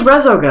 This is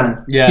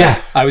Resogun.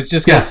 Yeah. I was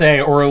just gonna say,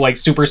 or like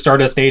Super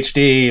Stardust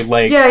HD,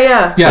 like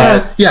Yeah.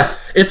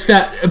 It's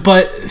that,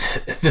 but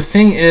the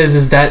thing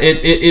is that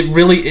it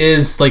really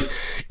is like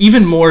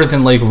even more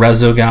than like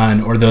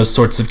Resogun or those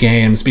sorts of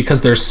games,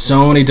 because there's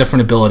so many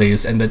different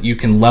abilities and that you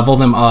can level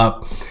them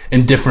up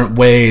in different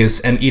ways,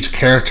 and each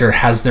character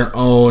has their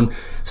own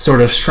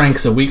sort of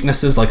strengths and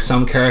weaknesses. Like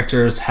some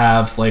characters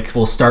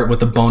will start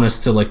with a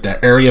bonus to like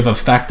the area of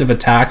effect of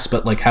attacks,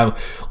 but like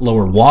have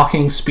lower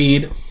walking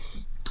speed.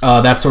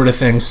 That sort of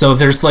thing. So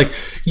there's like,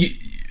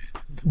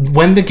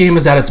 when the game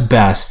is at its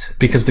best,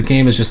 because the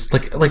game is just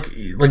like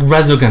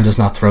Resogun does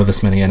not throw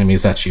this many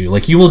enemies at you.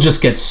 Like you will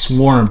just get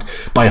swarmed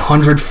by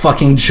 100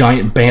 fucking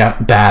giant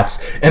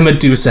bats and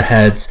Medusa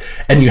heads,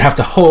 and you have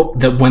to hope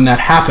that when that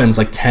happens,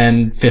 like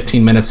 10,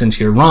 15 minutes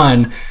into your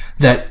run,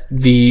 that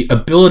the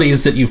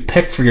abilities that you've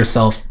picked for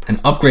yourself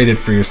and upgraded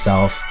for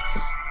yourself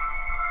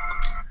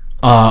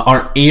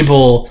are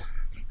able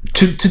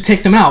to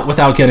take them out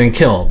without getting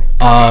killed.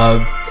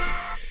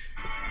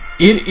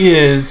 It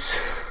is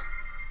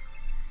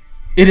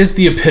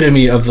the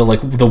epitome of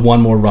the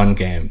one more run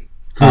game.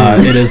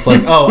 It is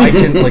like, I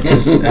can like,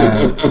 cause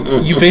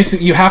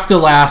you have to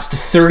last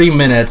 30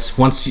 minutes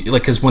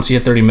because once you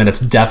hit 30 minutes,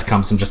 death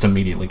comes and just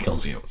immediately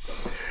kills you.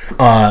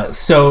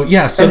 So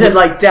is it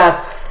like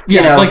death?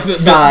 Yeah, like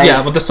with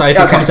the scythe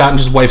that comes out and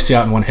just wipes you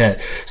out in one hit.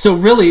 So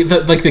really,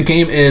 the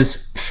game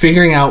is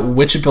figuring out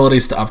which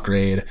abilities to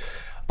upgrade,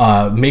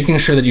 making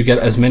sure that you get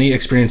as many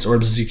experience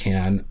orbs as you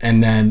can,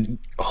 and then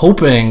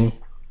hoping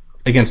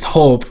against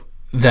hope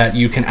that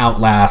you can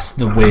outlast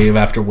the wave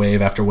after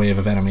wave after wave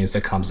of enemies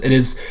that comes. It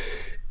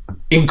is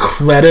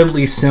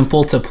incredibly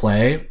simple to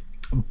play,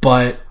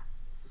 but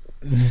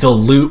the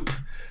loop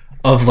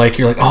of like,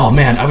 you're like, oh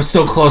man, I was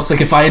so close.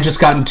 Like if I had just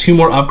gotten 2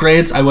 more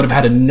upgrades, I would have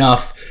had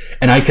enough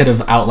and I could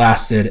have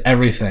outlasted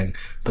everything.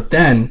 But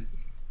then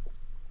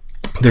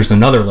there's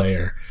another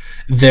layer.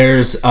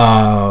 There's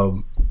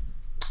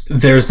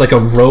like a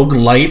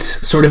roguelite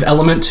sort of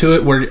element to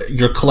it where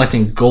you're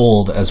collecting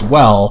gold as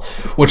well,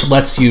 which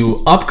lets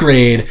you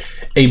upgrade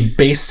a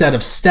base set of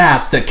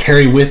stats that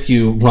carry with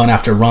you run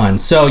after run.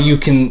 So you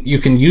can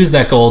use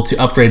that gold to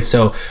upgrade.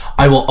 So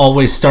I will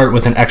always start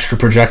with an extra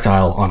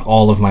projectile on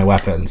all of my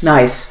weapons.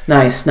 Nice.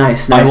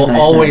 I will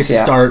always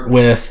start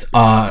with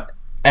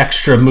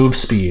extra move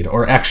speed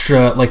or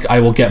extra, like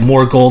I will get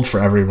more gold for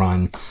every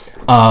run.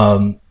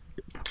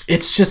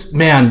 It's just,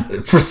 man,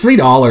 for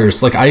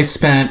 $3, like I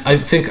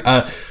think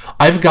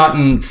I've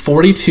gotten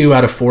 42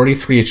 out of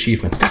 43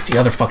 achievements. That's the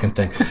other fucking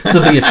thing. So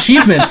the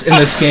achievements in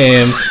this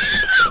game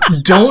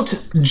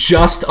don't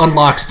just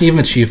unlock Steam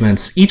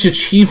achievements. Each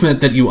achievement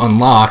that you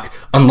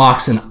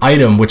unlocks an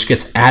item which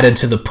gets added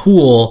to the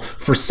pool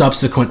for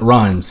subsequent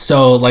runs.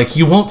 So like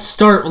you won't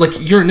start, like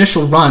your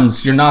initial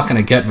runs, you're not going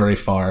to get very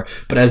far.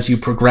 But as you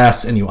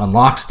progress and you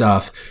unlock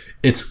stuff,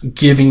 it's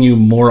giving you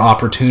more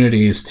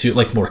opportunities to,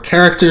 like, more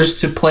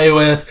characters to play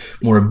with,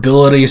 more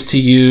abilities to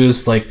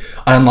use. Like,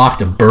 I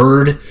unlocked a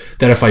bird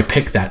that if I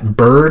pick that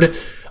bird,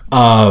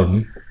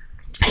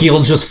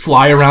 he'll just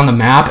fly around the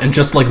map and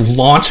just like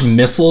launch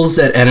missiles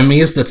at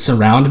enemies that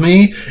surround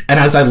me. And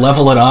as I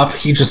level it up,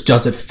 he just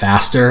does it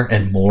faster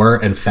and more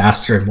and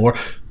faster and more.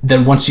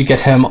 Then once you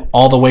get him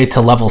all the way to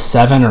level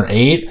 7 or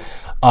 8,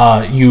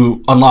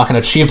 you unlock an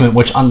achievement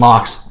which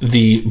unlocks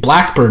the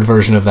Blackbird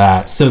version of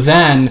that. So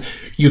then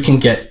you can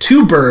get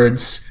 2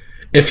 birds.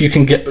 If you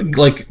can get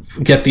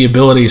the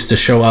abilities to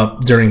show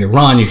up during your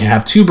run, you can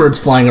have 2 birds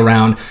flying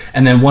around.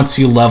 And then once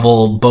you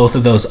level both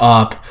of those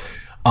up,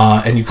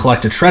 and you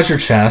collect a treasure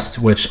chest,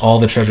 which all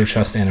the treasure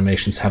chest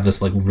animations have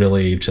this like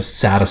really just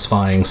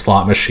satisfying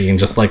slot machine,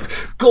 just like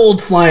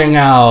gold flying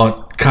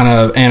out kind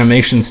of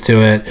animations to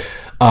it.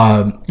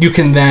 You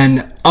can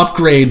then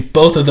upgrade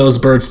both of those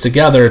birds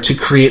together to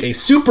create a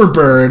super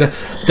bird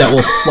that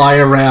will fly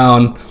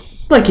around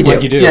like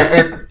you do.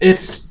 Yeah,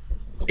 it's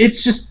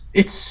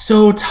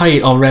so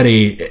tight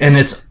already, and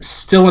it's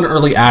still in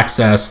early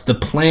access. The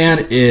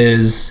plan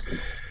is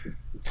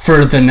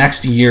for the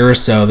next year or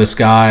so, this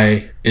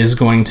guy is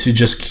going to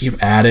just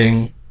keep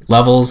adding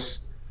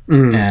levels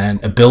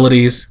and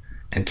abilities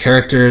and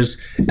characters,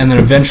 and then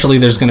eventually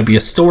there's going to be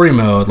a story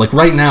mode. Like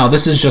right now,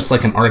 this is just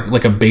like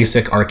a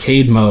basic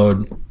arcade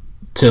mode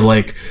to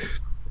like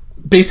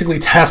basically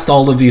test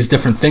all of these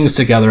different things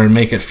together and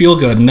make it feel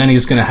good. And then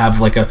he's going to have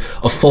like a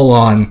full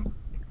on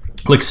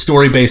like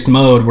story based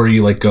mode where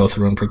you like go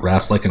through and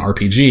progress like an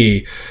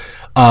RPG.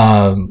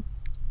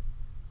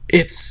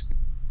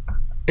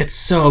 It's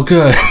so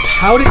good.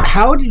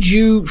 How did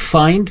you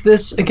find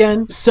this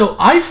again? So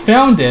I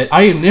found it.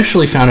 I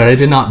initially found it. I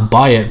did not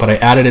buy it, but I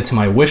added it to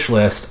my wish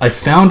list. I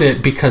found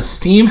it because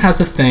Steam has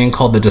a thing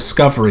called the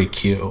Discovery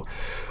Queue,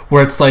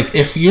 where it's like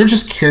if you're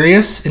just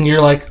curious and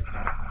you're like,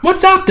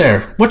 what's out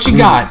there? What you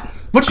got?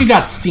 What you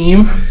got,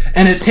 Steam?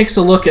 And it takes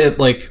a look at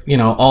like, you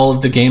know, all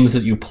of the games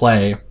that you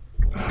play.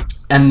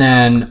 And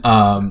then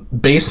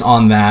based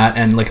on that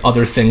and like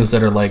other things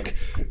that are like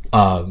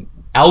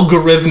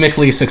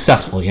algorithmically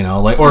successful, you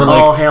know, like or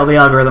like all hail the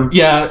algorithm.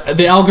 Yeah,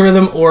 the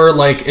algorithm, or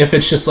like if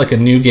it's just like a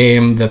new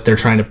game that they're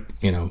trying to,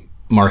 you know,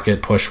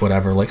 market, push,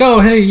 whatever, like,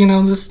 oh hey, you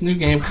know, this new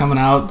game coming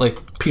out,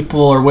 like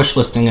people are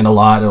wishlisting it a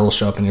lot, it'll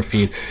show up in your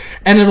feed.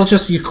 And it'll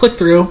just, you click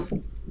through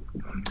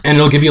and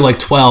it'll give you like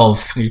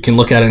 12. You can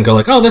look at it and go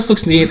like, oh, this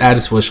looks neat, add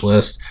it to wish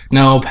list.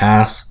 No,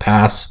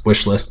 pass,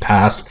 wish list,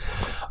 pass.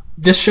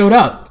 This showed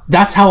up.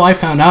 That's how I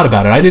found out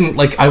about it.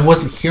 I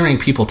wasn't hearing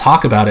people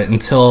talk about it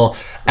until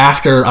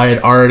after I had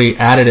already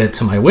added it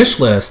to my wish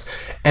list.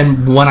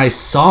 And when I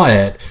saw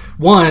it,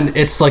 one,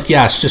 it's like,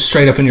 yeah, it's just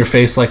straight up in your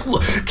face, like,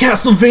 look,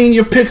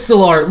 Castlevania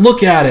pixel art,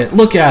 look at it.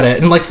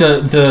 And like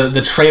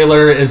the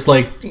trailer is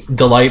like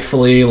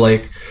delightfully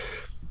like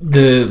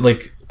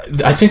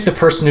I think the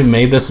person who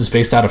made this is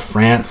based out of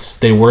France.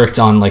 They worked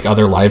on like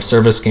other live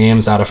service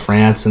games out of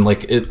France, and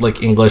like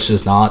English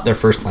is not their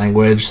first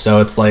language, so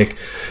it's like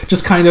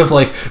just kind of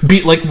like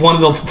be like one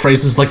of the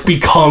phrases like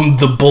become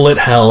the bullet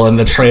hell in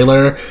the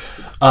trailer.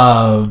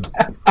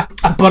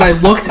 But I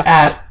looked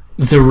at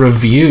the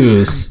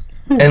reviews,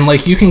 and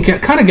like you can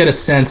get a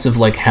sense of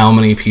like how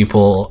many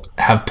people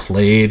have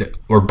played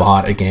or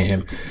bought a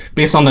game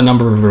based on the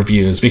number of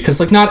reviews, because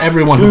like not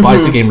everyone who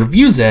buys a game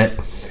reviews it.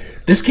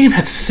 This game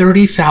had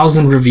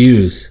 30,000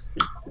 reviews.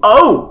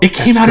 Oh! It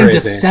came out in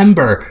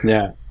December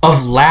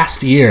of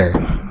last year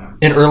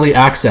in early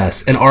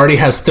access and already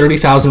has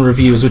 30,000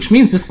 reviews, which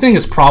means this thing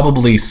is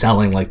probably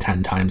selling like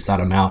 10 times that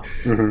amount.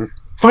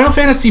 Final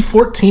Fantasy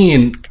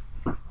XIV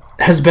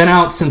has been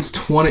out since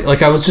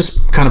I was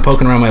just kind of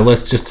poking around my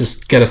list just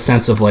to get a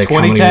sense of like how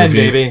many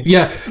reviews. Baby.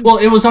 Yeah. Well,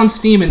 it was on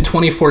Steam in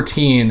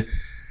 2014,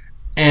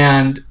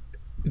 and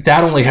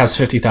that only has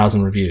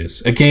 50,000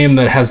 reviews. A game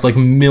that has like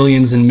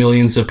millions and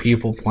millions of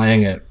people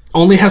playing it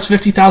only has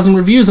 50,000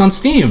 reviews on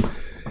Steam.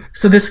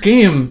 So this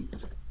game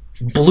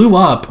blew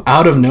up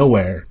out of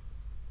nowhere.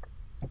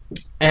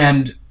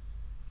 And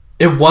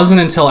it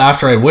wasn't until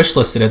after I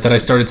wishlisted it that I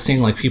started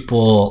seeing like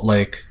people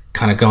like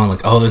kind of going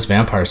like, oh, this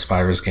Vampire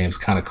Survivors game's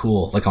kind of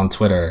cool, like on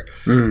Twitter.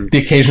 The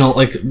occasional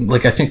like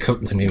I think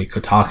maybe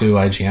Kotaku,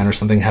 IGN or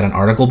something had an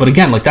article, but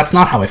again, like that's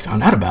not how I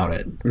found out about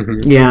it.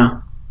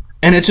 Yeah.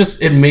 And it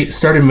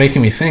started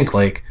making me think,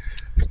 like,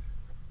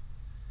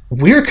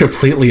 we're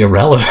completely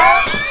irrelevant.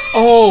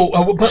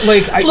 But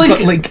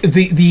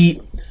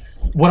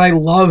what I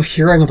love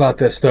hearing about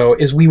this, though,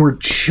 is we were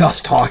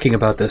just talking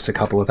about this a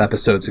couple of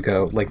episodes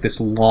ago, like this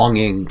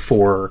longing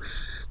for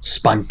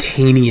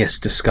spontaneous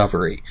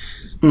discovery.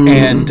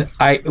 And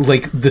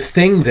the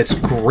thing that's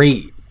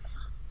great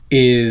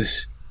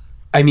is,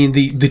 I mean,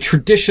 the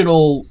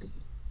traditional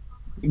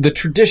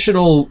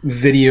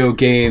video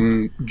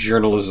game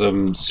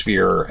journalism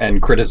sphere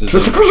and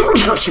criticism,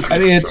 I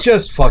mean, it's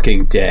just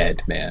fucking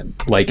dead, man.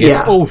 Like,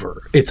 it's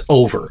over. It's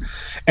over.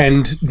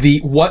 And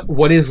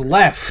what is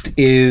left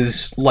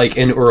is like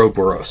an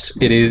Ouroboros.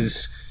 It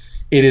is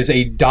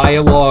a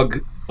dialogue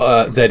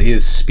that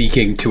is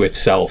speaking to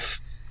itself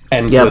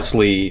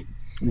endlessly,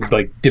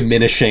 like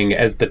diminishing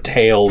as the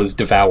tale is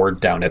devoured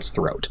down its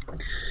throat.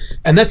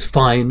 And that's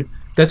fine.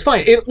 That's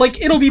fine.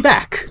 It'll be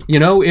back, you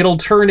know? It'll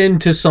turn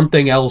into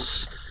something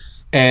else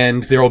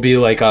and there will be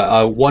like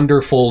a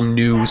wonderful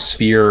new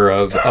sphere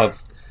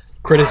of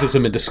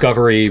criticism and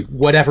discovery,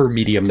 whatever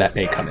medium that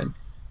may come in.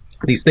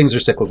 These things are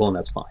cyclical, and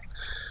that's fine.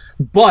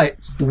 But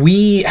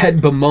we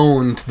had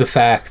bemoaned the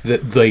fact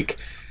that, like,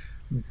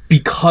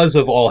 because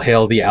of All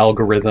Hail the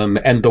Algorithm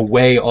and the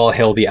way All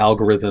Hail the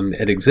Algorithm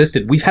had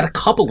existed, we've had a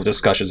couple of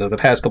discussions over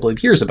the past couple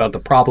of years about the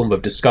problem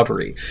of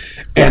discovery.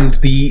 Yeah. And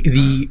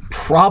the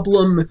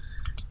problem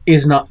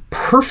is not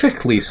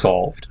perfectly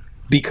solved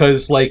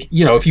because, like,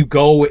 you know, if you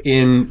go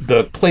in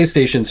the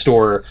PlayStation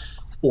store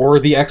or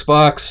the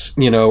Xbox,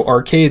 you know,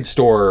 arcade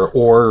store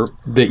or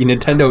the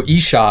Nintendo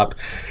eShop,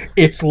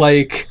 it's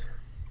like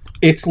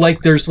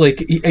there's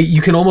like,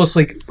 you can almost,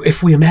 like,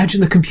 if we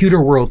imagine the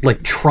computer world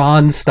like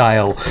Tron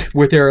style,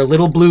 where there are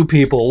little blue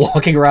people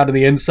walking around on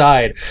the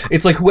inside,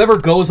 it's like whoever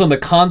goes on the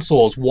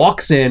consoles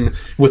walks in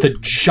with a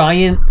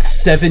giant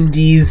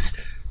 70s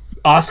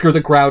Oscar the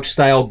Grouch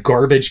style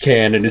garbage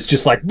can and is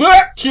just like,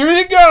 here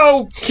you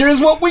go, here's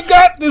what we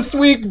got this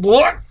week,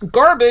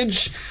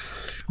 garbage.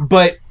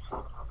 But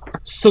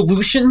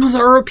solutions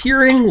are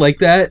appearing like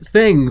that.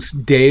 Things,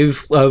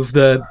 Dave, of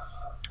the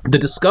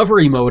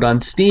discovery mode on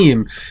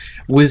Steam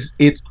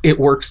it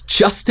works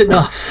just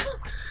enough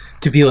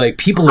to be like,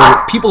 people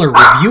are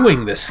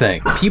reviewing this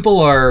thing,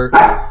 people are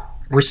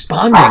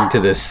responding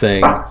to this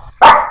thing,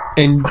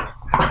 and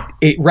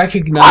it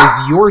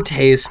recognized your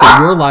taste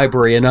and your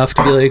library enough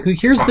to be like,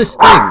 here's this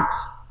thing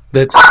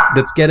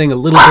that's getting a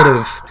little bit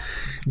of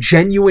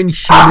genuine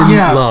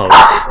human love.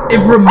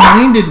 It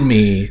reminded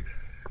me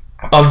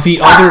of the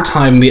other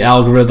time the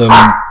algorithm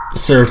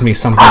served me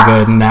something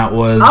good, and that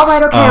was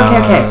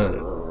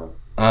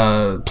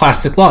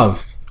Plastic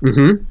Love.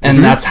 Mm-hmm.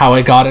 And that's how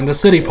I got into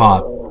City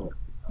Pop.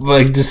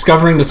 Like,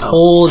 discovering this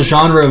whole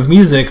genre of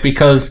music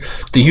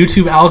because the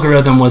YouTube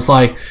algorithm was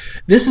like,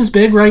 this is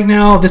big right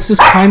now. This is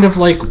kind of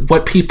like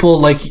what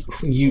people like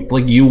you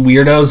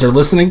weirdos are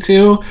listening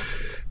to.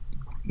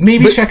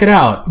 Maybe check it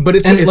out. But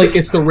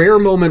it's the rare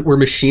moment where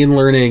machine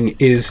learning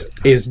is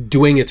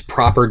doing its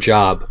proper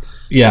job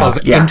of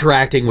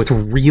interacting with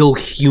real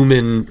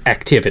human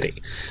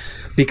activity.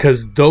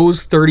 Because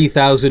those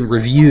 30,000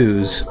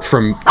 reviews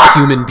from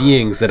human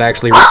beings that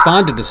actually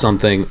responded to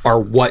something are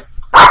what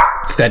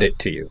fed it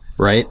to you,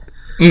 right?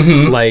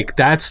 Mm-hmm. Like,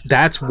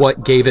 that's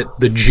what gave it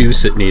the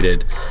juice it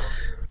needed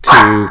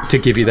to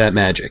give you that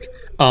magic.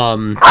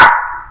 Man,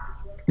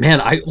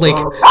 I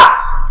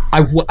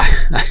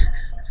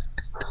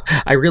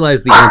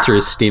realize the answer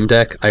is Steam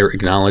Deck. I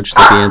acknowledge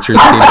that the answer is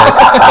Steam Deck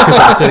because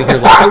I'm sitting here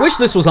like, I wish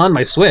this was on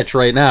my Switch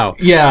right now.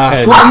 Yeah,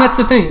 and that's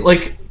the thing.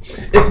 Like,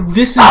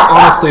 this is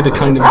honestly the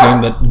kind of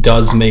game that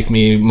does make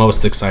me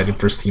most excited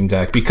for Steam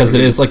Deck because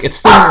it is like, it's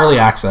still in early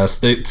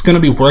access. It's going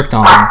to be worked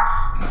on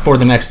for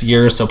the next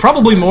year or so,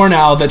 probably more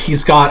now that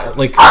he's got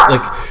like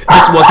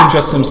this wasn't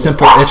just some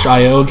simple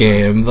itch.io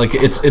game. Like,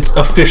 it's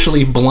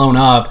officially blown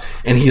up,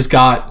 and he's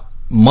got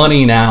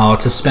money now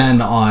to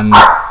spend on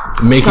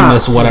making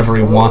this whatever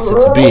he wants it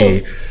to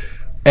be.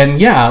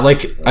 And yeah, the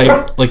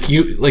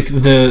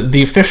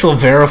official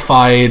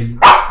verified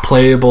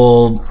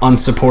playable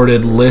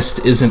unsupported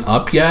list isn't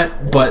up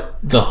yet, but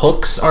the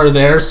hooks are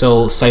there.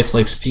 So sites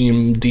like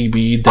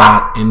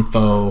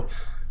steamdb.info,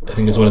 I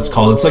think is what it's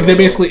called. It's like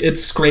it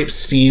scrapes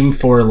Steam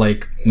for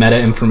like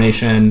meta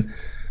information,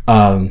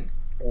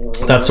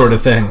 that sort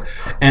of thing,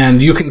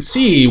 and you can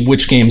see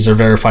which games are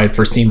verified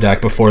for Steam Deck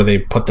before they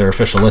put their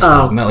official list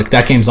out. And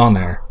that game's on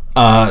there.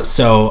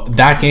 So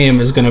that game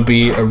is going to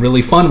be a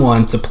really fun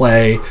one to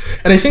play,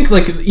 and I think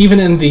like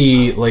even in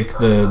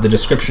the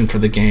description for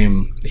the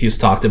game, he's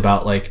talked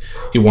about like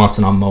he wants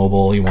it on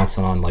mobile, he wants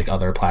it on like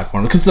other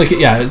platforms because like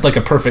like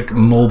a perfect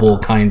mobile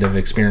kind of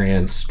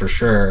experience for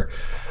sure.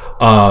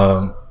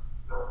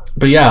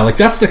 But yeah, like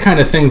that's the kind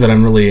of thing that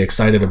I'm really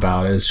excited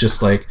about. Is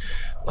just like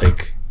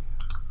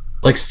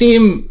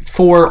Steam,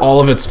 for all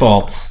of its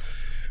faults,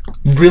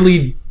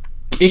 really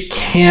it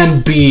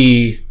can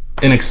be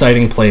an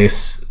exciting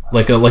place.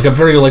 Like a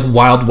very like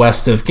Wild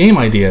West of game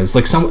ideas,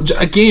 like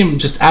a game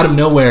just out of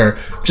nowhere,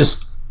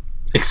 just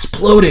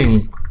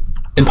exploding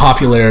in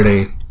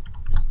popularity,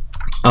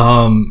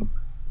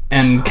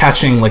 and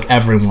catching like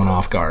everyone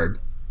off guard.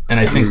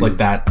 And I think like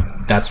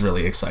that's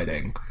really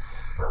exciting.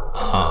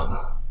 I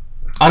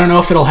don't know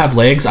if it'll have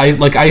legs.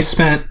 I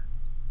spent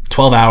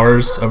 12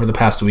 hours over the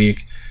past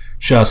week.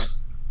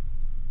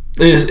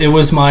 It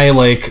was my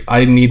like,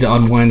 I need to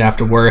unwind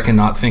after work and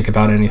not think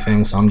about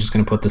anything, so I'm just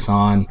gonna put this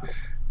on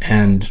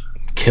and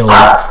kill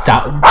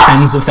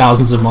tens of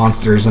thousands of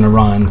monsters in a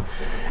run.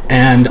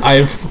 And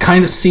I've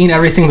kind of seen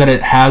everything that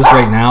it has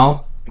right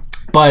now,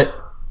 but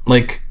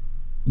like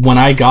when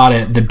I got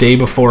it, the day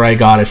before I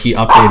got it, he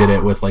updated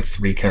it with like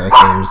 3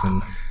 characters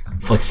and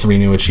like 3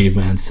 new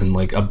achievements and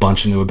like a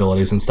bunch of new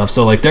abilities and stuff.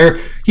 So like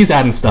he's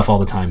adding stuff all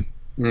the time,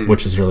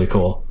 which is really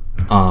cool.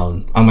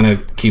 I'm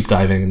gonna keep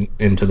diving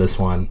into this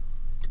one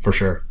for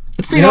sure.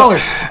 It's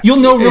 $3. You'll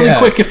know really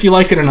quick if you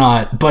like it or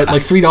not, but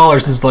like $3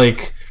 is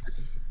like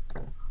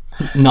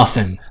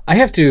nothing. I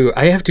have to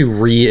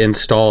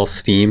reinstall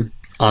Steam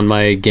on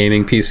my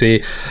gaming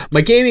PC.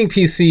 My gaming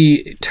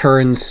PC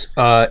turns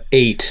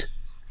 8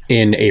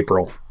 in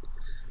April,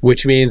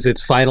 which means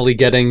it's finally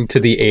getting to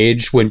the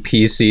age when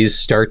PCs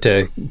start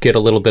to get a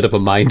little bit of a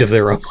mind of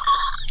their own.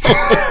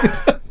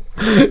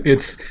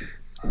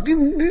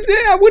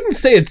 I wouldn't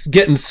say it's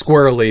getting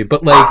squirrely,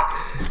 but like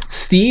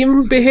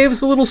Steam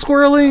behaves a little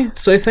squirrely,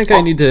 so I think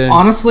I need to...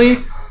 Honestly,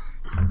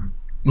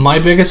 my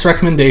biggest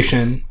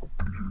recommendation,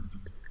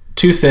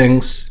 2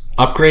 things.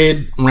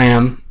 Upgrade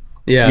RAM.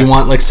 Yeah. You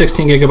want like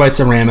 16 gigabytes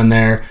of RAM in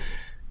there.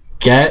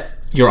 Get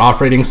your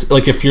operating...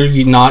 Like if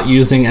you're not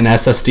using an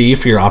SSD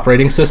for your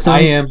operating system... I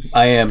am. Okay.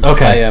 I am.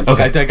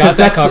 Okay. I got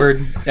that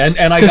covered. And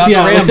I got the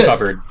RAM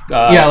covered.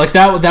 Like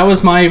that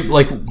was my...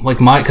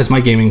 Because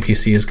my gaming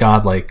PC is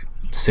like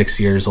 6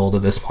 years old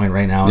at this point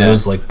right now, and it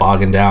was like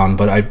bogging down.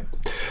 But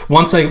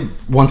once I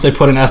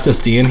put an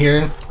SSD in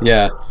here,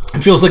 it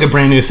feels like a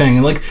brand new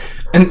thing.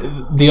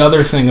 And the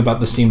other thing about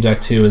the Steam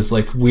Deck too is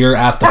like we're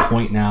at the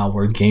point now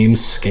where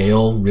games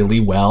scale really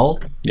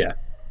well. Yeah.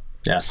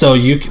 So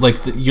your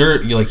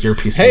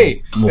PC.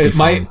 Hey, will be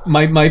fine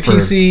my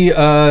PC.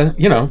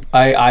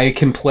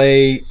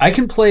 I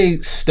can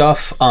play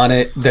stuff on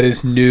it that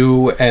is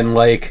new and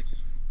like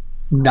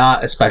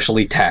not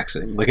especially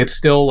taxing. Like it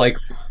still like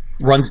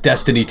runs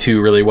Destiny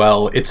 2 really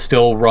well. It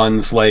still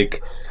runs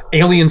like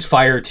Aliens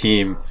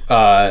Fireteam,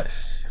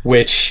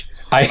 which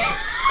I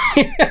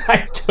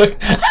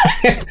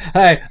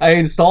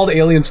installed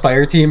Aliens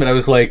Fireteam and I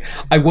was like,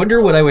 I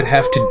wonder what I would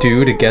have to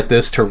do to get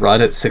this to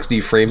run at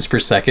 60 frames per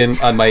second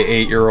on my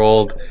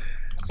 8-year-old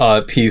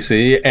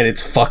PC, and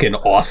it's fucking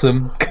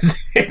awesome because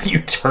if you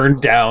turn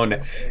down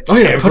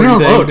put it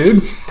on low,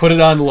 dude. Put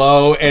it on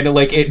low, and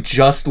it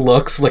just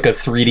looks like a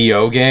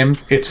 3DO game.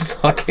 It's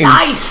fucking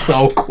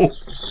so cool.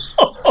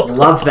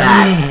 Love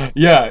that.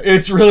 Yeah,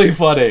 it's really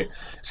funny.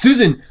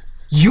 Susan,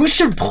 you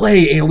should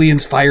play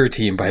Aliens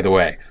Fireteam, by the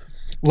way.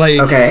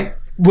 Like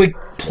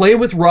play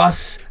with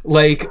Russ.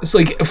 It's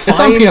on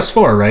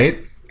PS4, right?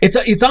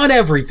 It's on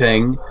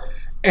everything,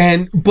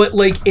 but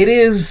it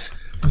is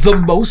the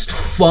most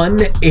fun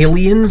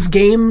Aliens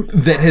game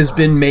that has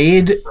been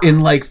made in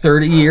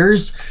 30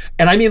 years,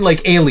 and I mean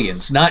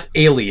Aliens, not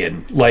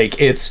Alien.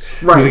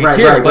 It's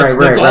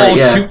let's all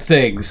shoot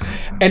things,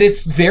 and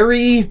it's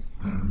very.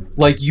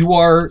 You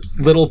are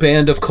little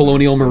band of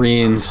colonial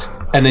marines,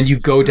 and then you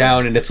go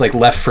down and it's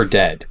Left 4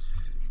 Dead.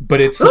 But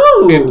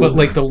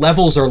the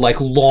levels are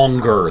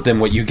longer than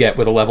what you get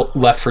with a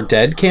Left 4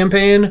 Dead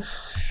campaign,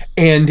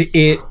 and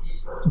it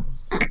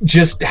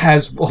just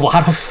has a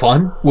lot of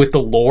fun with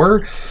the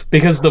lore,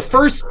 because the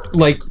first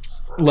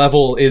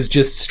level is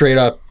just straight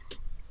up,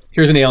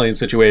 here's an alien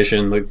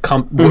situation, the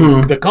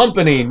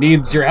company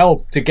needs your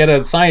help to get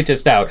a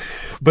scientist out.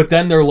 But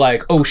then they're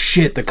like, oh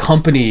shit, the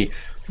company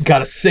got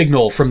a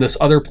signal from this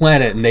other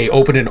planet and they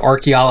open an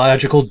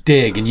archaeological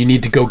dig and you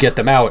need to go get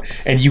them out,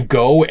 and you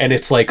go and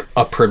it's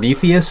a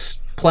Prometheus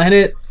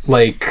planet,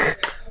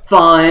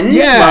 fun.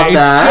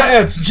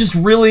 It's just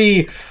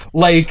really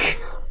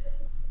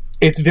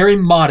it's very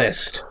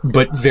modest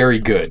but very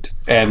good.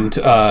 And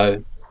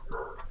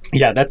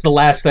that's the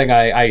last thing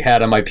I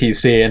had on my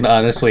PC, and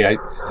honestly I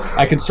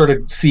can sort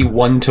of see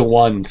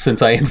 1-to-1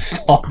 since I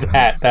installed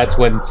that. That's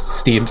when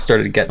Steam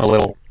started getting a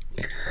little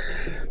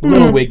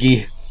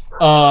wiggy.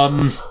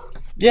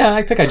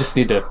 I think I just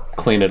need to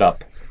clean it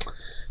up.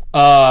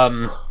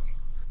 Man,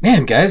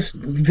 guys,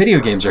 video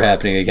games are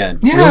happening again.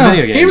 Yeah,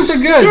 real video games are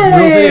good.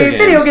 Yay,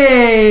 video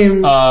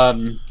games.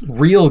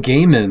 Real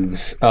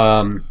Gaiman's.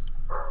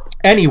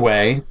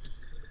 Anyway,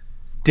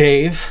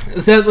 Dave.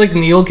 Is that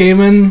Neil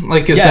Gaiman?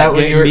 Is that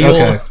what you were...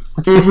 Neil,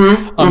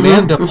 okay.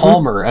 Amanda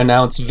Palmer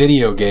announced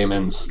Video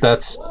Gaiman's.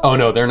 That's... Oh,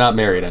 no, they're not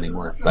married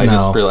anymore. I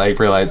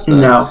realized that.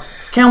 No.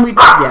 Can we...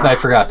 Yeah. I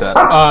forgot that.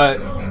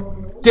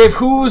 Dave,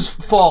 whose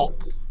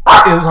fault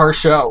is our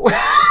show?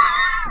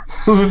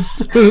 Who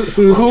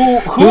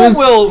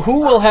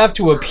will have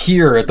to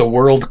appear at the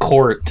World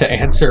Court to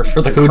answer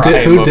for the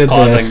crime of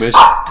causing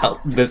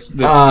this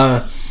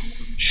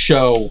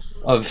show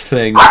of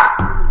things?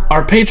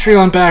 Our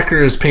Patreon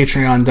backers,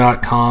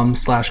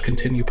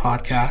 patreon.com/continue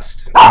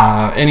podcast.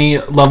 Any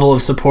level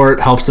of support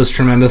helps us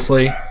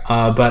tremendously,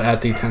 but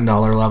at the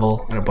 $10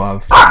 level and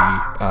above, we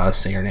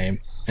say your name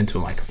into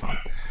a microphone,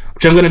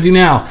 which I'm going to do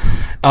now.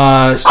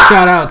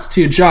 Shout outs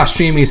to Josh,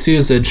 Jamie,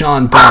 Souza,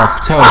 John,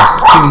 Belf,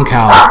 Toast,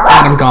 Doomcow,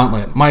 Adam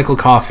Gauntlet, Michael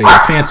Coffey,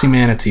 Fancy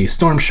Manatee,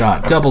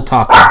 Stormshot, Double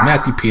Taco,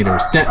 Matthew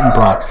Peters, Denton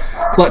Brock,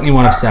 Gluttony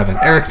 1 of 7,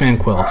 Eric Van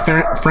Quill,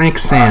 Frank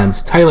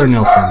Sands, Tyler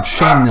Nilsson,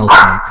 Shane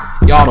Nilsson,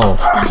 Yoddle,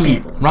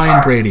 Pete,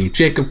 Ryan Brady,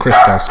 Jacob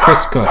Christos,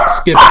 Chris Cook,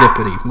 Skip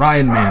Dippity,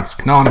 Ryan Mance,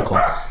 Canonical,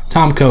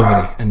 Tom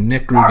Covey, and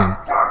Nick Rugen.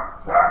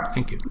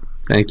 Thank you.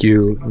 Thank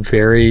you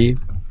very,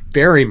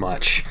 very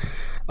much.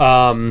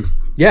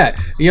 Yeah,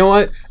 you know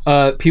what?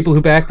 People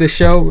who back this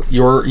show,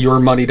 your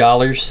money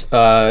dollars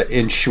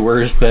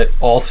ensures that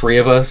all three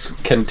of us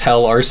can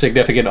tell our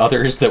significant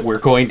others that we're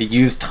going to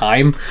use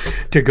time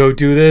to go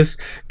do this,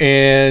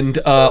 and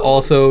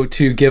also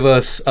to give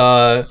us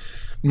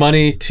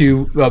money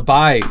to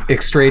buy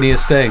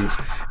extraneous things.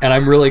 And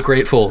I'm really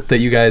grateful that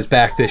you guys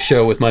back this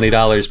show with money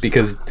dollars,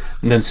 because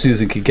then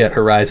Susan could get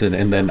Horizon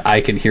and then I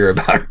can hear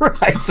about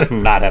Horizon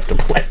and not have to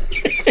play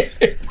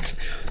it.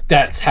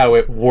 That's how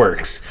it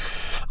works.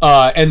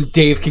 And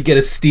Dave could get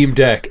a Steam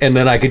Deck, and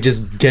then I could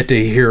just get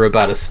to hear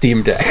about a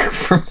Steam Deck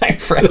from my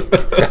friend.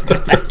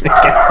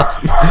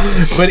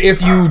 But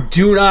if you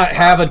do not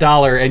have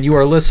 $1 and you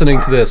are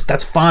listening to this,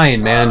 that's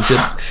fine, man.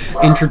 Just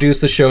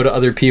introduce the show to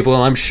other people.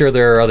 I'm sure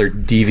there are other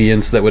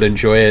deviants that would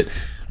enjoy it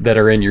that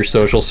are in your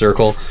social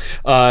circle.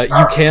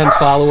 You can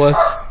follow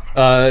us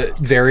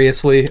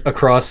variously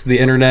across the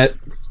internet.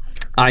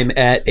 I'm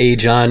at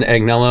John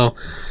Agnello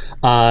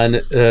on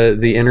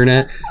the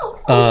internet.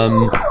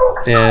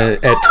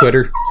 At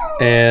Twitter.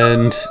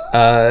 And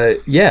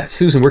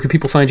Susan, where can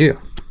people find you?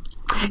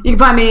 You can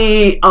find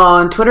me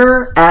on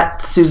Twitter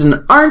at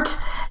Susan Arndt,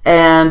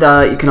 and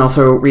you can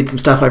also read some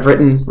stuff I've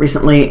written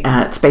recently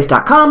at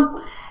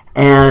space.com.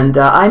 And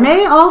I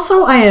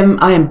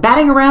am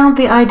batting around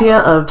the idea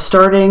of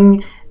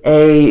starting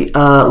a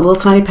little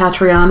tiny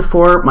Patreon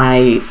for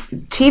my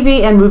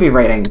TV and movie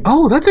rating.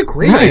 Oh, that's a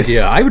great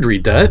idea. I would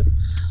read that.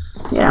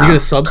 Yeah. You gonna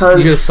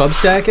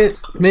Substack it,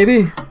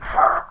 maybe?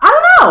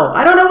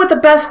 I don't know what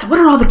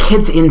are all the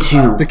kids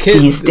into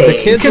these days? The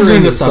kids are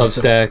into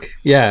Substack.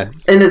 Yeah.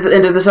 Into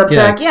the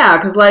Substack? Yeah,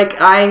 because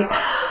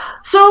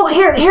so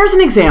here's an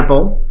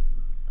example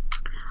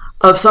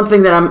of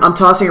something that I'm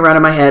tossing around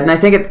in my head, and I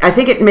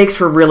think it makes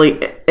for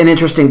really an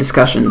interesting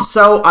discussion.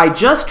 So I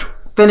just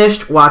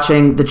finished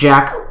watching the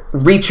Jack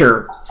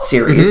Reacher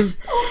series.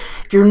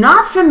 Mm-hmm. If you're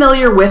not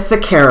familiar with the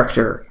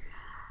character,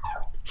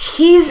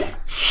 he's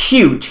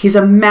huge. He's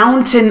a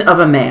mountain of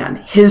a man.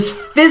 His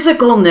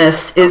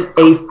physicalness is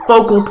a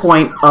focal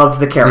point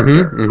of the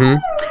character.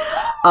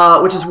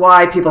 Mm-hmm. Which is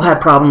why people had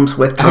problems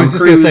with Tom Cruise. I was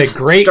just going to say,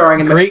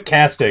 great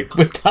casting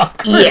with Tom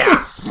Cruise.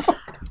 Yes.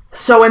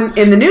 So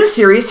in the new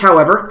series,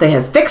 however, they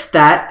have fixed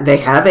that. They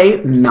have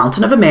a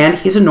mountain of a man.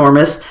 He's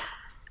enormous.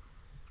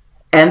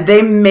 And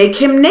they make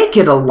him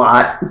naked a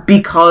lot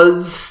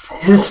because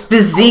his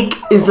physique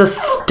is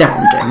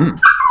astounding.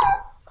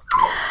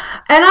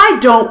 And I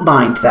don't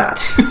mind that.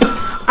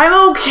 I'm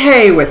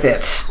okay with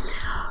it.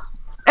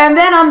 And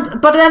then I'm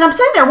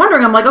sitting there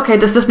wondering, I'm like, okay,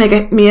 does this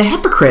make me a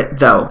hypocrite,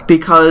 though?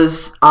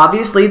 Because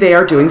obviously they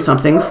are doing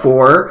something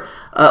for,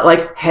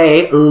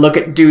 hey, look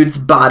at dude's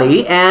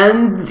body.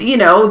 And,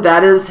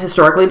 that has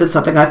historically been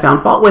something I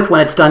found fault with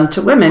when it's done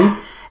to women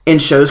in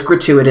shows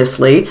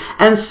gratuitously.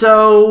 And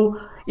so,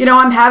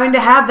 I'm having to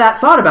have that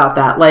thought about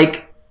that.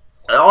 Like,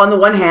 on the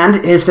one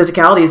hand, his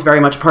physicality is very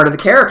much part of the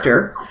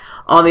character.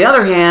 On the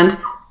other hand,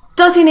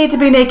 does he need to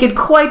be naked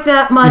quite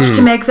that much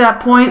to make that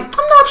point?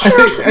 I'm not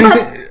sure.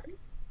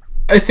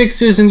 I think,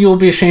 Susan, you will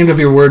be ashamed of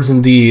your words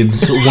and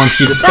deeds once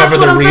you discover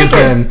the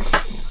reason.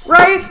 Thinking.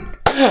 Right?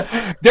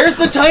 There's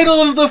the title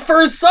of the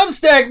first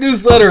Substack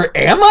newsletter.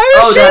 Am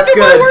I ashamed of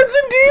my words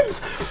and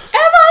deeds?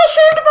 Am I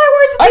ashamed of my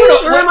words and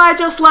deeds? Or am I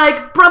just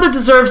like, brother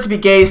deserves to be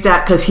gazed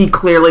at because he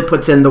clearly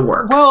puts in the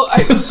work? Well,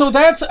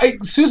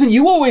 Susan,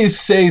 you always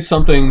say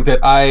something that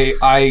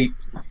I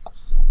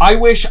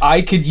wish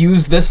I could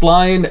use this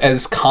line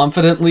as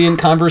confidently in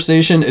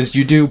conversation as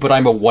you do, but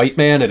I'm a white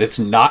man and it's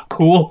not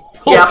cool.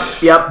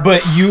 Yep.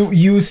 But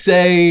you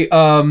say,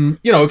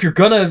 if you're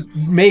gonna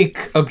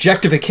make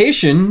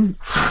objectification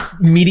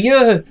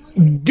media,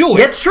 do it.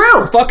 It's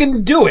true.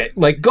 Fucking do it.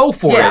 Like, go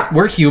for it.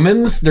 We're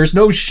humans. There's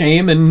no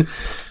shame in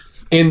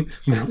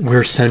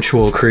we're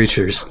sensual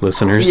creatures,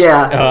 listeners.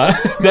 Yeah.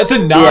 That's a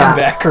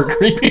non-backer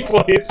creepy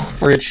place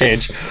for a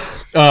change.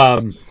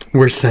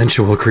 We're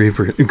sensual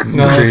creatures. But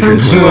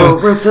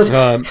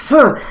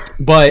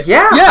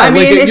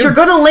if you're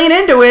going to lean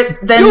into it,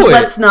 then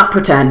let's not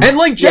pretend. And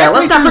let's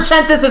not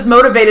pretend this is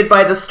motivated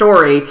by the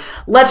story.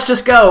 Let's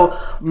just go,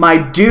 my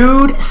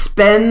dude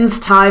spends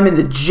time in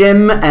the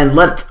gym, and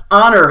let's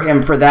honor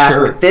him for that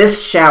with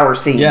this shower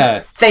scene.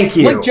 Yeah. Thank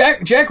you. Like,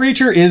 Jack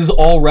Reacher is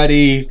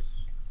already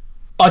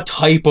a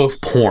type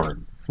of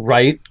porn.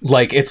 Right?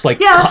 Like, it's like,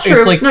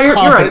 it's like you're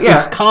right,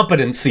 it's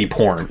competency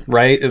porn,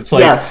 right? It's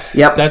like,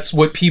 that's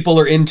what people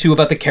are into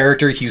about the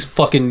character. He's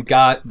fucking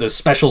got the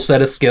special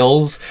set of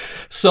skills.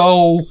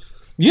 So,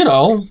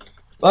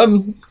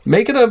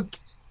 make it a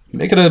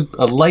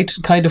light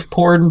kind of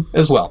porn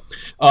as well.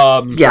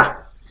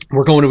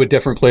 We're going to a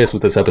different place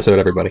with this episode,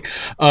 everybody.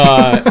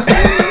 I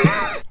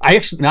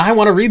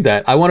want to read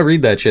that. I want to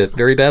read that shit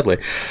very badly.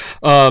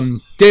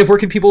 Dave, where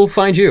can people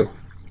find you?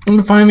 You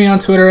can find me on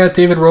Twitter at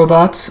David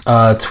Robots,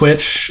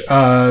 Twitch,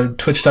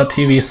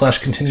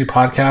 twitch.tv/continue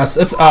podcast.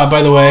 That's,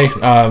 by the way,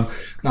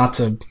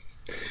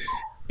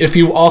 if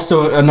you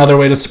also, another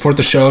way to support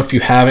the show, if you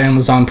have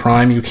Amazon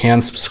Prime, you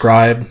can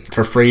subscribe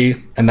for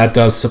free, and that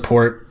does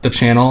support the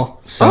channel.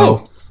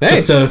 So,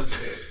 just a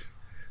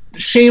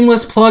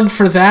shameless plug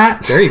for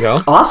that. There you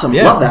go. Awesome.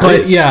 Yeah. Love that.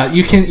 But yeah,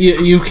 you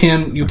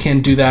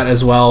can do that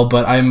as well,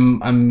 but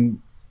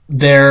I'm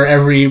there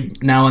every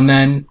now and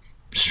then,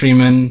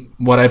 streaming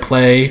what I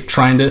play,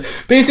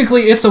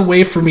 basically it's a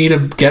way for me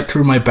to get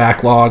through my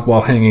backlog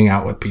while hanging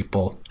out with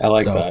people. I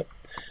like that.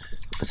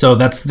 So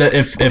that's the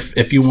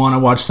if you want to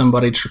watch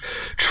somebody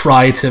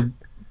try to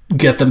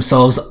get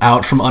themselves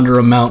out from under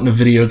a mountain of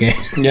video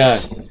games. Yeah.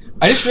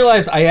 I just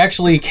realized I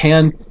actually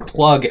can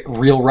plug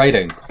Real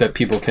Writing that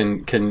people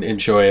can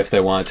enjoy if they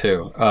want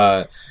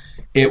to.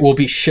 It will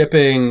be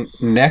shipping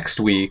next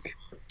week,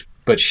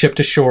 but Ship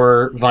to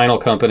Shore Vinyl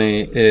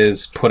Company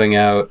is putting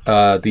out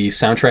the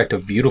soundtrack to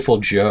Beautiful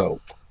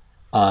Joe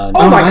on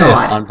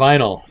God. on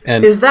vinyl.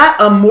 And is that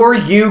a more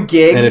you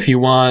gig? And if you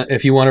want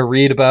to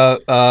read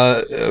about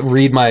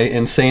read my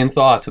insane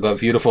thoughts about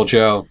Beautiful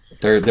Joe,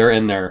 they're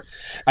in there.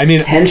 I mean,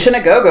 Henshin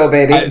a go-go,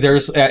 baby.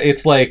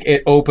 It's like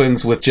it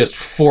opens with just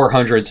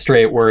 400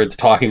 straight words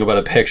talking about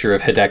a picture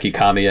of Hideki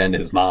Kamiya and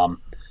his mom,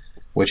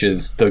 which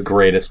is the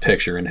greatest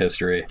picture in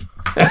history.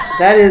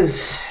 That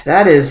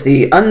is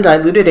the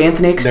undiluted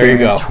Anthony experience.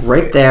 There you go.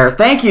 Right there.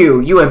 Thank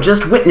you. You have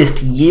just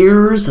witnessed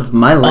years of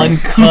my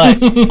life.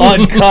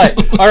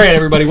 Uncut. All right,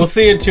 everybody. We'll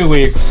see you in 2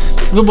 weeks.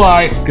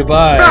 Goodbye.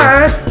 Goodbye.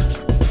 Bye.